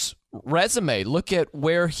O's resume. Look at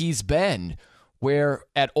where he's been. Where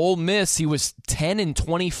at Ole Miss he was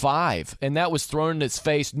 10-25, and that was thrown in his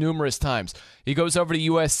face numerous times. He goes over to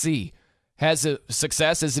USC, has a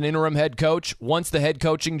success as an interim head coach, wants the head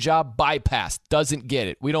coaching job, bypassed, doesn't get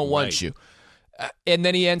it. We don't want you. And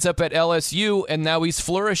then he ends up at LSU, and now he's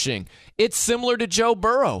flourishing. It's similar to Joe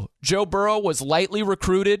Burrow. Joe Burrow was lightly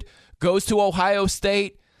recruited, goes to Ohio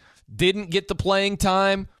State, didn't get the playing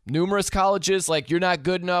time. Numerous colleges like, you're not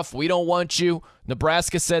good enough, we don't want you.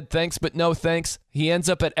 Nebraska said thanks, but no thanks. He ends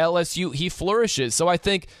up at LSU. He flourishes. So I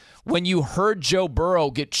think when you heard Joe Burrow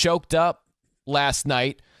get choked up last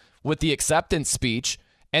night with the acceptance speech,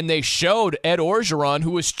 and they showed Ed Orgeron,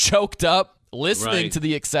 who was choked up listening to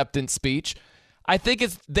the acceptance speech, I think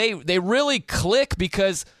they really click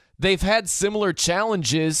because they've had similar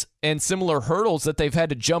challenges and similar hurdles that they've had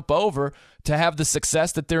to jump over to have the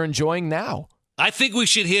success that they're enjoying now. I think we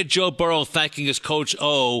should hear Joe Burrow thanking his Coach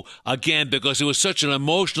O again, because it was such an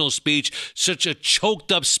emotional speech, such a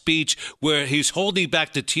choked up speech where he's holding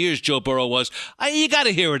back the tears. Joe Burrow was. You got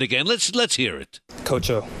to hear it again. Let's hear it. Coach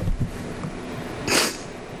O.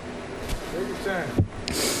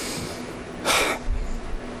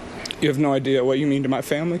 You have no idea what you mean to my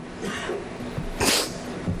family.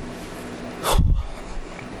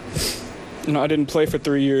 You know, I didn't play for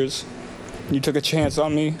 3 years. You took a chance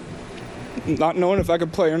on me, not knowing if I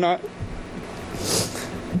could play or not.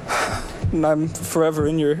 And I'm forever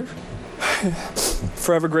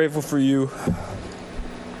forever grateful for you.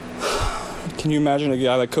 Can you imagine a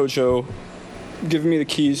guy like Coach O giving me the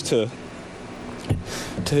keys to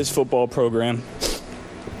his football program?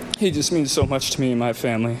 He just means so much to me and my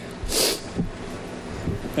family.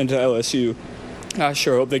 And to LSU. I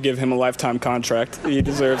sure hope they give him a lifetime contract. He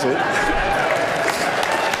deserves it.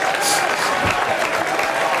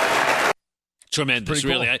 Tremendous,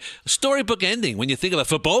 really. A storybook ending when you think about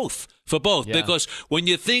it, for both. Yeah. Because when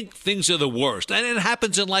you think things are the worst, and it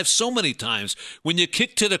happens in life so many times, when you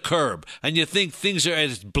kick to the curb and you think things are at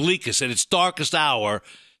its bleakest, at its darkest hour,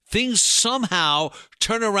 things somehow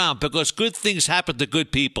turn around because good things happen to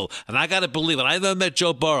good people. And I got to believe it. I never met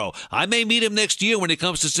Joe Burrow. I may meet him next year when he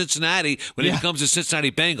comes to Cincinnati, when he becomes a Cincinnati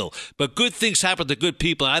Bengal. But good things happen to good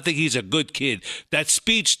people, and I think he's a good kid. That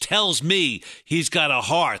speech tells me he's got a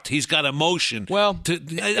heart. He's got emotion. Well,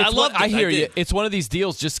 I love it. I hear you. It's one of these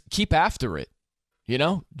deals. Just keep after it. You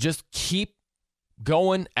know? Just keep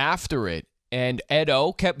going after it. And Ed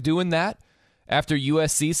O kept doing that. After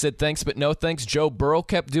USC said thanks but no thanks, Joe Burrow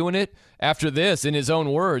kept doing it. After this, in his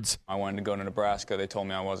own words, I wanted to go to Nebraska. They told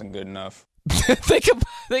me I wasn't good enough.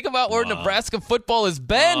 think about where Nebraska football has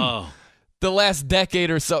been the last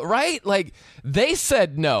decade or so, right? Like, they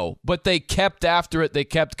said no, but they kept after it. They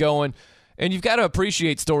kept going. And you've got to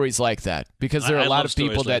appreciate stories like that, because there are a lot of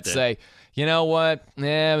people that say, you know what,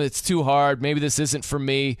 it's too hard. Maybe this isn't for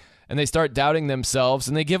me. And they start doubting themselves,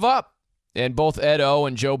 and they give up. And both Ed O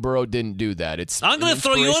and Joe Burrow didn't do that. I'm going to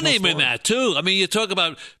throw your name in that, too. I mean, you talk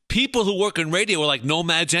about people who work in radio are like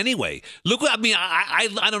nomads anyway. Look,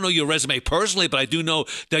 I don't know your resume personally, but I do know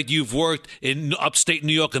that you've worked in upstate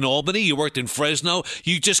New York and Albany. You worked in Fresno.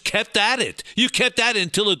 You just kept at it. You kept at it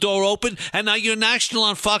until the door opened, and now you're national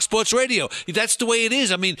on Fox Sports Radio. That's the way it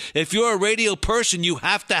is. I mean, if you're a radio person, you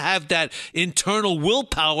have to have that internal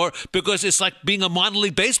willpower, because it's like being a minor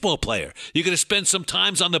league baseball player. You're going to spend some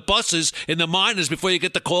times on the buses in the minors before you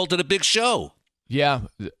get the call to the big show. Yeah,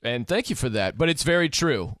 and thank you for that. But it's very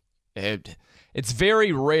true. It's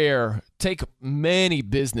very rare. Take many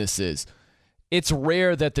businesses. It's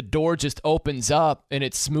rare that the door just opens up and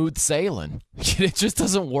it's smooth sailing. It just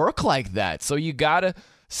doesn't work like that. So you got to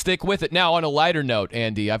stick with it. Now, on a lighter note,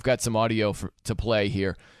 Andy, I've got some audio to play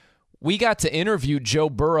here. We got to interview Joe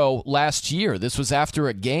Burrow last year. This was after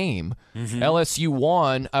a game. Mm-hmm. LSU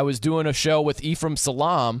won. I was doing a show with Ephraim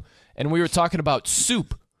Salam, and we were talking about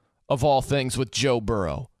soup, of all things, with Joe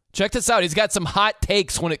Burrow. Check this out. He's got some hot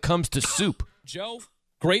takes when it comes to soup. Joe,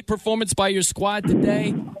 great performance by your squad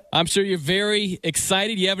today. I'm sure you're very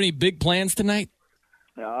excited. You have any big plans tonight?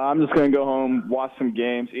 I'm just going to go home, watch some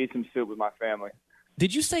games, eat some soup with my family.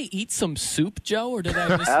 Did you say eat some soup, Joe, or did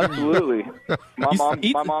I miss Absolutely.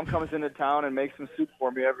 My mom comes into town and makes some soup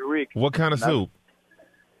for me every week. What kind of soup?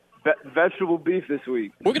 Vegetable beef this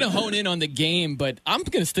week. We're going to hone in on the game, but I'm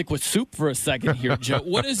going to stick with soup for a second here, Joe.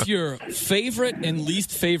 What is your favorite and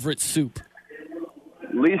least favorite soup?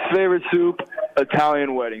 Least favorite soup,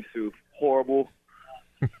 Italian wedding soup. Horrible.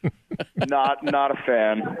 Not a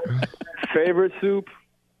fan. Favorite soup?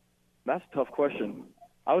 That's a tough question.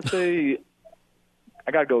 I would say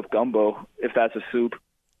I got to go with gumbo, if that's a soup.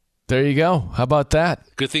 There you go. How about that?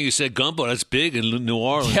 Good thing you said gumbo. That's big in New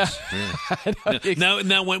Orleans. Yeah.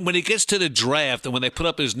 Now, when he gets to the draft and when they put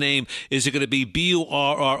up his name, is it going to be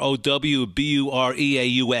Burrow,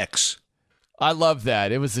 Bureaux? I love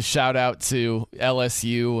that. It was a shout out to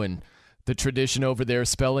LSU and the tradition over there,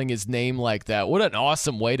 spelling his name like that. What an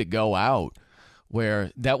awesome way to go out.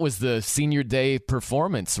 Where that was the senior day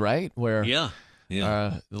performance, right? Where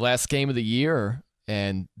the last game of the year,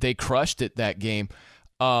 and they crushed it that game.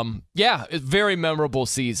 It's a very memorable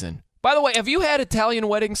season. By the way, have you had Italian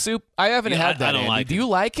wedding soup? I haven't had that. I don't like it. Do you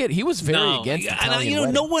like it? He was very against Italian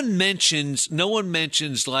wedding. No one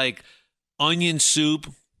mentions like onion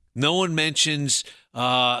soup. No one mentions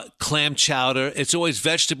clam chowder. It's always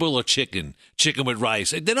vegetable or chicken with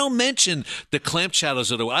rice. They don't mention the clam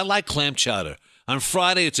chowders. I like clam chowder. On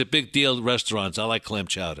Friday, it's a big deal at restaurants. I like clam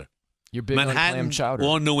chowder. You're big on Manhattan clam chowder.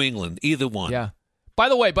 or New England, either one. Yeah. By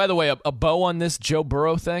the way, a bow on this Joe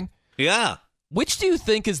Burrow thing. Yeah. Which do you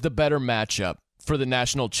think is the better matchup for the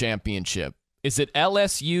national championship? Is it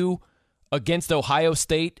LSU against Ohio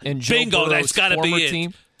State and Joe Bingo, Burrow's that's gotta former be it.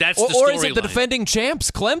 team? That's or, the or is it the storyline. defending champs?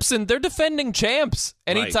 Clemson, they're defending champs.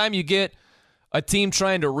 Anytime you get a team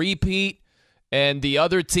trying to repeat and the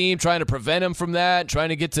other team trying to prevent them from that, trying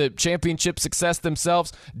to get to championship success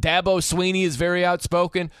themselves, Dabo Swinney is very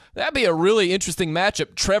outspoken. That'd be a really interesting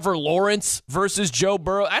matchup. Trevor Lawrence versus Joe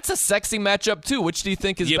Burrow. That's a sexy matchup, too. Which do you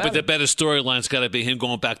think is better? Yeah, but the better storyline's got to be him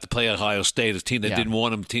going back to play at Ohio State, a team that didn't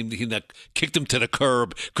want him, team that kicked him to the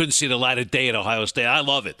curb, couldn't see the light of day at Ohio State. I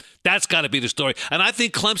love it. That's got to be the story. And I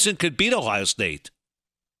think Clemson could beat Ohio State.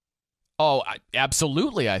 Oh,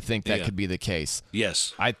 absolutely. I think that could be the case.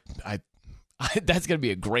 Yes. That's going to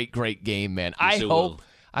be a great, great game, man. Yes,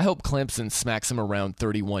 I hope Clemson smacks them around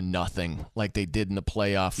 31-0 like they did in the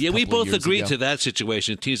playoff. Yeah, we both agreed ago. to that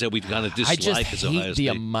situation. Teams that we kind of dislike I just as hate Ohio the State.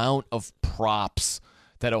 amount of props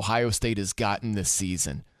that Ohio State has gotten this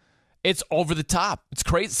season. It's over the top. It's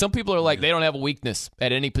crazy. Some people are like, they don't have a weakness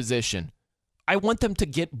at any position. I want them to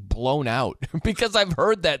get blown out because I've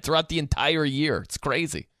heard that throughout the entire year. It's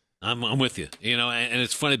crazy. I'm with you, and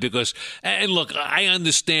it's funny because, and look, I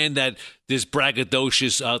understand that there's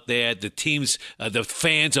braggadocious out there, the teams, the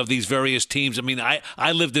fans of these various teams. I mean,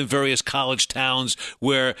 I lived in various college towns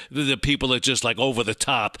where the people are just like over the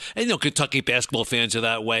top. And, Kentucky basketball fans are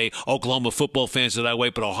that way, Oklahoma football fans are that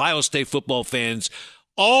way, but Ohio State football fans,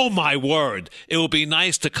 oh my word, it would be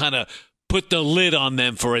nice to kind of put the lid on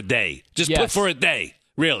them for a day. Just put for a day,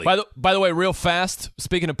 really. By the way, real fast,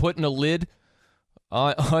 speaking of putting a lid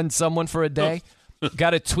on someone for a day,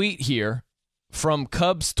 got a tweet here from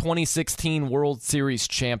Cubs 2016 World Series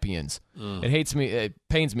champions. It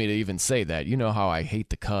pains me to even say that. You know how I hate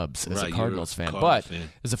the Cubs as a Cardinals fan. But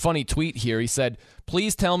there's a funny tweet here. He said,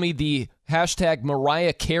 please tell me the hashtag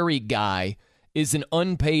Mariah Carey guy is an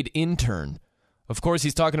unpaid intern. Of course,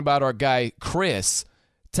 he's talking about our guy, Chris,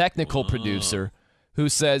 technical producer, who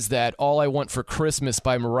says that All I Want for Christmas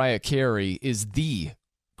by Mariah Carey is the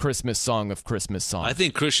Christmas song of Christmas songs. I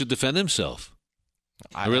think Chris should defend himself.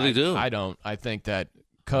 I really do. I don't. I think that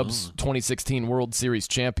Cubs 2016 World Series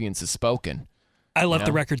champions has spoken. I let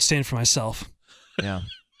the record stand for myself. Yeah.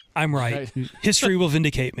 I'm right. History will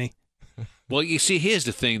vindicate me. Well, you see, here's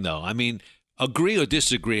the thing, though. I mean, agree or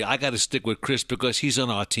disagree, I got to stick with Chris because he's on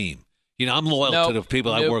our team. I'm loyal to the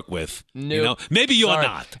people I work with. Maybe you're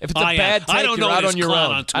not. If it's a bad take, you're out on your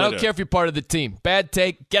own. I don't care if you're part of the team. Bad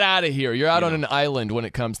take, get out of here. You're out on an island when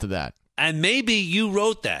it comes to that. And maybe you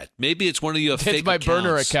wrote that. Maybe it's one of your fake It's my accounts.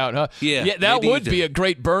 burner account, huh? Yeah, that would be a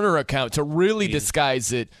great burner account to really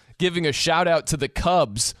disguise it, giving a shout-out to the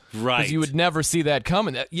Cubs. Right. Because you would never see that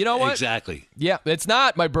coming. You know what? Exactly. Yeah, it's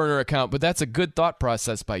not my burner account, but that's a good thought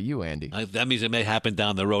process by you, Andy. That means it may happen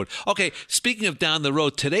down the road. Okay, speaking of down the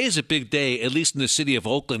road, today is a big day, at least in the city of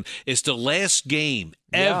Oakland. It's the last game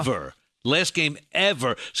ever. Last game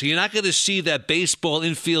ever. So you're not going to see that baseball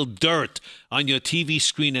infield dirt on your TV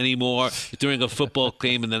screen anymore during a football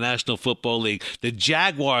game in the National Football League. The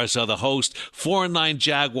Jaguars are the host. 4-9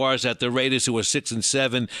 Jaguars at the Raiders, who are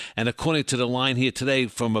 6-7. And according to the line here today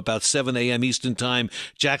from about 7 a.m. Eastern Time,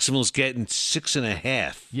 Jacksonville's getting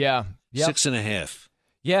 6.5. Yeah. Yep. 6.5.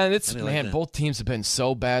 Yeah, and both teams have been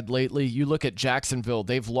so bad lately. You look at Jacksonville,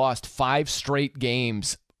 they've lost 5 straight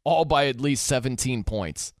games, all by at least 17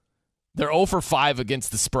 points. They're 0 for 5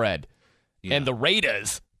 against the spread. Yeah. And the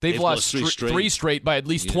Raiders, they've lost 3 straight by at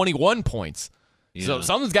least 21 points. Yeah. So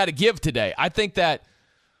something's got to give today. I think that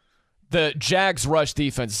the Jags' rush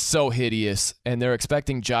defense is so hideous, and they're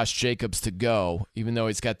expecting Josh Jacobs to go, even though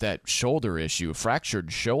he's got that shoulder issue,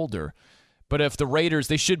 fractured shoulder. But if the Raiders,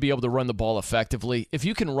 they should be able to run the ball effectively. If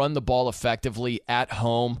you can run the ball effectively at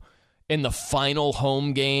home in the final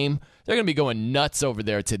home game, they're going to be going nuts over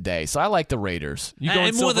there today. So I like the Raiders. You going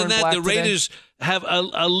and more than that, the Raiders today? have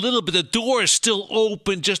a little bit. The door is still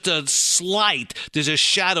open, just a slight. There's a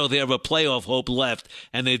shadow there of a playoff hope left,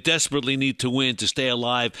 and they desperately need to win to stay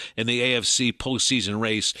alive in the AFC postseason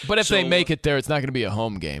race. But if they make it there, it's not going to be a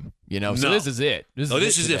home game. So this is it.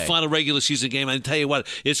 This is it. Final regular season game. I tell you what,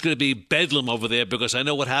 it's going to be bedlam over there because I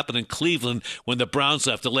know what happened in Cleveland when the Browns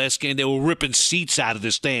left the last game. They were ripping seats out of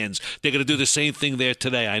the stands. They're going to do the same thing there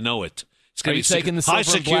today. I know it. It's going to be taking the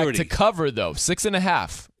silver and black to cover, though?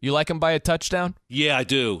 6.5. You like them by a touchdown? Yeah, I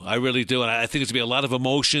do. I really do. And I think there's going to be a lot of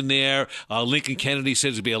emotion there. Lincoln Kennedy says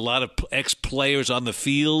there's going to be a lot of ex-players on the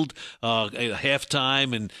field at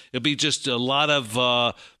halftime, and it'll be just a lot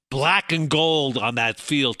of black and gold on that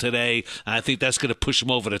field today. And I think that's going to push them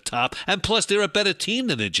over the top. And plus, they're a better team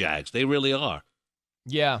than the Jags. They really are.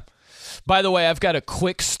 Yeah. By the way, I've got a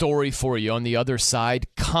quick story for you on the other side.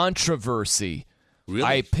 Controversy. Really?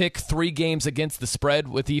 I pick 3 games against the spread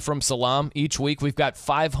with Ephraim Salam each week. We've got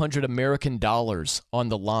 $500 American on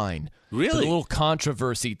the line. Really? There's a little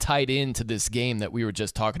controversy tied into this game that we were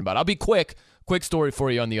just talking about. I'll be quick. Quick story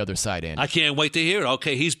for you on the other side, Andy. I can't wait to hear it.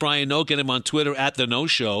 Okay, he's Brian Noe. Get him on Twitter at The No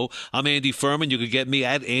Show. I'm Andy Furman. You could get me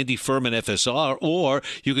at Andy Furman FSR, or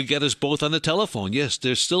you could get us both on the telephone. Yes,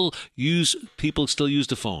 people still use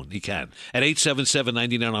the phone. You can. At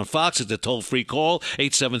 877-99 on Fox, it's a toll-free call,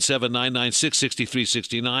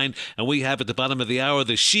 877-996-6369. And we have at the bottom of the hour,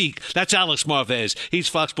 the Sheik. That's Alex Marvez. He's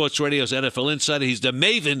Fox Sports Radio's NFL insider. He's the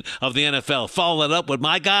maven of the NFL. Follow that up with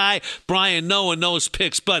my guy, Brian Noe, and Noe's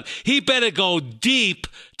picks. But he better go deep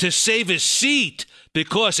to save his seat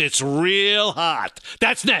because it's real hot.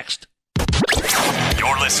 That's next.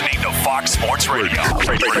 You're listening to Fox Sports Radio.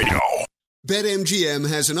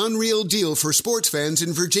 BetMGM has an unreal deal for sports fans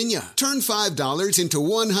in Virginia. Turn $5 into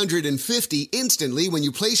 $150 instantly when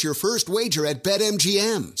you place your first wager at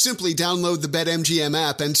BetMGM. Simply download the BetMGM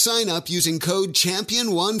app and sign up using code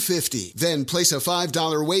Champion150. Then place a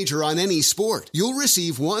 $5 wager on any sport. You'll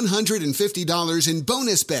receive $150 in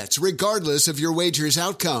bonus bets regardless of your wager's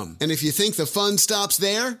outcome. And if you think the fun stops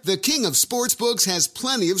there, the king of sportsbooks has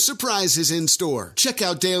plenty of surprises in store. Check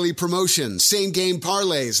out daily promotions, same-game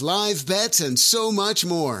parlays, live bets, and so much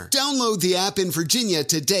more. Download the app in Virginia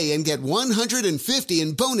today and get $150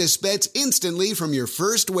 in bonus bets instantly from your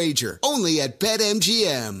first wager. Only at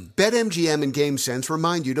BetMGM. BetMGM and GameSense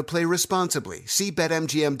remind you to play responsibly. See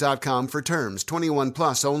BetMGM.com for terms. 21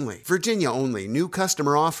 plus only. Virginia only. New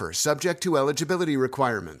customer offer subject to eligibility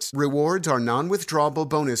requirements. Rewards are non-withdrawable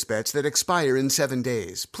bonus bets that expire in 7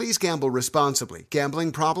 days. Please gamble responsibly.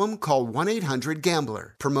 Gambling problem? Call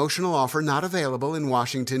 1-800-GAMBLER. Promotional offer not available in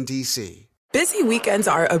Washington, D.C. Busy weekends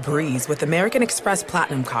are a breeze with American Express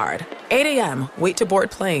Platinum Card. 8 a.m., wait to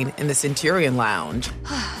board plane in the Centurion Lounge.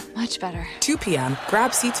 Much better. 2 p.m.,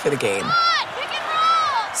 grab seats for the game.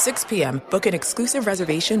 6 p.m., book an exclusive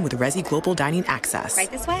reservation with Resi Global Dining Access. Right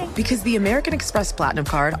this way. Because the American Express Platinum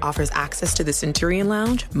Card offers access to the Centurion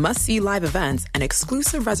Lounge, must-see live events, and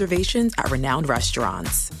exclusive reservations at renowned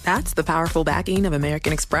restaurants. That's the powerful backing of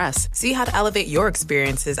American Express. See how to elevate your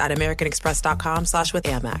experiences at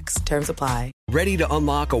americanexpress.com/withAmex. Terms apply. Ready to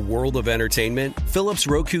unlock a world of entertainment? Philips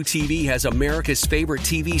Roku TV has America's favorite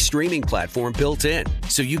TV streaming platform built in,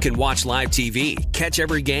 so you can watch live TV, catch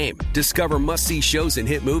every game, discover must-see shows and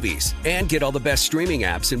hit movies, and get all the best streaming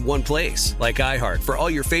apps in one place, like iHeart for all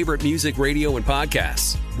your favorite music, radio, and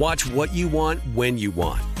podcasts. Watch what you want, when you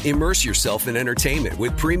want. Immerse yourself in entertainment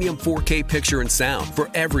with premium 4K picture and sound for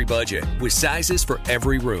every budget, with sizes for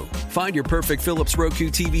every room. Find your perfect Philips Roku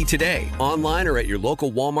TV today, online or at your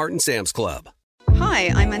local Walmart and Sam's Club.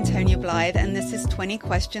 Hi, I'm Antonia Blythe, and this is 20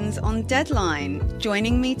 Questions on Deadline.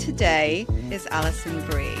 Joining me today is Alison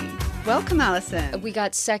Brie. Welcome, Alison. We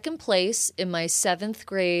got second place in my 7th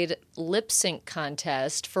grade lip sync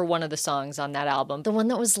contest for one of the songs on that album. The one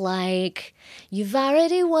that was like, "You've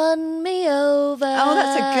already won me over." Oh,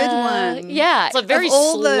 that's a good one. Yeah. It's a very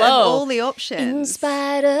slow. Of all the options. In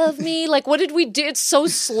spite of me. Like, what did we do? It's so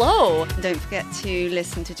slow. Don't forget to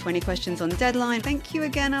listen to 20 Questions on Deadline. Thank you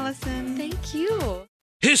again, Alison. Thank you.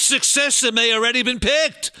 His successor may already been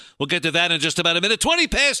picked. We'll get to that in just about a minute. 20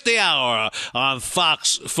 past the hour on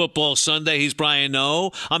Fox Football Sunday. He's Brian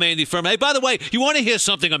Noe. I'm Andy Furman. Hey, by the way, you want to hear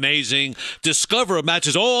something amazing? Discover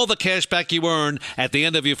matches all the cash back you earn at the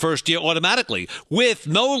end of your first year automatically with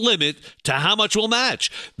no limit to how much will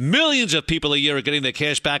match. Millions of people a year are getting their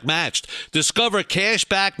cash back matched. Discover Cash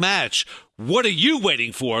Back Match. What are you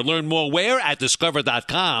waiting for? Learn more where? At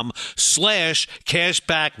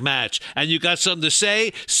discover.com/cashbackmatch. And you got something to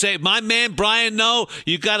say? Say, my man Brian Noe,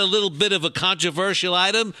 you got a little bit of a controversial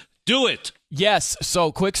item? Do it. Yes,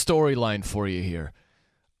 so quick storyline for you here.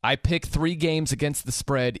 I pick 3 games against the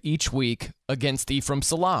spread each week against Ephraim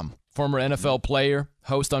Salam, former NFL player,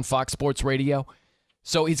 host on Fox Sports Radio.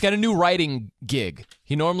 So he's got a new writing gig.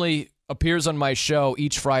 He normally appears on my show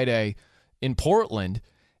each Friday in Portland,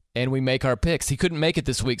 and we make our picks. He couldn't make it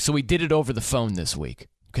this week, so we did it over the phone this week,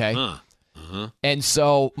 okay? And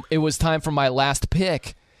so it was time for my last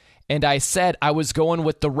pick, and I said I was going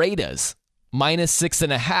with the Raiders,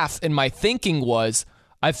 -6.5, and my thinking was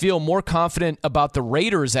I feel more confident about the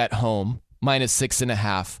Raiders at home,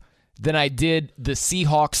 -6.5, than I did the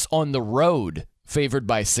Seahawks on the road, favored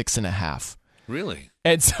by 6.5. Really?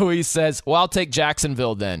 And so he says, well, I'll take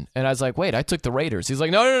Jacksonville then. And I was like, wait, I took the Raiders. He's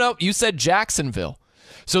like, no, you said Jacksonville.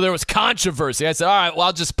 So there was controversy. I said, all right, well,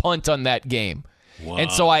 I'll just punt on that game. Wow.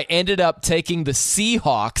 And so I ended up taking the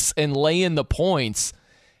Seahawks and laying the points,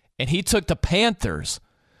 and he took the Panthers.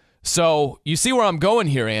 So you see where I'm going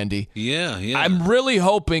here, Andy. Yeah. I'm really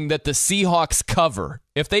hoping that the Seahawks cover.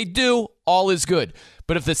 If they do, all is good.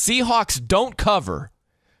 But if the Seahawks don't cover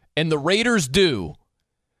and the Raiders do,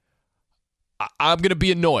 I'm going to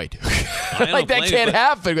be annoyed. Like, that can't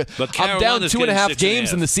happen. But I'm down Carolina's 2.5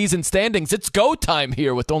 games in the season standings. It's go time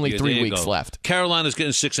here with only 3 weeks left. Carolina's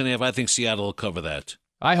getting 6.5. I think Seattle will cover that.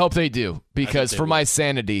 I hope they do, because for my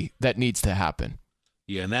sanity, that needs to happen.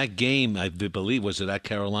 Yeah, and that game, I believe, was it at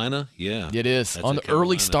Carolina? Yeah. It is. On the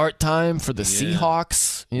early start time for the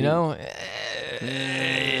Seahawks, you know.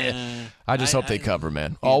 I just hope they cover,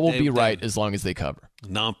 man. All will be right as long as they cover.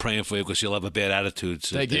 Now I'm praying for you because you'll have a bad attitude.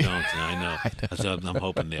 So Thank they you. don't. I know. That's what I'm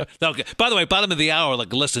hoping there. Okay. By the way, bottom of the hour,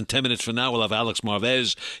 like less than 10 minutes from now, we'll have Alex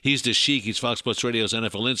Marvez. He's the Sheik. He's Fox Sports Radio's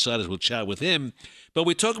NFL Insiders. We'll chat with him. But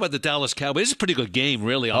we talk about the Dallas Cowboys. It's a pretty good game,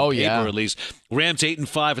 really, on paper at least. Rams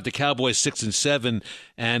 8-5 at the Cowboys 6-7,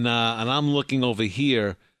 and I'm looking over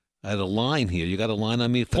here at a line here. You got a line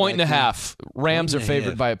on me? Point and a half. Rams are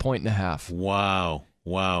favored by 1.5.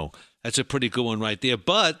 Wow. That's a pretty good one right there.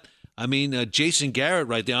 But I mean, Jason Garrett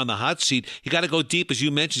right there on the hot seat. He got to go deep, as you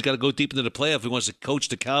mentioned. He's got to go deep into the playoff if he wants to coach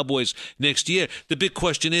the Cowboys next year. The big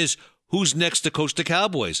question is, who's next to coach the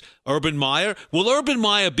Cowboys? Urban Meyer? Will Urban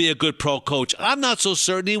Meyer be a good pro coach? I'm not so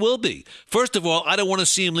certain he will be. First of all, I don't want to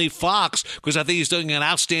see him leave Fox because I think he's doing an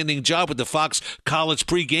outstanding job with the Fox College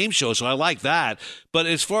pregame show, so I like that. But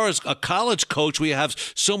as far as a college coach, we have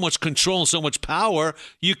so much control and so much power.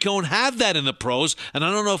 You don't have that in the pros, and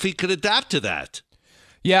I don't know if he could adapt to that.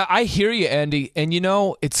 Yeah, I hear you, Andy. And, you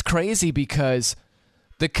know, it's crazy because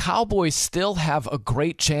the Cowboys still have a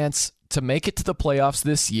great chance to make it to the playoffs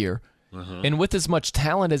this year. And with as much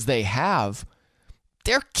talent as they have,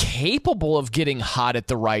 they're capable of getting hot at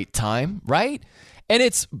the right time, right? And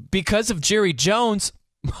it's because of Jerry Jones,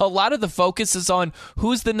 a lot of the focus is on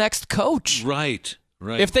who's the next coach. Right.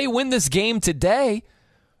 If they win this game today,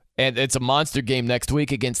 and it's a monster game next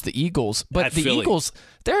week against the Eagles. But At the Philly. Eagles,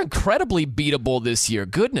 they're incredibly beatable this year.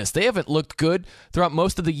 Goodness, they haven't looked good throughout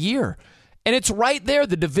most of the year. And it's right there.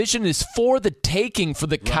 The division is for the taking for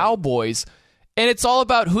the Cowboys. And it's all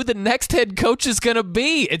about who the next head coach is going to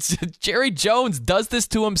be. It's Jerry Jones does this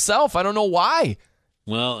to himself. I don't know why.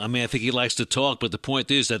 Well, I mean, I think he likes to talk, but the point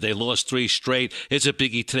is that they lost 3 straight. It's a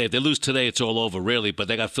biggie today. If they lose today, it's all over, really. But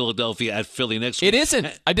they got Philadelphia at Philly next week. It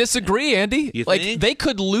isn't. I disagree, Andy. You like think? They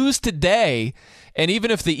could lose today, and even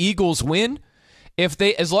if the Eagles win,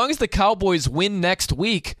 as long as the Cowboys win next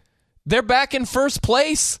week, they're back in first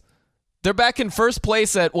place. They're back in first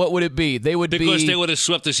place at what would it be? They would because be they would have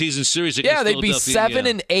swept the season series against they'd be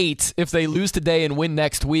Philadelphia. 7-8 if they lose today and win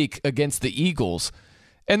next week against the Eagles.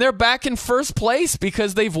 And they're back in first place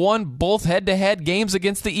because they've won both head-to-head games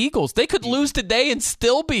against the Eagles. They could lose today and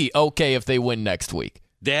still be okay if they win next week.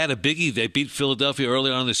 They had a biggie. They beat Philadelphia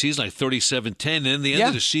earlier on in the season, like 37-10. And in the end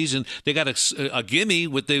of the season, they got a gimme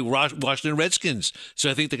with the Washington Redskins.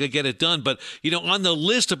 So I think they could get it done. But, you know, on the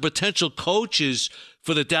list of potential coaches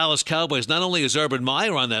for the Dallas Cowboys, not only is Urban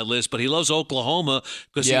Meyer on that list, but he loves Oklahoma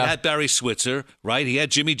because he had Barry Switzer, right? He had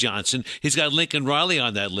Jimmy Johnson. He's got Lincoln Riley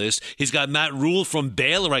on that list. He's got Matt Rule from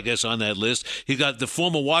Baylor, I guess, on that list. He got the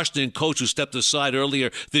former Washington coach who stepped aside earlier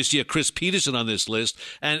this year, Chris Peterson, on this list.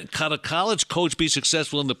 And can a college coach be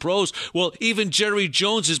successful in the pros? Well, even Jerry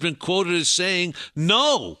Jones has been quoted as saying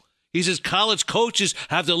no. He says college coaches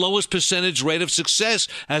have the lowest percentage rate of success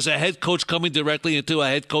as a head coach coming directly into a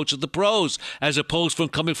head coach of the pros, as opposed from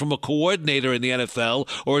coming from a coordinator in the NFL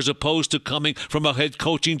or as opposed to coming from a head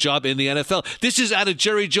coaching job in the NFL. This is out of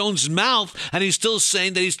Jerry Jones' mouth, and he's still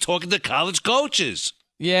saying that he's talking to college coaches.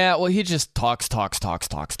 Yeah, well, he just talks,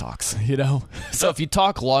 you know? So if you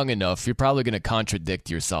talk long enough, you're probably going to contradict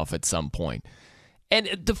yourself at some point. And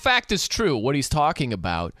the fact is true, what he's talking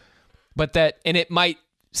about, but and it might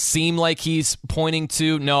seem like he's pointing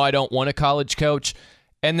to, no, I don't want a college coach.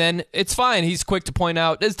 And then it's fine. He's quick to point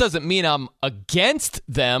out, this doesn't mean I'm against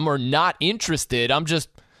them or not interested. I'm just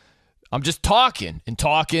talking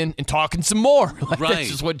some more. That's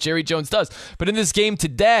just what Jerry Jones does. But in this game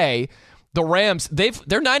today, the Rams, they're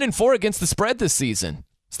 9-4 against the spread this season.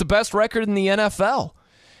 It's the best record in the NFL.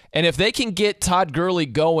 And if they can get Todd Gurley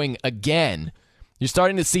going again, you're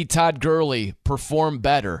starting to see Todd Gurley perform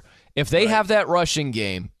better. If they have that rushing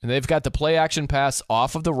game, and they've got the play-action pass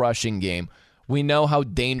off of the rushing game, we know how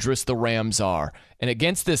dangerous the Rams are. And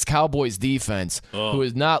against this Cowboys defense, who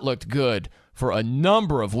has not looked good for a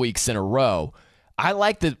number of weeks in a row, I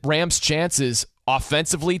like the Rams' chances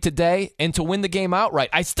offensively today and to win the game outright.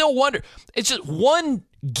 I still wonder, it's just one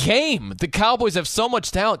game. The Cowboys have so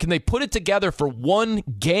much talent. Can they put it together for one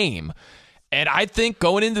game? And I think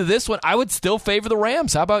going into this one, I would still favor the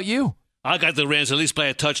Rams. How about you? I got the Rams at least by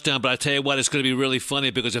a touchdown, but I tell you what, it's going to be really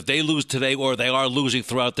funny because if they lose today or they are losing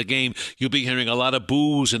throughout the game, you'll be hearing a lot of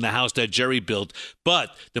boos in the house that Jerry built.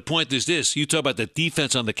 But the point is this. You talk about the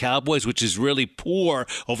defense on the Cowboys, which is really poor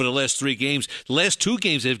over the last 3 games. The last 2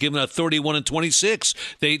 games, they've given up 31 and 26.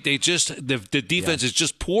 The defense is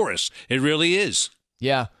just porous. It really is.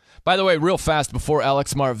 Yeah. By the way, real fast before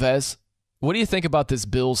Alex Marvez, what do you think about this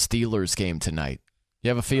Bills-Steelers game tonight? You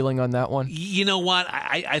have a feeling on that one? You know what?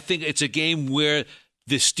 I think it's a game where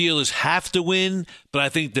the Steelers have to win, but I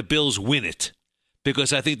think the Bills win it.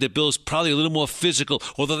 Because I think the Bills probably a little more physical,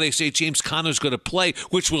 although they say James Conner's going to play,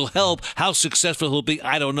 which will help. How successful he'll be,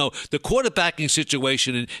 I don't know. The quarterbacking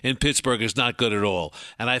situation in Pittsburgh is not good at all.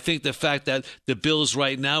 And I think the fact that the Bills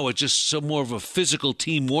right now are just some more of a physical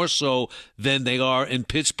team, more so than they are in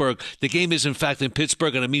Pittsburgh. The game is, in fact, in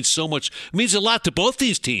Pittsburgh, and it means so much. It means a lot to both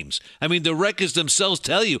these teams. I mean, the records themselves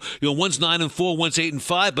tell you, one's 9-4, one's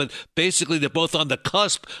 8-5, but basically they're both on the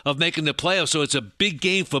cusp of making the playoffs, so it's a big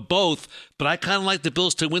game for both. But I kind of like the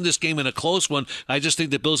Bills to win this game in a close one. I just think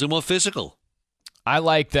the Bills are more physical. I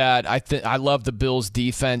like that. I love the Bills'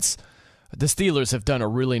 defense. The Steelers have done a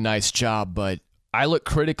really nice job, but I look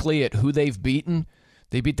critically at who they've beaten.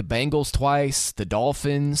 They beat the Bengals twice, the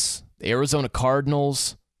Dolphins, the Arizona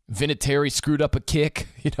Cardinals. Vinatieri screwed up a kick.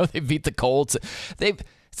 They beat the Colts.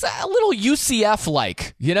 It's a little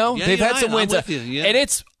UCF-like, Yeah, they've had some wins.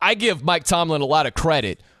 And I give Mike Tomlin a lot of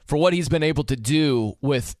credit for what he's been able to do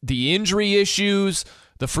with the injury issues,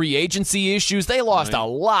 the free agency issues. They lost a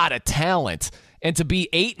lot of talent. And to be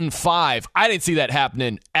 8-5, I didn't see that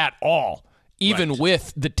happening at all. Even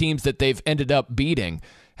with the teams that they've ended up beating.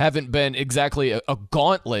 Haven't been exactly a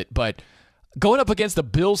gauntlet, but going up against the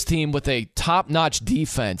Bills team with a top-notch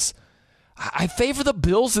defense, I favor the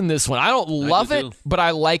Bills in this one. I don't love it, but I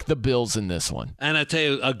like the Bills in this one. And I tell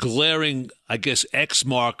you, a glaring, X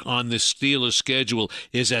mark on the Steelers' schedule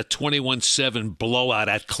is that 21-7 blowout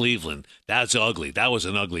at Cleveland. That's ugly. That was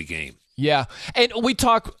an ugly game. Yeah, and we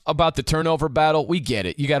talk about the turnover battle. We get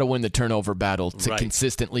it. You got to win the turnover battle to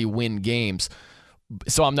consistently win games.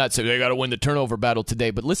 So I'm not saying they got to win the turnover battle today,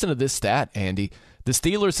 but listen to this stat, Andy. The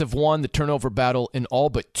Steelers have won the turnover battle in all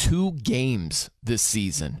but 2 games this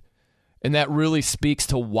season. And that really speaks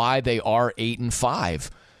to why they are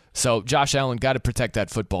 8-5. So Josh Allen got to protect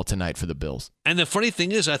that football tonight for the Bills. And the funny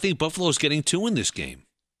thing is, I think Buffalo's getting 2 in this game.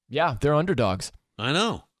 Yeah, they're underdogs. I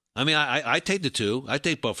know. I mean, I take the 2. I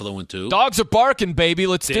take Buffalo in 2. Dogs are barking, baby.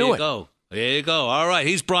 Let's do it. There you go. All right.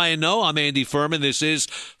 He's Brian Noe. I'm Andy Furman. This is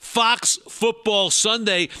Fox Football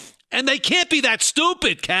Sunday. And they can't be that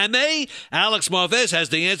stupid, can they? Alex Marvez has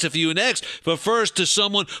the answer for you next. But first, to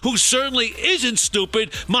someone who certainly isn't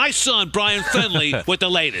stupid, my son, Brian Fenley, with the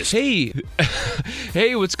latest. Hey,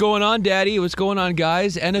 what's going on, Daddy? What's going on,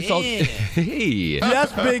 guys? NFL. Yeah. Hey.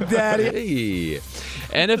 Yes, Big Daddy. Hey.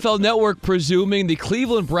 NFL Network presuming the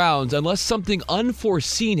Cleveland Browns, unless something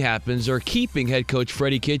unforeseen happens, are keeping head coach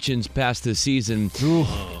Freddie Kitchens past the season.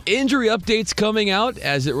 Injury updates coming out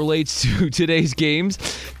as it relates to today's games.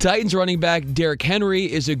 Titans running back Derrick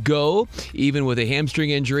Henry is a go, even with a hamstring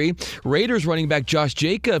injury. Raiders running back Josh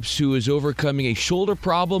Jacobs, who is overcoming a shoulder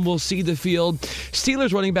problem, will see the field.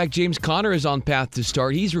 Steelers running back James Conner is on path to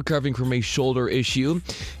start. He's recovering from a shoulder issue.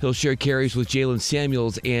 He'll share carries with Jalen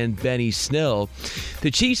Samuels and Benny Snell. The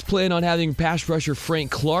Chiefs plan on having pass rusher Frank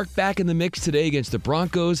Clark back in the mix today against the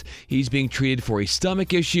Broncos. He's being treated for a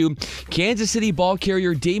stomach issue. Kansas City ball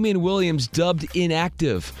carrier Damian Williams dubbed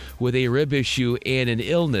inactive with a rib issue and an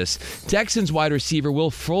illness. Texans wide receiver Will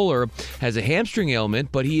Fuller has a hamstring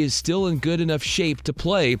ailment, but he is still in good enough shape to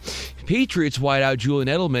play. Patriots wideout Julian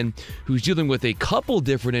Edelman, who's dealing with a couple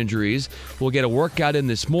different injuries, will get a workout in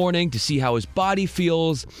this morning to see how his body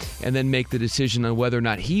feels and then make the decision on whether or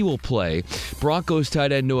not he will play. Broncos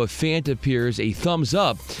tight end Noah Fant appears a thumbs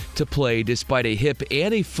up to play despite a hip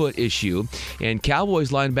and a foot issue. And Cowboys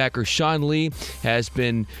linebacker Sean Lee has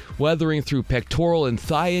been weathering through pectoral and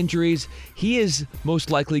thigh injuries. He is most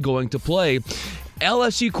likely going to play.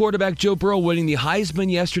 LSU quarterback Joe Burrow winning the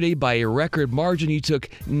Heisman yesterday by a record margin. He took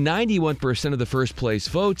 91% of the first place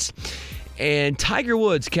votes. And Tiger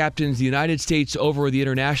Woods captains the United States over the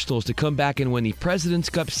Internationals to come back and win the President's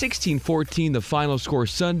Cup 16-14, the final score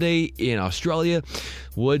Sunday in Australia.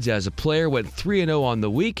 Woods, as a player, went 3-0 on the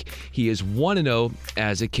week. He is 1-0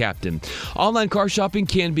 as a captain. Online car shopping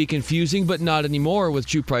can be confusing, but not anymore with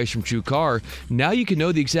True Price from True Car. Now you can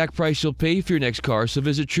know the exact price you'll pay for your next car, so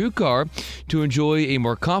visit True Car to enjoy a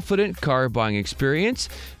more confident car buying experience.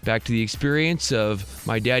 Back to the experience of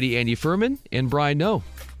my daddy, Andy Furman, and Brian Noe.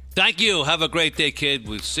 Thank you. Have a great day, kid.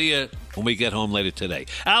 We'll see you when we get home later today.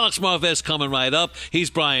 Alex Marvez coming right up. He's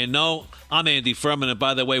Brian Noe. I'm Andy Furman. And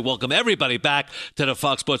by the way, welcome everybody back to the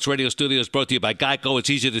Fox Sports Radio studios, brought to you by Geico. It's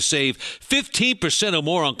easy to save 15% or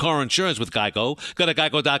more on car insurance with Geico. Go to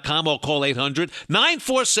geico.com or call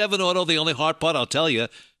 800-947-AUTO. The only hard part, I'll tell you,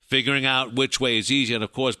 figuring out which way is easy. And,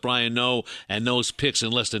 of course, Brian Noe and Noe's picks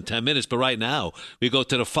in less than 10 minutes. But right now, we go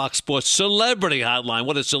to the Fox Sports Celebrity Hotline.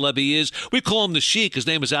 What a celebrity is. We call him the Sheik. His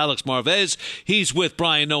name is Alex Marvez. He's with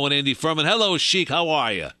Brian Noe and Andy Furman. Hello, Sheik. How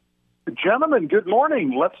are you? Gentlemen, good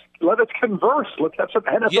morning. Let us converse. Let's have some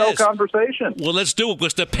NFL conversation. Well, let's do it,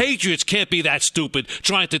 because the Patriots can't be that stupid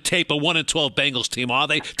trying to tape a 1-12 Bengals team, are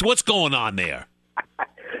they? What's going on there?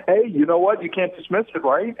 Hey, you know what? You can't dismiss it,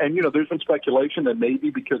 right? And, there's been speculation that maybe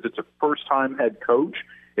because it's a first-time head coach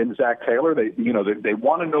in Zach Taylor, they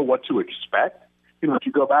want to know what to expect. If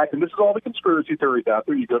you go back, and this is all the conspiracy theories out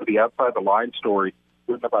there, you go to the Outside the Line story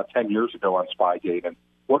written about 10 years ago on Spygate, and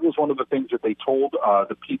what was one of the things that they told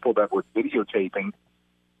the people that were videotaping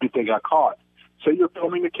if they got caught? Say you're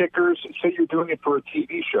filming the kickers, say you're doing it for a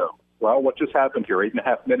TV show. Well, what just happened here?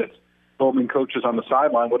 8.5 minutes filming coaches on the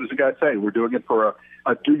sideline. What does the guy say? We're doing it for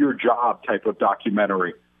a do-your-job type of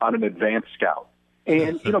documentary on an advanced scout.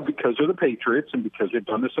 And, because of the Patriots and because they've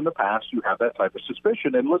done this in the past, you have that type of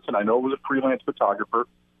suspicion. And listen, I know it was a freelance photographer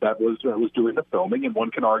that was doing the filming, and one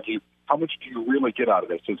can argue, how much do you really get out of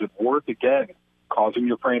this? Is it worth, again, causing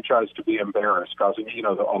your franchise to be embarrassed, causing,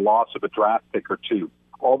 a loss of a draft pick or two?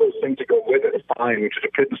 All those things that go with it, fine, which is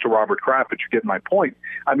a pittance to Robert Kraft, but you get my point.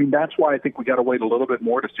 I mean, that's why I think we got to wait a little bit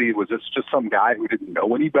more to see, was this just some guy who didn't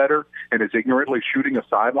know any better and is ignorantly shooting a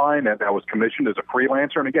sideline and that was commissioned as a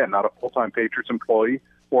freelancer, and again, not a full-time Patriots employee,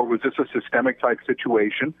 or was this a systemic-type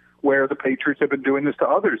situation where the Patriots have been doing this to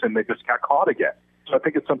others and they just got caught again? So I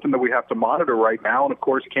think it's something that we have to monitor right now, and, of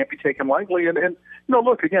course, can't be taken lightly. And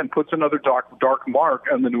look, again, puts another dark mark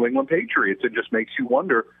on the New England Patriots. It just makes you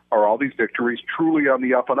wonder, are all these victories truly on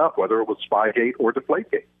the up and up, whether it was Spygate or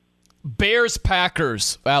Deflategate?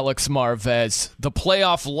 Bears-Packers, Alex Marvez. The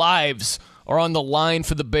playoff lives are on the line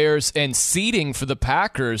for the Bears and seeding for the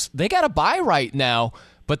Packers. They got a bye right now,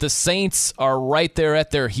 but the Saints are right there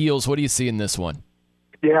at their heels. What do you see in this one?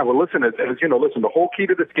 Yeah, well, listen, as the whole key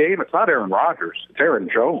to this game, it's not Aaron Rodgers, it's Aaron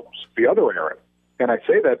Jones, the other Aaron. And I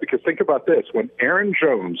say that because think about this. When Aaron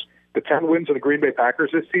Jones, the 10 wins of the Green Bay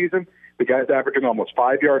Packers this season, the guy's averaging almost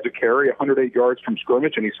 5 yards a carry, 108 yards from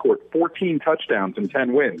scrimmage, and he scored 14 touchdowns in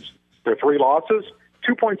 10 wins. Their 3 losses,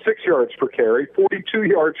 2.6 yards per carry, 42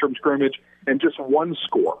 yards from scrimmage, and just 1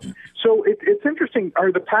 score. So it's interesting.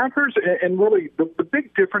 Are the Packers, and really the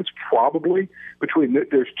big difference probably between,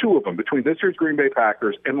 there's 2 of them, between this year's Green Bay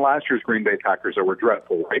Packers and last year's Green Bay Packers that were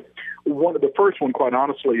dreadful, right? The first one, quite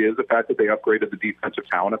honestly, is the fact that they upgraded the defensive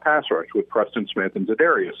talent of pass rush with Preston Smith and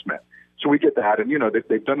Zadarius Smith. So we get that, and,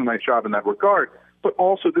 they've done a nice job in that regard. But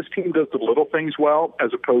also this team does the little things well, as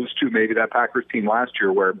opposed to maybe that Packers team last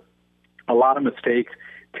year where a lot of mistakes,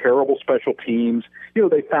 terrible special teams.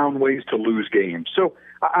 They found ways to lose games. So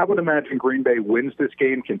I would imagine Green Bay wins this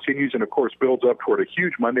game, continues, and, of course, builds up toward a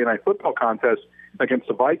huge Monday Night Football contest against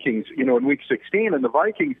the Vikings, in Week 16. And the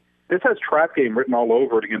Vikings, this has trap game written all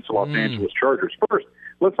over it against the Los Angeles Chargers. First,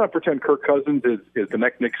 let's not pretend Kirk Cousins is the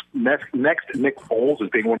next Nick Foles as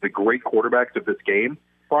being one of the great quarterbacks of this game,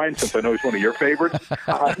 Brian, since I know he's one of your favorites.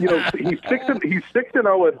 He's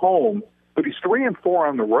 6-0 at home, but he's 3-4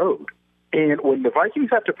 on the road. And when the Vikings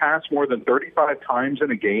have to pass more than 35 times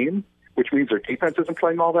in a game, which means their defense isn't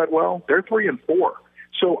playing all that well, they're 3-4.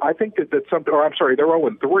 So I think that's something, they're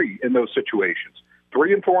 0-3 in those situations.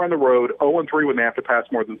 3-4 on the road, 0-3 when they have to pass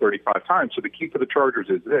more than 35 times. So the key for the Chargers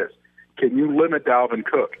is this. Can you limit Dalvin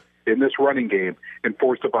Cook in this running game and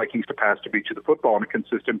force the Vikings to pass to beat you the football on a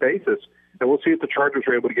consistent basis? And we'll see if the Chargers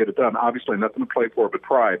are able to get it done. Obviously, nothing to play for but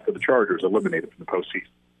pride for the Chargers, eliminated from the postseason.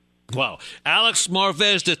 Wow. Alex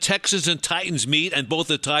Marvez, the Texans and Titans meet, and both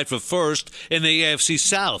are tied for first in the AFC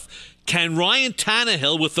South. Can Ryan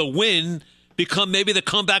Tannehill, with a win, become maybe the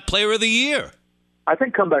comeback player of the year? I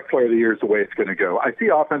think comeback player of the year is the way it's going to go. I see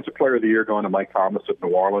offensive player of the year going to Mike Thomas of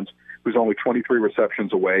New Orleans, who's only 23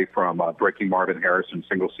 receptions away from breaking Marvin Harrison's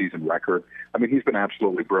single-season record. I mean, he's been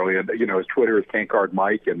absolutely brilliant. His Twitter is Tank Guard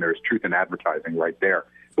Mike, and there's truth in advertising right there.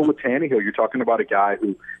 But with Tannehill, you're talking about a guy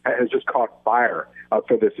who has just caught fire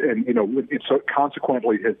for this. And, so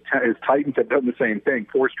consequently, his Titans have done the same thing.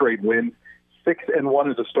 4 straight wins,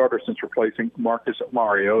 6-1 as a starter since replacing Marcus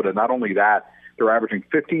Mariota. Not only that, they're averaging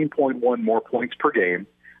 15.1 more points per game.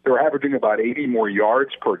 They're averaging about 80 more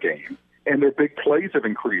yards per game. and their big plays have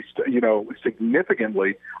increased,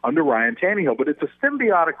 significantly under Ryan Tannehill. But it's a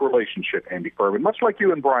symbiotic relationship, Andy Furman. Much like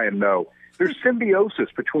you and Brian know, there's symbiosis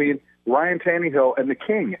between Ryan Tannehill and the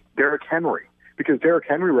king, Derrick Henry, because Derrick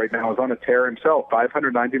Henry right now is on a tear himself.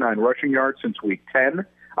 599 rushing yards since week 10.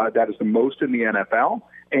 That is the most in the NFL.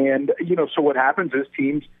 And, so what happens is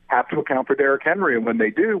teams have to account for Derrick Henry. And when they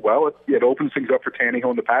do, well, it opens things up for Tannehill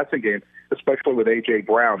in the passing game, especially with A.J.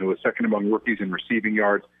 Brown, who is second among rookies in receiving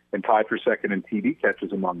yards and tied for second in TD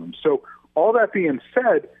catches among them. So all that being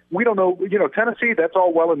said, we don't know, Tennessee, that's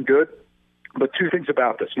all well and good. But two things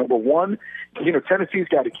about this. Number one, Tennessee's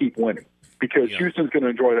got to keep winning because Houston's going to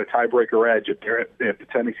enjoy the tiebreaker edge if the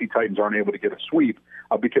Tennessee Titans aren't able to get a sweep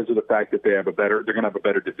because of the fact that they're going to have a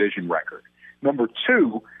better division record. Number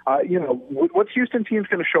two, what's Houston team's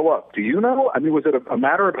going to show up? Do you know? I mean, was it a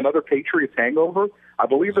matter of another Patriots hangover? I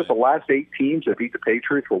believe that the last 8 teams that beat the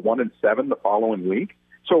Patriots were 1-7 the following week.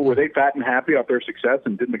 So were they fat and happy off their success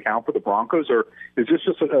and didn't account for the Broncos? Or is this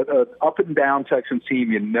just an up-and-down Texan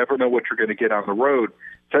team? You never know what you're going to get on the road.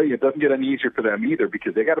 I tell you, it doesn't get any easier for them either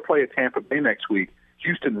because they got to play at Tampa Bay next week.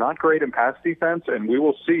 Houston, not great in pass defense, and we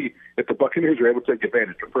will see if the Buccaneers are able to take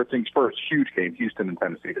advantage. But first things first, huge game, Houston and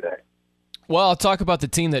Tennessee today. Well, I'll talk about the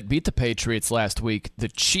team that beat the Patriots last week, the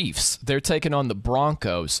Chiefs. They're taking on the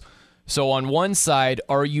Broncos. So on one side,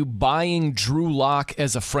 are you buying Drew Lock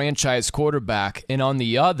as a franchise quarterback? And on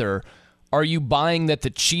the other, are you buying that the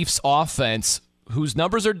Chiefs offense, whose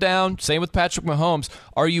numbers are down, same with Patrick Mahomes,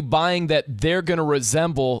 are you buying that they're going to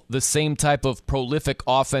resemble the same type of prolific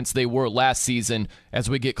offense they were last season as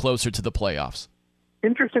we get closer to the playoffs?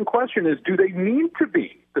 Interesting question is, do they need to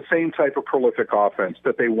be the same type of prolific offense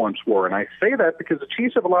that they once were? And I say that because the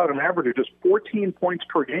Chiefs have allowed an average of just 14 points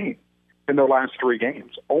per game in their last 3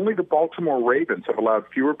 games. Only the Baltimore Ravens have allowed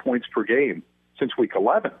fewer points per game since week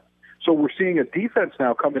 11. So we're seeing a defense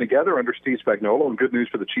now coming together under Steve Spagnuolo, and good news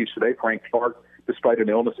for the Chiefs today. Frank Clark, despite an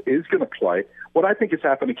illness, is going to play. What I think has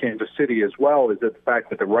happened to Kansas City as well is that the fact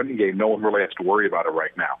that the running game, no one really has to worry about it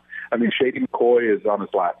right now. I mean, Shady McCoy is on his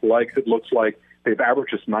last legs, it looks like. They've averaged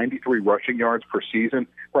just 93 rushing yards per season.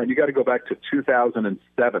 Brian, you got to go back to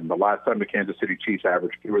 2007, the last time the Kansas City Chiefs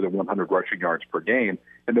averaged fewer than 100 rushing yards per game,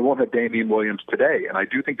 and they won't have Damian Williams today. And I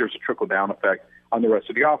do think there's a trickle-down effect on the rest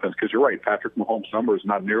of the offense because you're right, Patrick Mahomes' numbers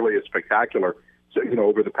not nearly as spectacular,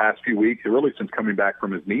 over the past few weeks, really since coming back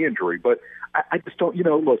from his knee injury. But I just don't,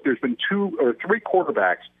 look, there's been 2 or 3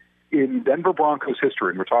 quarterbacks in Denver Broncos history,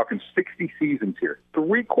 and we're talking 60 seasons here,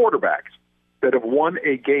 3 quarterbacks that have won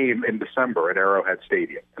a game in December at Arrowhead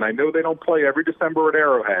Stadium. And I know they don't play every December at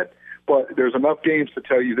Arrowhead, but there's enough games to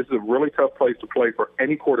tell you this is a really tough place to play for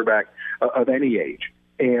any quarterback of any age.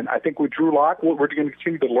 And I think with Drew Lock, we're going to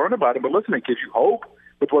continue to learn about him. But listen, it gives you hope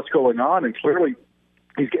with what's going on. And clearly,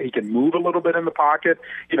 he can move a little bit in the pocket.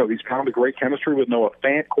 He's found a great chemistry with Noah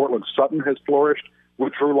Fant. Cortland Sutton has flourished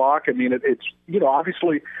with Drew Lock. I mean, it's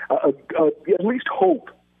obviously at least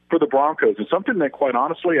hope for the Broncos, and something that, quite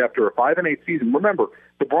honestly, after a 5-8 season, remember,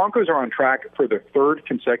 the Broncos are on track for their 3rd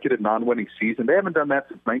consecutive non-winning season. They haven't done that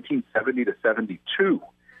since 1970 to 72.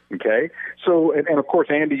 Okay, so and of course,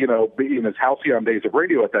 Andy, being his halcyon days of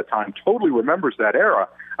radio at that time, totally remembers that era.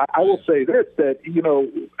 I will say this: that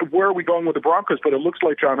where are we going with the Broncos? But it looks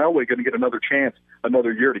like John Elway going to get another chance,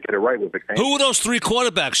 another year to get it right with McVay. Who were those 3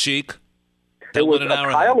 quarterbacks, Sheik? It was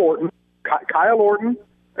Kyle Orton.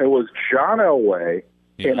 It was John Elway.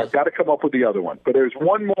 And I've got to come up with the other one. But there's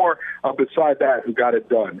one more beside that who got it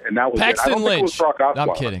done, and that was Paxton it. I don't think it was Brock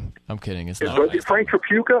Osweiler. I'm kidding. It's not. Frank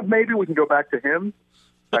Tripucka, maybe we can go back to him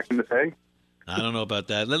back in the day. I don't know about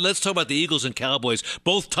that. Let's talk about the Eagles and Cowboys,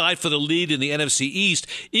 both tied for the lead in the NFC East.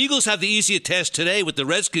 Eagles have the easier test today with the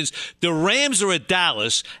Redskins. The Rams are at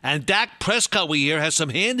Dallas, and Dak Prescott, we hear, has some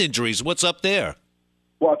hand injuries. What's up there?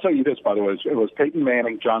 Well, I'll tell you this, by the way. It was Peyton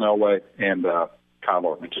Manning, John Elway, and Kyle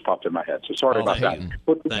Orton. It just popped in my head. So sorry about that.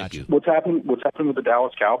 Thank you. What's happened with the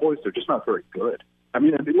Dallas Cowboys? They're just not very good. I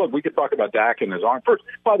mean, look, we could talk about Dak and his arm. First,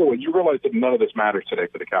 by the way, you realize that none of this matters today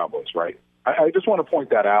for the Cowboys, right? I just want to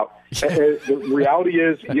point that out. The reality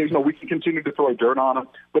is, we can continue to throw dirt on them,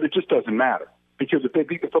 but it just doesn't matter. Because if they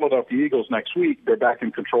beat the Philadelphia Eagles next week, they're back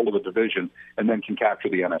in control of the division and then can capture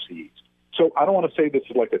the NFC East. So I don't want to say this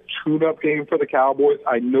is like a tune-up game for the Cowboys.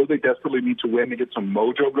 I know they desperately need to win to get some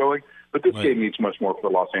mojo going, but this game needs much more for the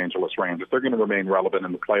Los Angeles Rams. If they're going to remain relevant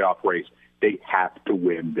in the playoff race, they have to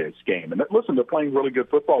win this game. And listen, they're playing really good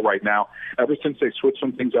football right now ever since they switched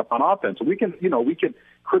some things up on offense. We can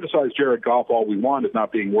criticize Jared Goff all we want as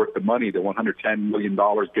not being worth the money, the $110 million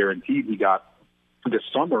guaranteed he got this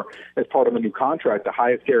summer as part of a new contract, the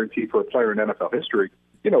highest guarantee for a player in NFL history.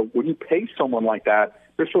 when you pay someone like that,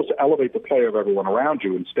 they're supposed to elevate the play of everyone around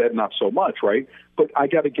you. Instead, not so much, right? But I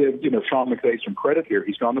got to give, Sean McVay some credit here.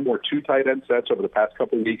 He's gone to more 2 tight end sets over the past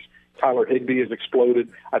couple of weeks. Tyler Higbee has exploded.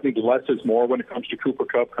 I think less is more when it comes to Cooper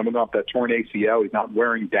Kupp coming off that torn ACL. He's not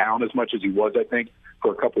wearing down as much as he was, I think,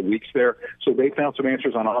 for a couple of weeks there. So they found some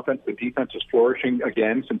answers on offense. The defense is flourishing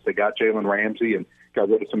again since they got Jalen Ramsey and got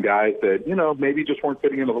rid of some guys that, maybe just weren't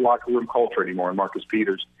fitting into the locker room culture anymore, and Marcus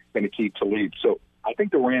Peters and Aqib Talib. So I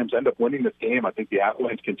think the Rams end up winning this game. I think the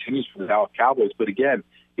avalanche continues for the Dallas Cowboys. But again,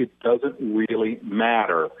 it doesn't really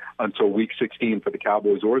matter until Week 16 for the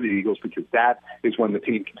Cowboys or the Eagles, because that is when the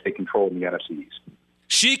team can take control in the NFC East.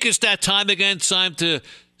 Sheik, it's that time again. Time to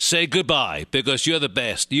say goodbye, because you're the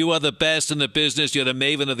best. You are the best in the business. You're the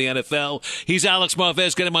maven of the NFL. He's Alex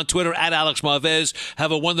Marvez. Get him on Twitter at Alex Marvez.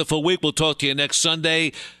 Have a wonderful week. We'll talk to you next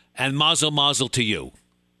Sunday. And mazel mazel to you.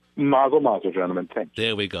 Mazel, mazel, gentlemen. Thanks.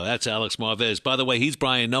 There we go. That's Alex Marvez. By the way, he's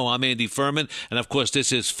Brian Noe. I'm Andy Furman. And, of course,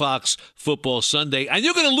 this is Fox Football Sunday. And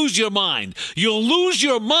you're going to lose your mind. You'll lose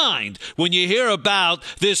your mind when you hear about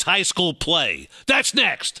this high school play. That's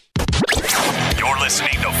next. You're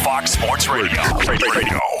listening to Fox Sports Radio.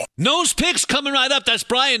 Nose Picks coming right up. That's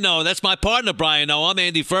Brian Noe. That's my partner, Brian Noe. I'm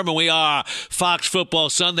Andy Furman. We are Fox Football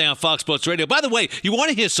Sunday on Fox Sports Radio. By the way, you want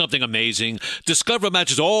to hear something amazing? Discover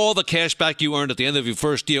matches all the cash back you earned at the end of your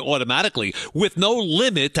first year automatically with no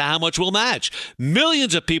limit to how much we'll match.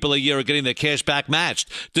 Millions of people a year are getting their cash back matched.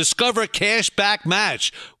 Discover Cash Back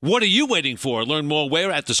Match. What are you waiting for? Learn more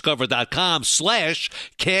where at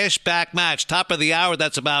discover.com/cashbackmatch. Top of the hour.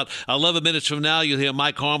 That's about 11 minutes from now. You'll hear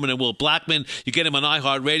Mike Harmon and Will Blackman. You get him on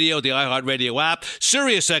iHeartRadio, the iHeartRadio app,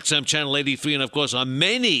 Sirius XM Channel 83, and, of course, on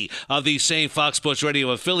many of these same Fox Sports Radio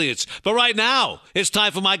affiliates. But right now, it's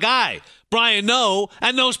time for my guy, Brian Noe,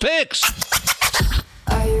 and Nose Picks.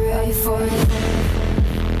 Are you ready for it?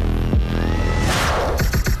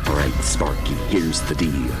 All right, Sparky, here's the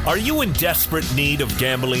deal. Are you in desperate need of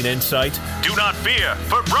gambling insight? Do not fear,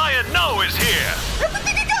 for Brian Noe is here.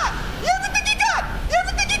 Everything you got! Everything you got!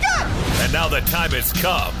 Everything you got! And now the time has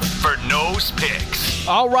come for Nose Picks.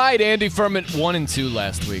 All right, Andy Furman, 1-2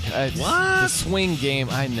 last week. What? The swing game,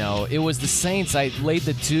 I know. It was the Saints. I laid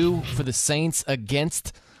the 2 for the Saints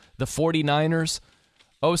against the 49ers.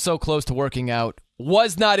 Oh, so close to working out.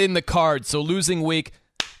 Was not in the card, so losing week.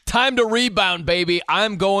 Time to rebound, baby.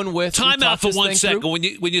 I'm going with... Time out for 1 second. When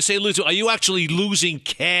you say losing, are you actually losing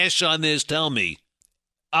cash on this? Tell me.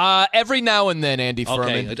 Every now and then, Andy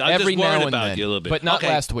Furman. Okay. Every now and then. You a little bit. But not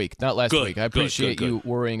last week. Not last week. I appreciate you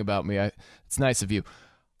worrying about me. It's nice of you.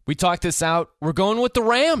 We talked this out. We're going with the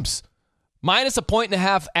Rams. Minus a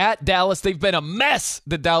 1.5 at Dallas. They've been a mess,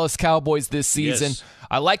 the Dallas Cowboys, this season. Yes.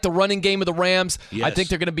 I like the running game of the Rams. Yes. I think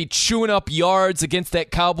they're going to be chewing up yards against that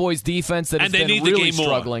Cowboys defense that has been really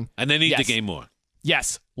struggling. And they need the game more.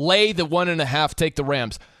 Yes. Lay the 1.5. Take the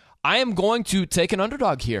Rams. I am going to take an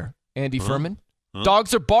underdog here, Andy Furman.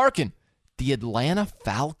 Dogs are barking. The Atlanta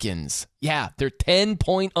Falcons. Yeah, they're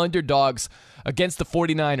 10-point underdogs against the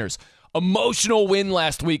 49ers. Emotional win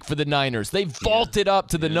last week for the Niners. They vaulted up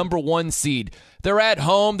to the number 1 seed. They're at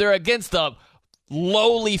home. They're against the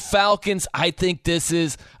lowly Falcons. I think this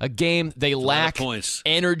is a game they lack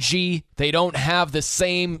energy. They don't have the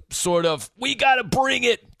same sort of, we got to bring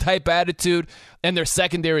it type attitude. And their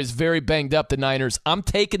secondary is very banged up, the Niners. I'm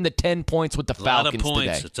taking the 10 points with the Falcons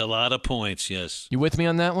today. It's a lot of points, yes. You with me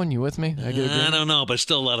on that one? You with me? I don't know, but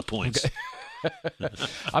still a lot of points. Okay.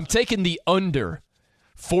 I'm taking the under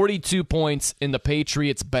 42 points in the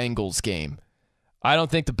Patriots-Bengals game. I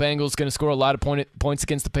don't think the Bengals going to score a lot of points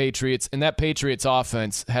against the Patriots, and that Patriots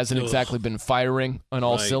offense hasn't exactly been firing on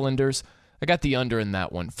all cylinders. I got the under in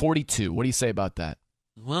that one, 42. What do you say about that?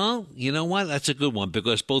 Well, you know what? That's a good one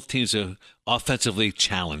because both teams are offensively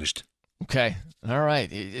challenged. Okay. All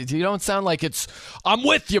right. You don't sound like it's, I'm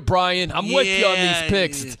with you, Brian. I'm with you on these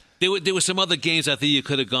picks. There were some other games I think you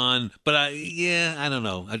could have gone, but I don't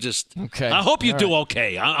know. Okay. I hope you do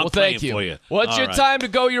okay. I'm praying for you. Well, it's your time to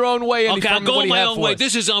go your own way. Okay, I'm going my own way.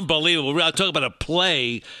 This is unbelievable. I'll talk about a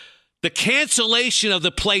play. The cancellation of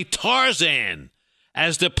the play Tarzan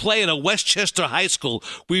as the play at a Westchester high school.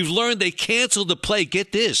 We've learned they canceled the play,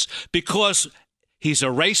 get this, because he's a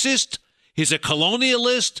racist, he's a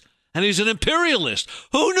colonialist, and he's an imperialist.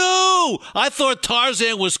 Who knew? I thought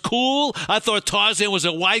Tarzan was cool. I thought Tarzan was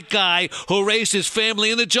a white guy who raised his family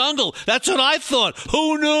in the jungle. That's what I thought.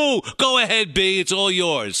 Who knew? Go ahead, B. It's all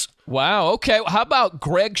yours. Wow. Okay. How about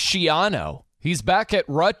Greg Schiano? He's back at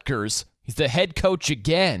Rutgers. He's the head coach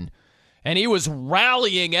again. And he was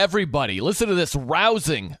rallying everybody. Listen to this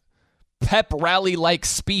rousing pep rally-like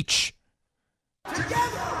speech.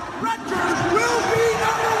 Together, Rutgers will be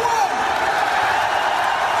number 1.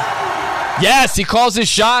 Yes, he calls his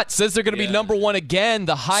shot. Says they're going to be number one again.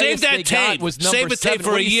 The highest they got was number 7. Save the tape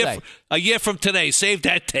for a year from today. Save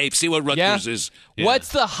that tape. See what Rutgers is. Yeah. What's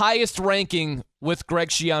the highest ranking with Greg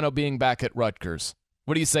Schiano being back at Rutgers?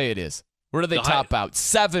 What do you say it is? Where do they top out?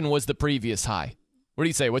 7 was the previous high. What do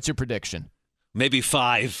you say? What's your prediction? Maybe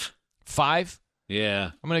 5. 5?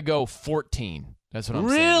 Yeah. I'm going to go 14. That's what I'm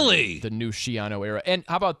saying. Really? The new Schiano era. And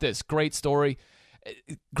how about this? Great story.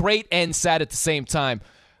 Great and sad at the same time.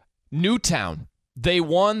 Newtown, they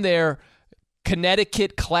won their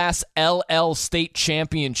Connecticut Class LL State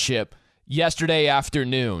Championship yesterday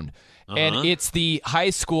afternoon. And it's the high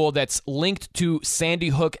school that's linked to Sandy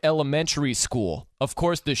Hook Elementary School. Of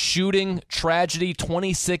course, the shooting tragedy,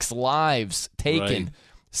 26 lives taken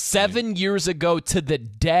 7 years ago to the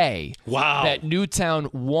day that Newtown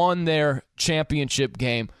won their championship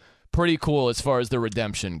game. Pretty cool as far as the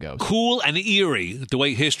redemption goes. Cool and eerie, the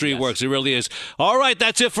way history works. It really is. All right,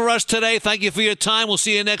 that's it for us today. Thank you for your time. We'll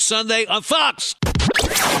see you next Sunday on Fox.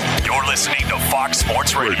 You're listening to Fox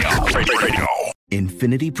Sports Radio.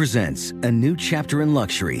 Infiniti presents a new chapter in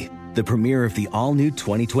luxury, the premiere of the all-new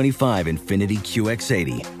 2025 Infiniti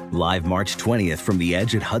QX80, live March 20th from the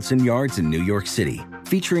Edge at Hudson Yards in New York City,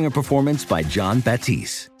 featuring a performance by John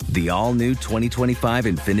Batiste. The all-new 2025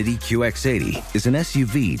 Infiniti QX80 is an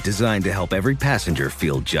SUV designed to help every passenger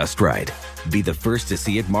feel just right. Be the first to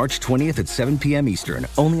see it March 20th at 7 p.m. Eastern,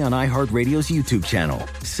 only on iHeartRadio's YouTube channel.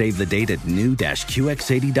 Save the date at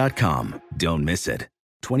new-QX80.com. Don't miss it.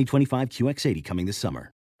 2025 QX80 coming this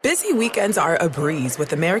summer. Busy weekends are a breeze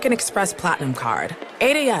with American Express Platinum Card.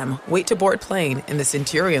 8 a.m., wait to board plane in the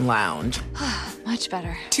Centurion Lounge. Much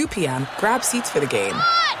better. 2 p.m., grab seats for the game.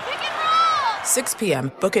 6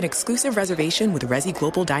 p.m., book an exclusive reservation with Resi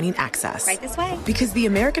Global Dining Access. Right this way. Because the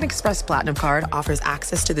American Express Platinum Card offers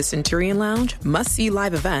access to the Centurion Lounge, must-see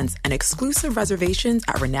live events, and exclusive reservations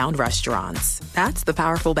at renowned restaurants. That's the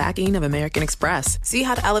powerful backing of American Express. See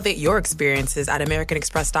how to elevate your experiences at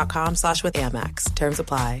americanexpress.com/withAmex. Terms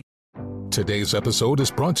apply. Today's episode is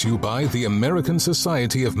brought to you by the American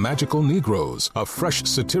Society of Magical Negroes, a fresh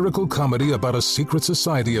satirical comedy about a secret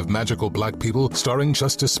society of magical black people starring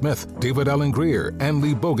Justice Smith, David Allen Greer, Ann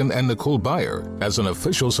Lee Bogan, and Nicole Byer. As an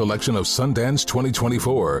official selection of Sundance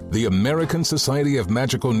 2024, the American Society of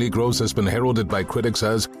Magical Negroes has been heralded by critics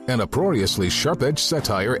as an uproariously sharp-edged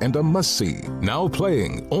satire and a must-see. Now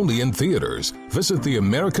playing only in theaters. Visit the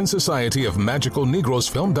American Society of Magical Negroes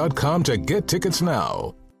Film.com to get tickets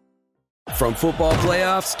now. From football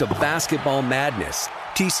playoffs to basketball madness,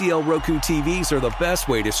 TCL Roku TVs are the best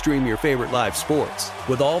way to stream your favorite live sports.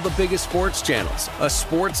 With all the biggest sports channels, a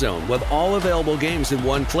sports zone with all available games in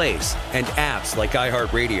one place, and apps like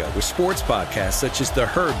iHeartRadio with sports podcasts such as The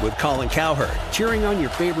Herd with Colin Cowherd. Cheering on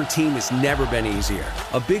your favorite team has never been easier.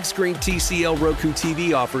 A big screen TCL Roku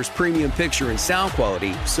TV offers premium picture and sound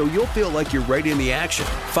quality, so you'll feel like you're right in the action.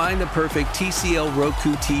 Find the perfect TCL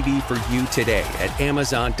Roku TV for you today at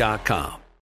Amazon.com.